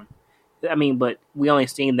for him. I mean, but we only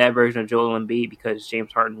seen that version of Joel Embiid because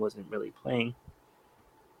James Harden wasn't really playing.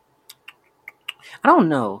 I don't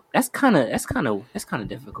know. That's kind of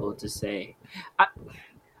difficult to say. I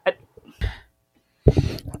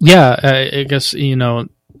guess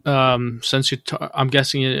since I'm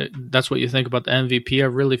guessing that's what you think about the MVP. I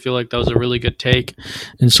really feel like that was a really good take,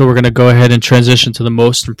 and so we're going to go ahead and transition to the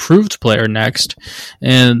most improved player next.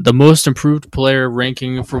 And the most improved player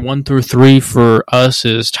ranking for 1 through 3 for us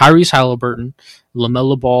is Tyrese Halliburton,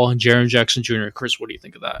 LaMelo Ball, and Jaren Jackson Jr. Chris, what do you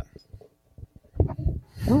think of that?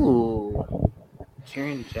 Ooh,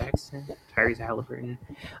 Jaren Jackson, Tyrese Halliburton.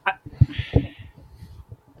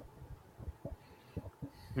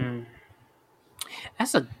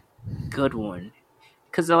 That's a good one,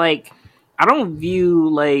 because I don't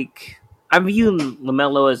view I view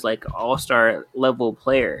LaMelo as all-star level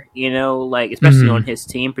player, especially on his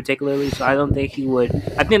team particularly. So I don't think he would.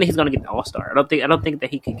 I think that he's going to get the all-star. I don't think that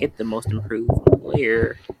he could get the most improved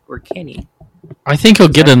player, or can he? I think he'll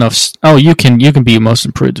get enough. Oh, you can be most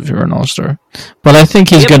improved if you're an all-star, but I think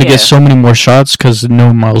he's going to get so many more shots because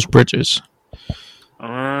no Miles Bridges.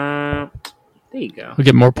 There you go. He'll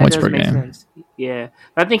get more points per game. Sense. Yeah,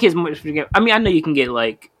 I think his. I mean, I know you can get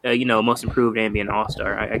like most improved and be an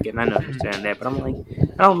all-star. I understand that, but I'm like,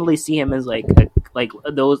 I don't really see him as like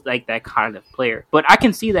that kind of player. But I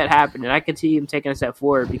can see that happening. I can see him taking a step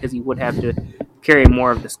forward because he would have to carry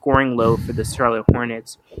more of the scoring load for the Charlotte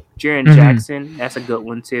Hornets. Jaren Jackson, that's a good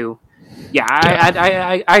one too. Yeah,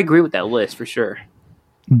 I agree with that list for sure.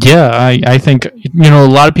 Yeah, I think, a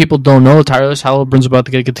lot of people don't know Tyrese Halliburton's about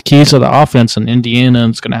to get the keys to the offense in Indiana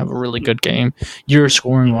and it's going to have a really good game. You're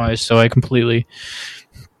scoring wise, so I completely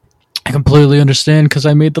understand because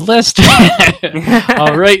I made the list.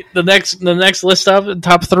 All right, the next list up, the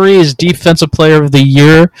top 3 is Defensive Player of the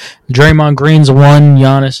Year. Draymond Green's 1,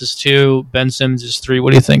 Giannis is 2, Ben Simmons is 3.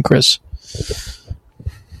 What do you think, Chris?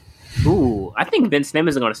 Ooh, I think Ben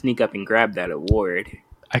Simmons is going to sneak up and grab that award.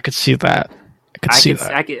 I could see that.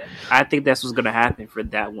 I think that's what's going to happen for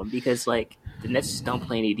that one because like the Nets just don't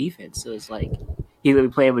play any defense, so it's like he's going to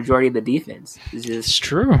be playing a majority of the defense. It's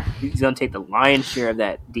true. He's going to take the lion's share of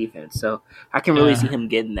that defense, so I can really see him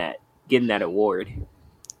getting that award.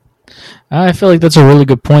 I feel like that's a really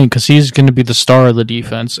good point because he's going to be the star of the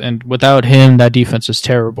defense, and without him, that defense is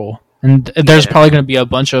terrible. And there's probably going to be a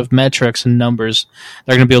bunch of metrics and numbers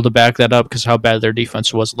that are going to be able to back that up because how bad their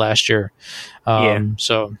defense was last year.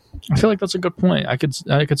 So I feel like that's a good point. I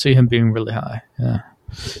could see him being really high. Yeah,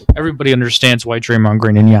 everybody understands why Draymond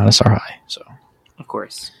Green and Giannis are high. So of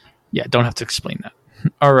course, yeah, don't have to explain that.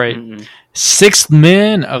 All right, 6th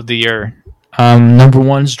man of the year. Number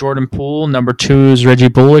 1 is Jordan Poole. Number 2 is Reggie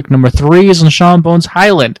Bullock. Number 3 is LaShawn Bones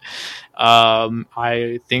Highland.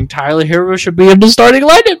 I think Tyler Hero should be in the starting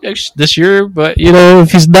lineup this year, but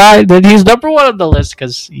if he's not, then he's number 1 on the list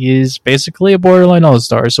because he's basically a borderline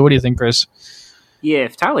all-star. So what do you think, Chris? Yeah,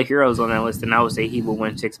 if Tyler Hero's on that list, then I would say he will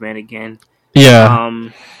win 6th man again. Yeah.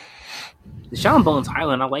 Deshaun Bones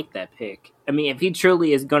Highland, I like that pick. I mean, if he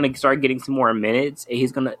truly is going to start getting some more minutes,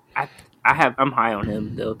 he's going to. I'm high on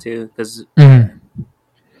him though too because so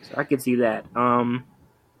I can see that.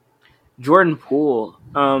 Jordan Poole.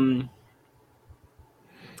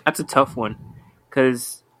 That's a tough one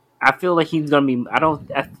because I feel like he's gonna be. I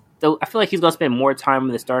feel like he's gonna spend more time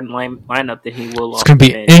in the starting lineup than he will. It's gonna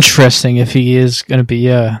be interesting if he is gonna be.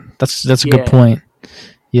 Yeah, that's a good point.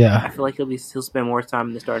 Yeah, I feel like he'll spend more time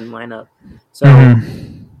in the starting lineup. So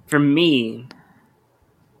for me,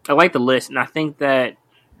 I like the list, and I think that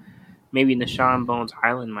maybe Deshaun Bones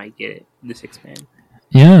Highland might get it, the 6th man.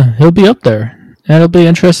 Yeah, he'll be up there. And it'll be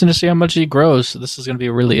interesting to see how much he grows. So this is going to be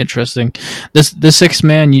really interesting. This 6th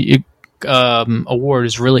man award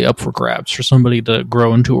is really up for grabs for somebody to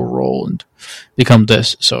grow into a role and become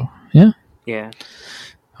this. So, yeah. Yeah.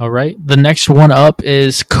 All right. The next one up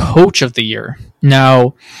is Coach of the Year.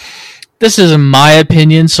 Now, this is in my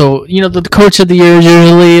opinion. So, the Coach of the Year is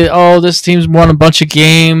usually, this team's won a bunch of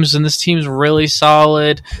games and this team's really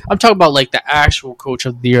solid. I'm talking about like the actual Coach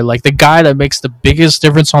of the Year, like the guy that makes the biggest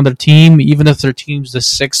difference on their team, even if their team's the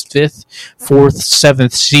 6th, 5th, 4th,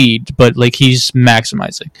 7th seed, but like he's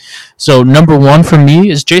maximizing. So, number 1 for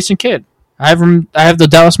me is Jason Kidd. I have the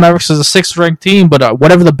Dallas Mavericks as a 6th ranked team, but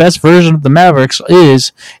whatever the best version of the Mavericks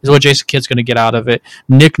is what Jason Kidd's going to get out of it.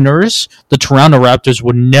 Nick Nurse, the Toronto Raptors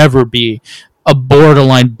would never be a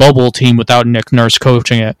borderline bubble team without Nick Nurse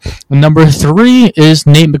coaching it. And number 3 is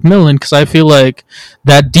Nate McMillan because I feel like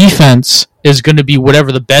that defense is going to be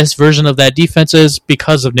whatever the best version of that defense is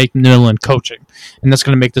because of Nate McMillan coaching, and that's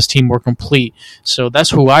going to make this team more complete. So that's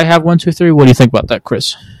who I have. 1, 2, 3. What do you think about that,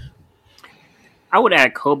 Chris? I would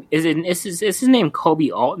add Kobe. Is his name Kobe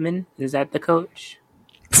Altman? Is that the coach?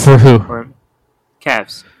 For who? Or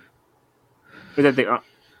Cavs? Or that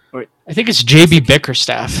I think it's JB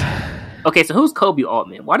Bickerstaff. Okay, so who's Kobe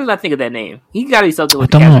Altman? Why did I think of that name? He got to be something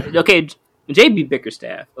with the Cavs. Okay, JB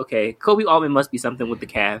Bickerstaff. Okay, Kobe Altman must be something with the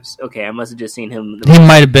Cavs. Okay, I must have just seen him. He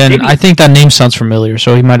might have been. I think that name sounds familiar,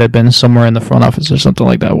 so he might have been somewhere in the front office or something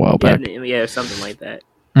like that a while back. Yeah, something like that.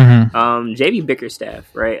 Mm-hmm. JB Bickerstaff,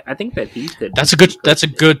 right? I think that he could. That's a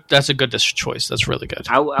good choice. That's really good.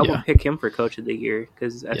 I would pick him for Coach of the Year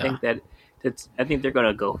because I think I think they're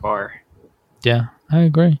gonna go far. Yeah, I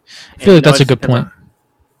agree. I feel like that's a good point.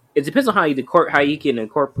 It depends on how you can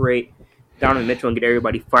incorporate Donovan Mitchell and get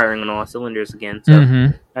everybody firing on all cylinders again.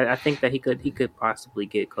 So I think that he could possibly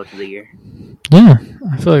get Coach of the Year. Yeah,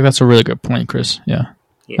 I feel like that's a really good point, Chris. Yeah.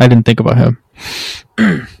 I didn't think about him.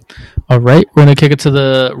 All right, we're going to kick it to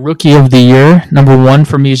the Rookie of the Year. Number 1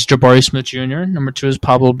 for me is Jabari Smith Jr. Number 2 is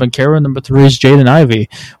Pablo Banchero. Number 3 is Jaden Ivey.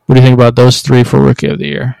 What do you think about those 3 for Rookie of the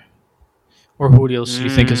Year? Or who else do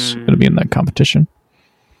you think is going to be in that competition?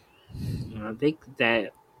 I think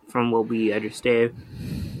that from what we understand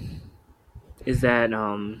is that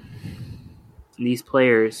these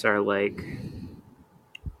players are like,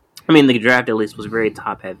 I mean, the draft at least was very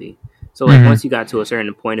top heavy. So like once you got to a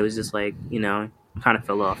certain point, it was just like, kind of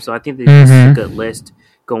fell off. So I think that this is a good list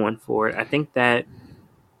going forward. I think that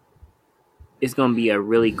it's going to be a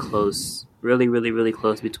really close, really, really, really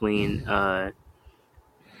close between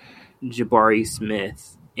Jabari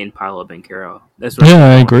Smith and Paolo Banchero. That's what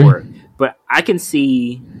I agree. For. But I can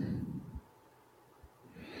see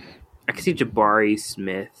Jabari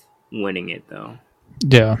Smith winning it though.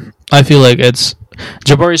 Yeah, I feel like it's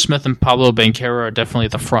Jabari Smith and Pablo Banchero are definitely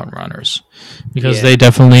the front runners because they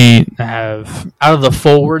definitely have, out of the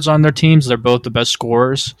forwards on their teams, they're both the best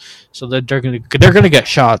scorers. So they're gonna get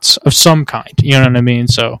shots of some kind. You know what I mean?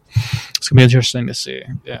 So it's gonna be interesting to see.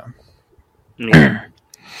 Yeah.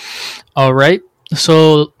 All right.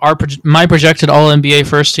 So my projected All NBA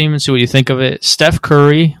first team, and see what you think of it: Steph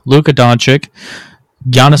Curry, Luka Doncic,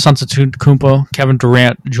 Giannis Antetokounmpo, Kevin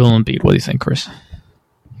Durant, Joel Embiid. What do you think, Chris?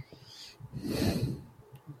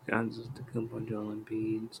 Antetokounmpo, Joel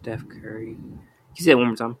Embiid, Steph Curry. Can you say it one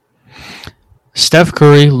more time? Steph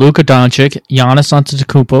Curry, Luka Doncic, Giannis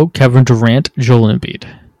Antetokounmpo, Kevin Durant, Joel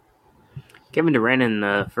Embiid. Kevin Durant in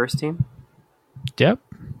the first team? Yep.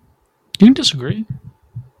 You can disagree.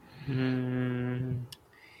 I'm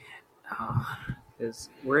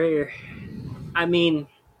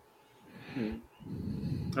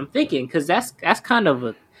thinking because that's kind of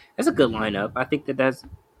a good lineup. I think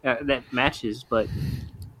that matches, but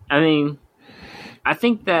I mean, I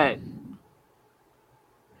think that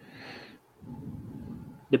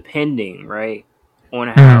depending right on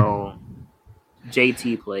how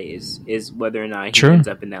JT plays is whether or not he ends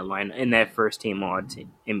up in that line in that first team on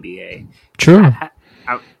NBA. True.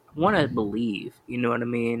 I want to believe, you know what I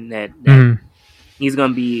mean, that he's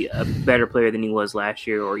going to be a better player than he was last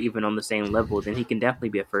year, or even on the same level. Then he can definitely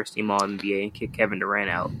be a first team All NBA and kick Kevin Durant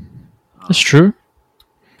out. That's true.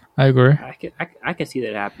 I agree. I can see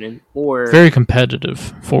that happening. Or very competitive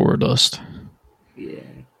forward list.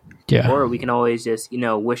 Yeah. Or we can always just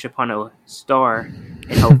wish upon a star,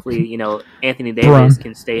 and hopefully Anthony Davis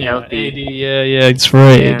can stay healthy. AD, yeah, it's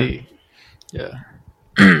right. AD. Yeah.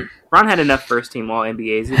 Ron had enough first team All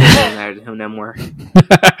NBAs. It doesn't matter to him no more.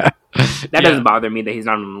 That doesn't bother me that he's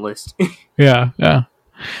not on the list. Yeah.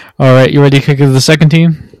 All right, you ready to kick it to the second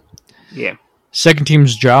team? Yeah. Second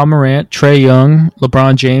team's Ja Morant, Trae Young,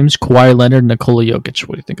 LeBron James, Kawhi Leonard, Nikola Jokic.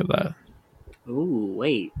 What do you think of that? Ooh,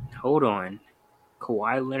 wait. Hold on.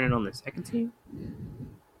 Kawhi Leonard on the second team?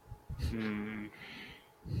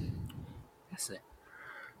 That's it.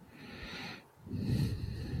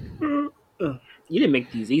 You didn't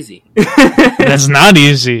make these easy. That's not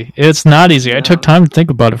easy. It's not easy. No. I took time to think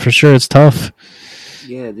about it for sure. It's tough.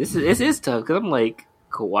 Yeah, this is tough because I'm like,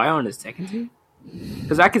 Kawhi on the second team?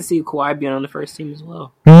 Because I can see Kawhi being on the first team as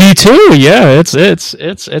well. Me too. Yeah,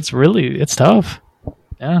 it's really tough.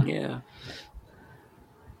 Yeah. Yeah.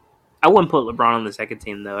 I wouldn't put LeBron on the second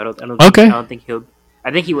team though. I don't think he'll.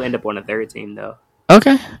 I think he will end up on the third team though.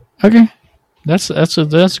 Okay. That's a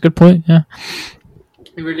good point. Yeah.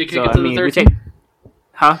 You ready to kick it to the third team?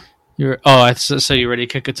 Huh? So you ready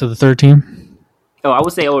to kick it to the third team? Oh, I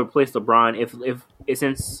would say I would replace LeBron if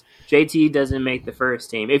since JT doesn't make the first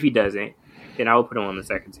team. If he doesn't, then I would put him on the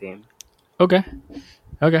second team. Okay.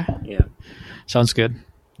 Yeah. Sounds good.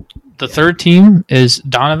 The third team is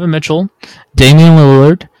Donovan Mitchell, Damian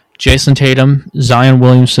Lillard, Jason Tatum, Zion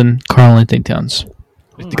Williamson, Karl-Anthony Towns.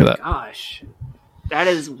 What do you think of that? Gosh. That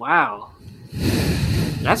is wow.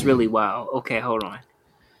 That's really wow. Okay, hold on.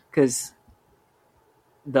 Because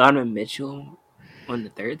Donovan Mitchell on the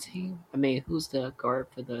third team? I mean, who's the guard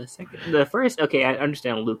for the second? The first? Okay, I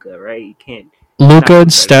understand Luka, right? You can't. Luka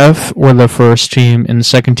and Steph were the first team, and the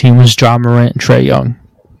second team was Ja Morant and Trae Young.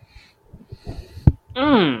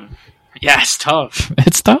 Yeah, it's tough.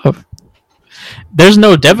 It's tough. There's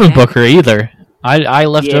no Devin Booker either. I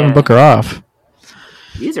left Devin Booker off.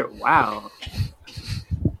 These are wow.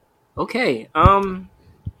 Okay.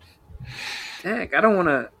 Heck, I don't want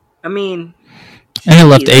to. I mean, and I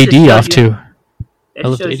left AD off too.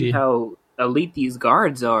 That shows you how elite these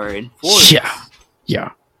guards are in forwards.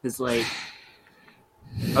 Yeah. It's like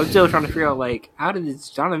I'm still trying to figure out how did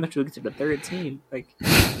this Donovan Mitchell get to the third team?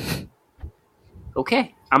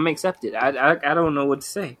 Okay, I'm accepted. I don't know what to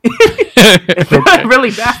say. That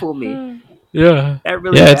really baffled me. Yeah, that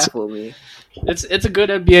really baffled me. It's a good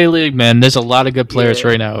NBA league, man. There's a lot of good players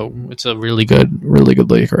right now. It's a really good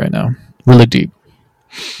league right now. Really deep.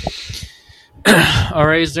 All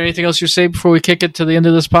right, is there anything else you say before we kick it to the end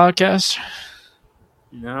of this podcast?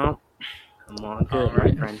 No, I'm all good, All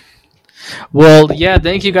right. my friend. Well, yeah,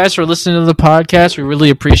 thank you guys for listening to the podcast. We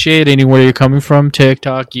really appreciate anywhere you're coming from,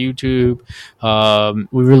 TikTok, YouTube.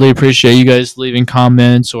 We really appreciate you guys leaving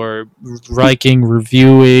comments or liking,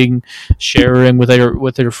 reviewing, sharing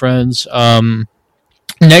with your friends.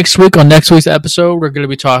 Next week, on next week's episode, we're going to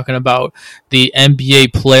be talking about the NBA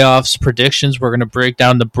playoffs predictions. We're going to break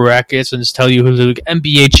down the brackets and just tell you who the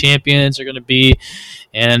NBA champions are going to be.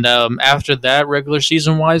 And after that, regular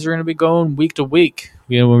season wise, we're going to be going week to week.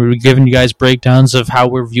 We're giving you guys breakdowns of how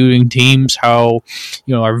we're viewing teams, how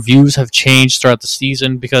our views have changed throughout the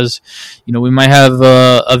season, because we might have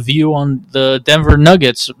a view on the Denver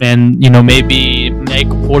Nuggets, and maybe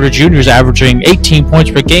Michael Porter Jr. is averaging 18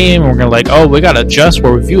 points per game, and we're gonna we gotta adjust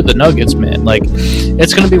where we view the Nuggets, man.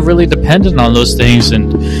 It's gonna be really dependent on those things,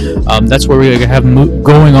 and that's where we're gonna have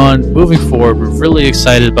going on moving forward. We're really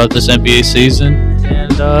excited about this NBA season,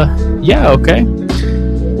 and okay.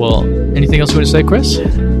 Well, anything else you want to say, Chris?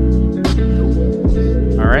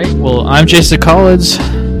 All right. Well, I'm Jason Collins.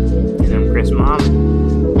 And I'm Chris Mom.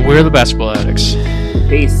 We're the Basketball Addicts.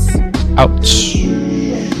 Peace. Out.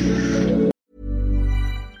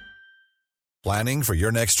 Planning for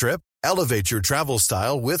your next trip? Elevate your travel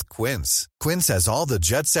style with Quince. Quince has all the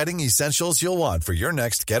jet-setting essentials you'll want for your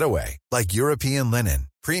next getaway, like European linen,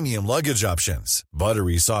 premium luggage options,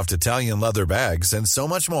 buttery soft Italian leather bags, and so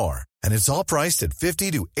much more. And it's all priced at 50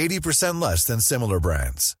 to 80% less than similar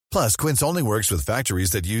brands. Plus, Quince only works with factories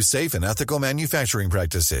that use safe and ethical manufacturing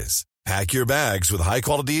practices. Pack your bags with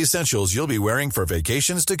high-quality essentials you'll be wearing for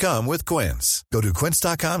vacations to come with Quince. Go to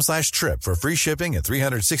quince.com/trip for free shipping and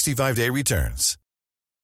 365-day returns.